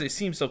sometimes they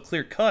seem so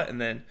clear cut, and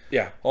then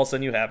all of a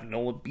sudden you have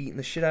NOLA beating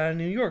the shit out of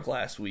New York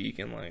last week,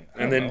 and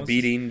then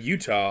beating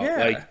Utah. Yeah,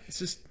 like it's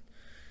just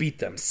beat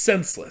them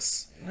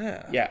senseless.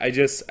 Yeah. I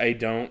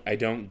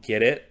don't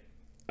get it.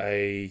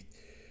 It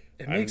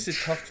makes it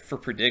tough for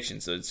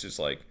predictions. So it's just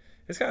like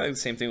it's kind of like the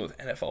same thing with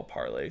NFL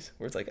parlays,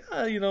 where it's like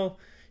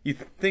you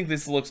think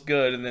this looks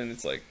good, and then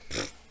it's like.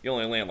 You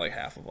only land like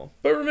half of them.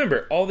 But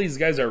remember, all these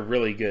guys are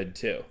really good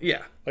too.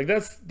 Yeah. Like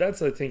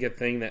that's I think a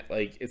thing that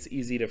like it's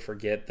easy to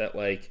forget that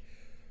like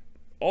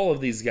all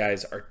of these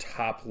guys are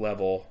top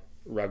level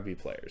rugby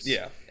players.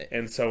 Yeah.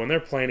 And so when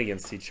they're playing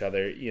against each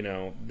other,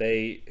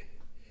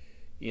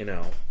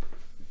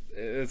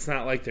 it's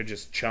not like they're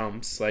just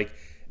chumps. Like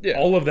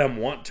all of them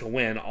want to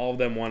win. All of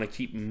them want to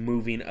keep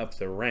moving up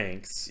the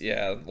ranks.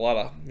 Yeah, a lot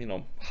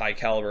of, high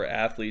caliber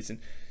athletes. And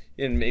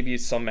in maybe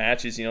some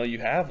matches, you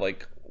have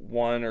like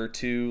one or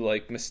two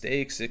like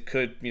mistakes. It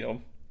could,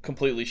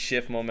 completely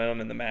shift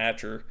momentum in the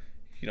match or,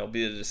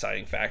 be the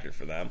deciding factor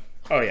for them.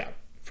 Oh, yeah,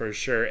 for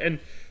sure. And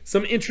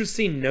some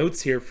interesting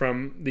notes here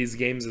from these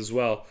games as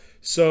well.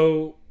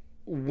 So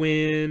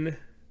when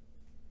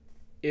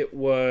it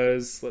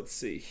was, let's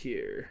see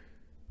here.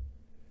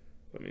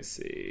 Let me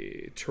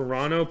see.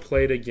 Toronto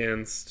played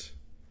against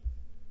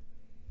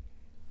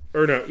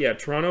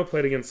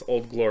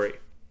Old Glory.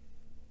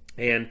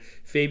 And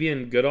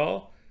Fabian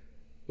Goodall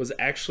was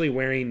actually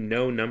wearing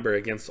no number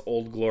against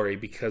Old Glory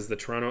because the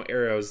Toronto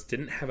Arrows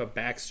didn't have a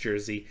backs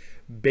jersey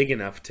big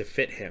enough to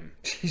fit him.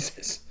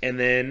 Jesus. And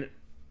then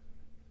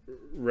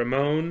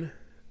Ramon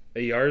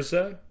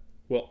Ayarza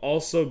will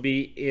also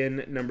be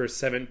in number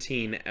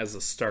 17 as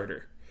a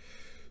starter.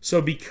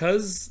 So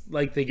because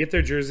they get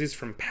their jerseys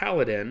from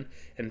Paladin,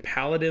 and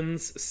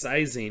Paladin's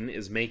sizing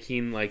is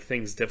making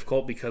things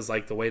difficult because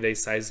the way they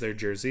size their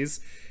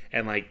jerseys,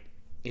 and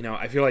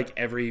I feel like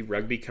every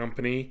rugby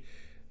company,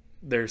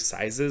 their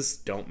sizes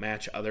don't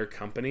match other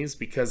companies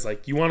because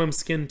you want them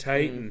skin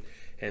tight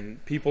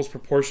and people's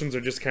proportions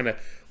are just kind of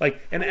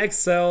an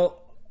XL.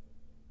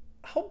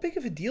 How big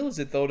of a deal is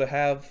it though to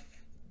have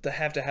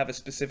a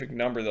specific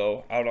number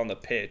though out on the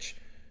pitch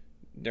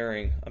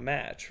during a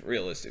match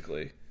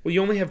realistically? Well, you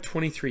only have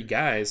 23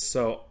 guys,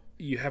 so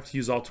you have to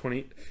use all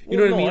 20. You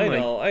know what I mean? I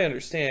know, I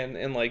understand.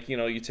 And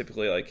you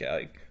typically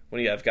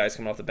when you have guys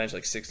coming off the bench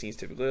 16 is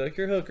typically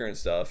your hooker and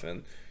stuff,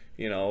 and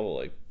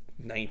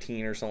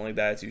 19 or something like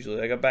that. It's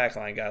usually a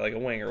backline guy, a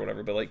wing or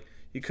whatever. But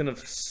you couldn't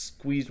have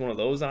squeezed one of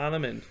those on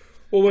him. And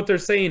well, what they're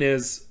saying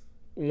is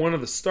one of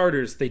the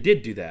starters, they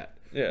did do that.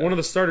 Yeah. One of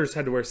the starters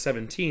had to wear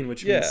 17,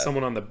 which means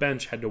someone on the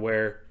bench had to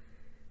wear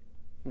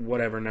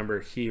whatever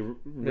number he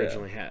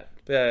originally had.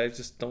 Yeah, I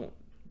just don't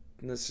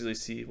necessarily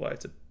see why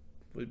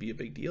would be a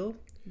big deal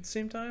at the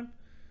same time.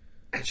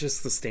 It's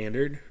just the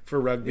standard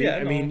for rugby. Yeah,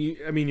 I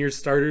mean, your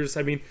starters.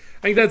 I think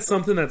that's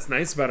something that's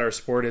nice about our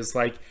sport is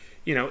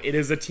it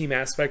is a team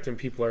aspect, and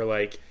people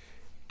are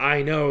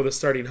I know the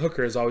starting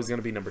hooker is always going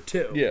to be number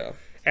 2. Yeah.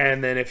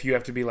 And then if you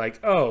have to be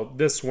oh,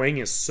 this wing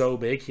is so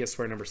big, he has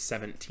to wear number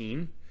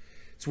 17.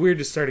 It's weird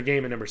to start a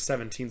game and number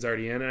 17's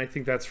already in, and I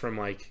think that's from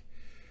I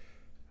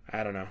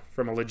don't know,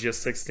 from a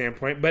logistics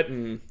standpoint. But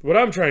what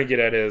I'm trying to get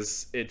at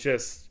is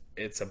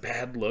it's a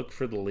bad look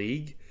for the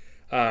league.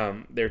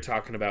 They're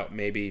talking about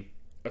maybe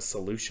a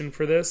solution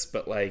for this,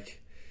 but I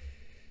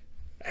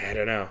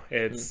don't know.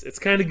 It's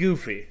kind of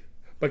goofy,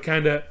 but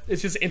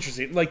it's just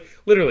interesting.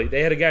 Literally,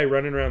 they had a guy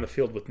running around the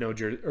field with no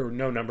jersey or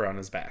no number on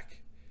his back.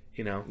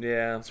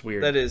 Yeah, it's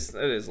weird. That is a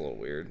little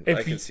weird.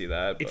 I can see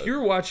that. If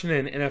you're watching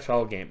an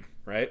NFL game,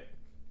 right,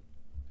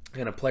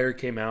 and a player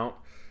came out,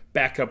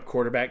 backup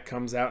quarterback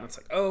comes out, and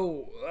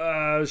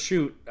it's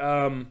shoot,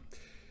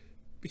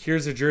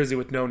 here's a jersey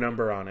with no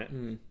number on it.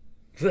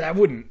 That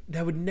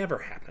would never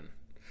happen.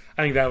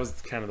 I think that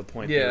was kind of the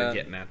point they were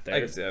getting at there.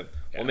 I guess,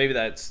 Well, maybe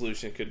that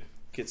solution could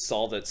get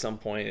solved at some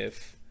point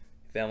if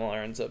the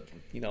MLR ends up,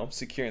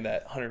 securing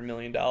that $100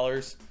 million.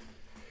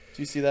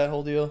 Do you see that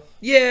whole deal?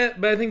 Yeah,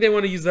 but I think they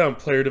want to use that on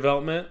player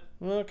development.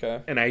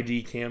 Okay. And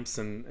ID camps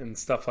and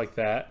stuff like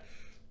that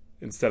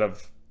instead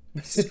of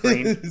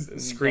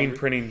screen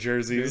printing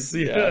jerseys.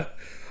 Yeah.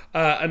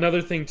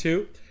 Another thing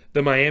too,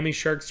 the Miami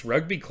Sharks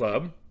Rugby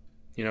Club.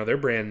 They're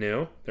brand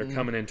new. They're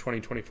coming in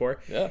 2024.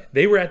 Yeah.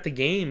 They were at the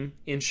game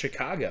in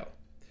Chicago.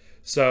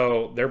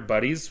 So they're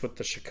buddies with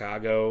the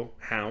Chicago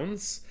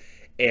Hounds.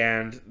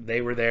 And they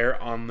were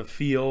there on the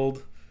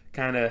field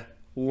kind of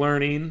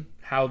learning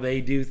how they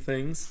do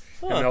things.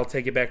 And they'll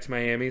take it back to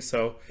Miami.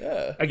 So,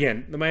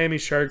 again, the Miami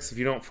Sharks, if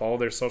you don't follow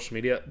their social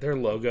media, their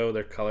logo,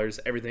 their colors,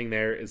 everything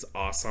there is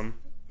awesome.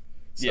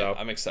 So, yeah,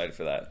 I'm excited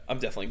for that. I'm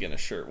definitely getting a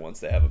shirt once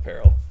they have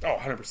apparel. Oh,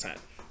 100%.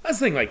 That's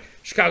the thing,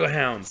 Chicago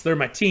Hounds, they're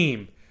my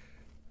team.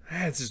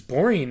 It's just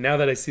boring now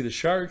that I see the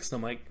Sharks.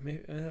 I'm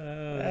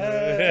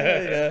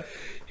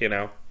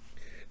yeah.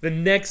 The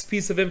next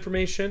piece of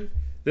information,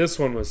 this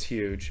one was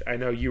huge. I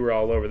know you were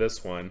all over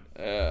this one.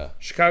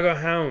 Chicago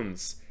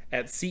Hounds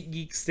at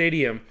SeatGeek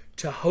Stadium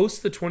to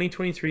host the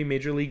 2023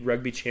 Major League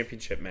Rugby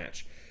Championship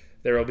match.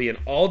 There will be an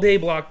all-day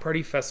block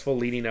party festival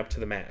leading up to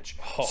the match.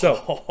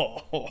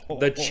 So,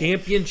 the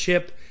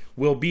championship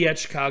will be at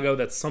Chicago.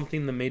 That's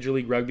something the Major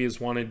League Rugby has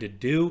wanted to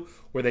do,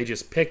 where they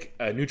just pick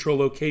a neutral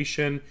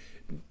location,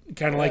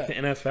 kind of like the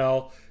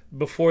NFL.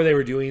 Before they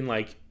were doing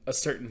a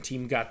certain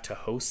team got to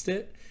host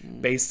it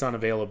based on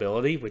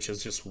availability, which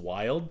is just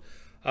wild.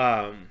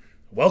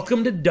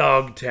 Welcome to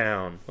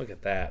Dogtown. Look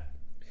at that.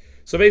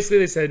 So basically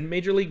they said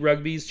Major League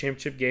Rugby's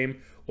championship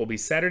game will be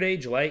Saturday,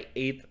 July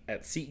 8th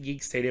at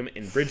SeatGeek Stadium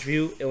in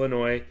Bridgeview,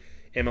 Illinois.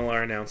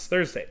 MLR announced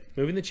Thursday.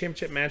 Moving the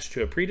championship match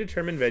to a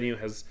predetermined venue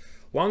has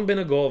long been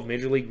a goal of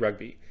Major League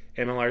Rugby,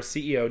 MLR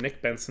CEO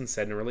Nick Benson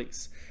said in a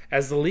release.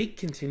 As the league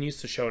continues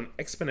to show an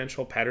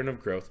exponential pattern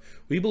of growth,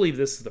 we believe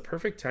this is the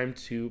perfect time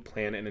to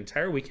plan an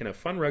entire weekend of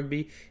fun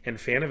rugby and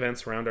fan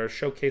events around our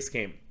showcase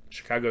game.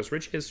 Chicago's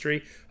rich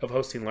history of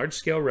hosting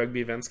large-scale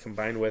rugby events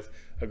combined with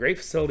a great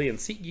facility in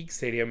SeatGeek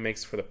Stadium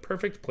makes for the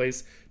perfect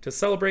place to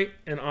celebrate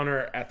and honor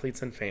our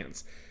athletes and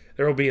fans.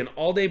 There will be an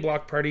all-day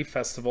block party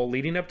festival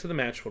leading up to the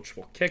match, which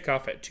will kick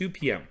off at 2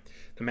 p.m.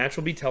 The match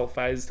will be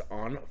televised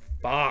on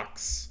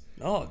Fox.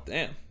 Oh,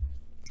 damn.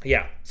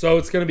 Yeah, so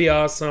it's going to be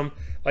awesome.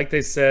 Like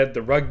they said,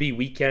 the rugby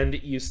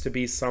weekend used to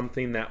be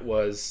something that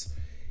was,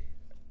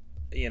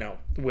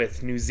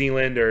 with New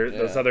Zealand or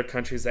those other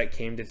countries that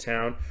came to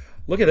town.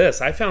 Look at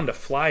this. I found a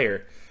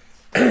flyer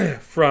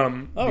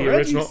from the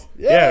original.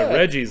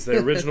 Reggie's, the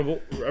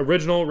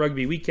original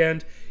rugby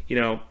weekend.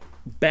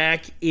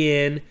 Back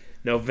in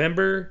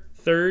November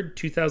 3rd,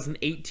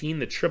 2018,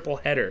 the triple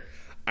header.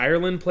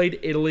 Ireland played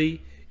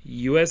Italy,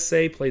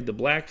 USA played the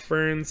Black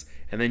Ferns,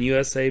 and then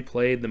USA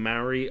played the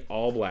Maori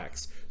All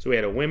Blacks. So we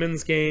had a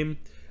women's game,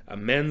 a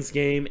men's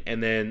game,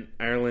 and then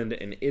Ireland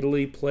and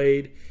Italy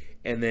played.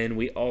 And then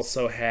we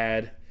also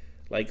had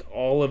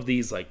all of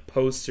these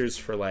posters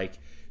for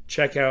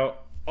check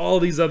out all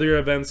these other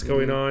events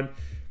going on.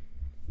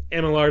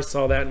 MLR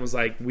saw that and was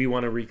like, we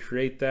want to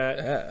recreate that.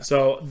 Yeah.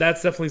 So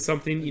that's definitely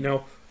something,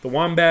 the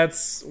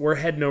Wombats, we're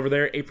heading over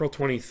there April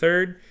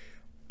 23rd.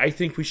 I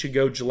think we should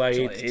go July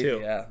 8th too.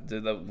 Yeah,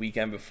 the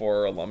weekend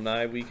before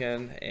alumni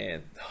weekend,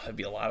 and that'd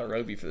be a lot of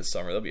rugby for the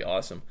summer. That'd be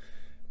awesome.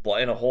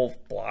 And a whole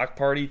block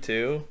party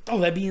too. Oh,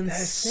 that'd be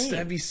insane.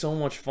 That'd be so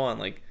much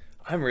fun.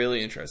 I'm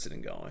really interested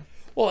in going.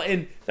 Well,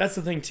 and that's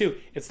the thing too.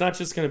 It's not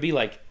just going to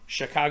be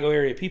Chicago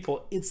area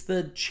people. It's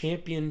the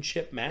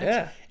championship match.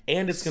 Yeah.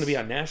 And it's going to be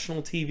on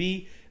national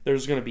TV.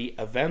 There's going to be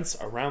events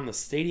around the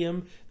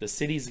stadium. The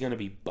city's going to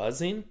be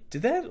buzzing.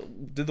 Did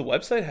the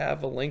website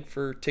have a link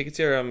for tickets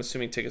here? I'm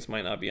assuming tickets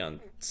might not be on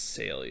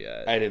sale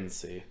yet. I didn't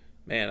see.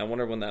 Man, I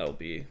wonder when that'll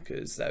be,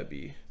 because that'd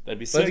be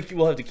sick.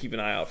 We'll have to keep an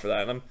eye out for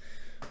that. And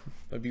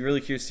I'd be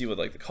really curious to see what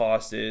the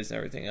cost is and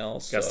everything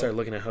else. Gotta start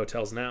looking at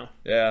hotels now.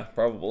 Yeah,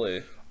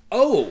 probably.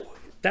 Oh,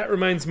 that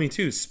reminds me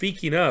too.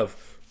 Speaking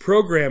of,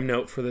 program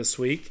note for this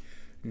week: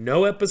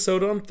 no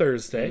episode on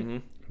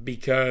Thursday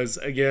because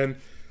again,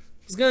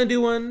 I was gonna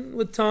do one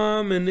with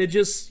Tom, and it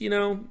just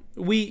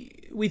we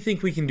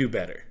think we can do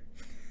better.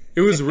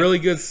 It was really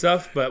good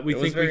stuff, but we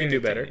think we can do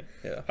better.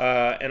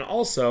 Yeah. And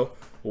also,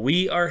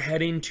 we are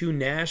heading to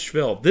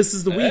Nashville. This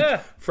is the week.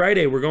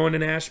 Friday, we're going to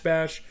Nash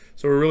Bash.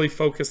 So we're really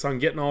focused on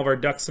getting all of our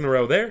ducks in a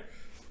row there.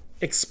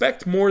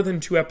 Expect more than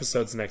 2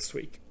 episodes next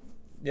week.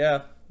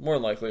 Yeah, more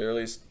than likely, or at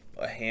least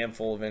a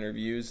handful of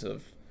interviews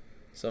of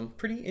some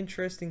pretty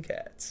interesting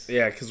cats.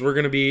 Yeah, because we're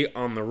going to be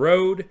on the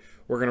road.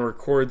 We're going to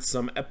record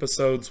some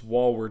episodes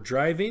while we're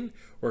driving.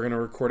 We're going to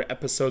record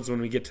episodes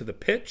when we get to the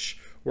pitch.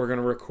 We're going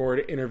to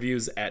record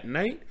interviews at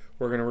night.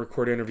 We're going to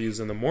record interviews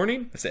in the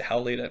morning. I say, how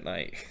late at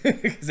night?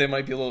 Because they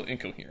might be a little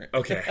incoherent.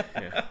 Okay.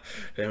 Yeah.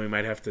 Then we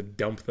might have to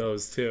dump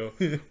those too.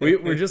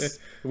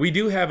 We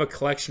do have a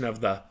collection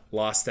of the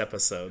lost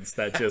episodes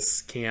that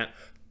just can't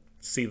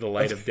see the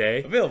light of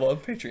day. Available on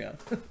Patreon.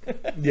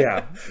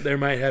 Yeah. There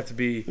might have to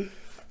be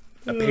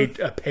a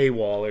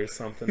paywall or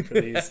something for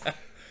these.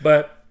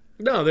 But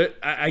no,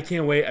 I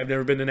can't wait. I've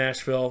never been to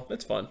Nashville.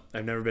 It's fun.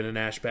 I've never been to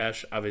Nash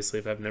Bash. Obviously,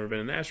 if I've never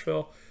been to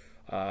Nashville,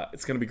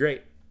 it's going to be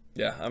great.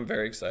 Yeah, I'm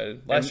very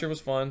excited. Last year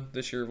was fun.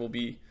 This year will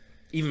be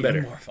even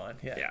better. More fun.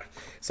 Yeah.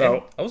 So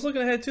and I was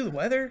looking ahead too. The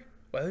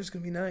weather's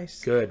going to be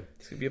nice. Good.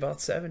 It's going to be about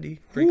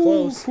 70. Pretty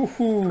close.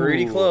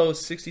 Pretty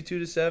close. 62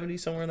 to 70,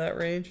 somewhere in that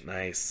range.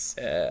 Nice.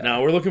 Yeah.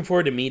 Now, we're looking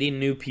forward to meeting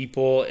new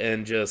people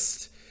and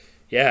just,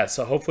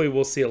 so hopefully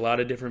we'll see a lot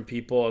of different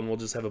people and we'll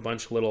just have a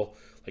bunch of little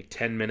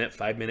 10-minute,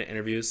 5-minute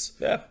interviews.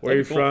 Yeah. Where are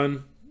you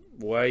from?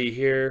 Why are you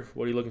here?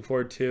 What are you looking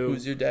forward to?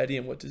 Who's your daddy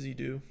and what does he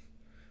do?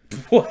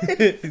 What?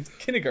 It's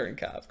kindergarten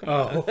cop. Come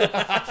on.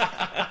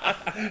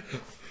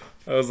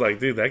 I was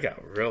like, dude, that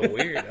got real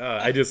weird.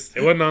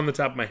 It wasn't on the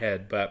top of my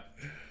head, but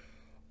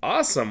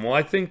awesome. Well,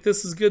 I think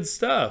this is good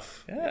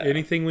stuff. Yeah.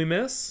 Anything we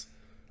miss?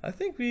 I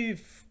think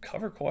we've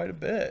covered quite a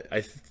bit.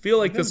 I feel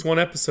like this one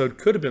episode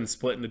could have been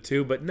split into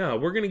 2, but no,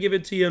 we're going to give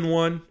it to you in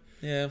one.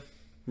 Yeah.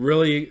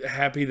 Really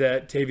happy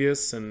that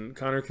Tavius and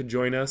Conor could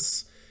join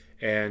us.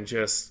 And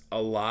just a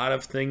lot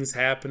of things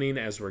happening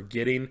as we're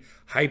getting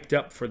hyped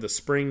up for the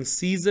spring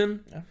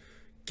season. Yeah.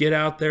 Get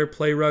out there,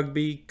 play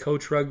rugby,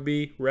 coach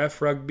rugby, ref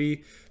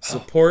rugby,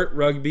 support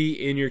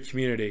rugby in your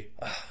community.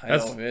 I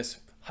know, miss.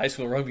 High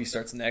school rugby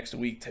starts next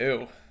week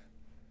too.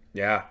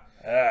 Yeah.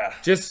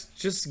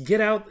 Just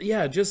get out.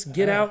 Yeah, just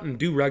get out and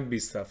do rugby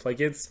stuff.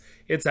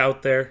 It's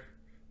out there.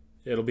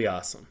 It'll be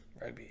awesome.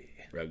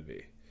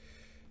 Rugby.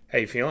 How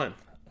you feeling?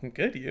 I'm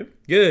good, you?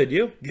 Good,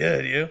 you?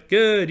 Good, you?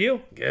 Good,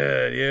 you?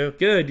 Good, you?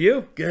 Good,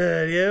 you?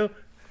 Good, you?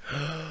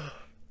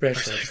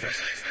 Fresh legs.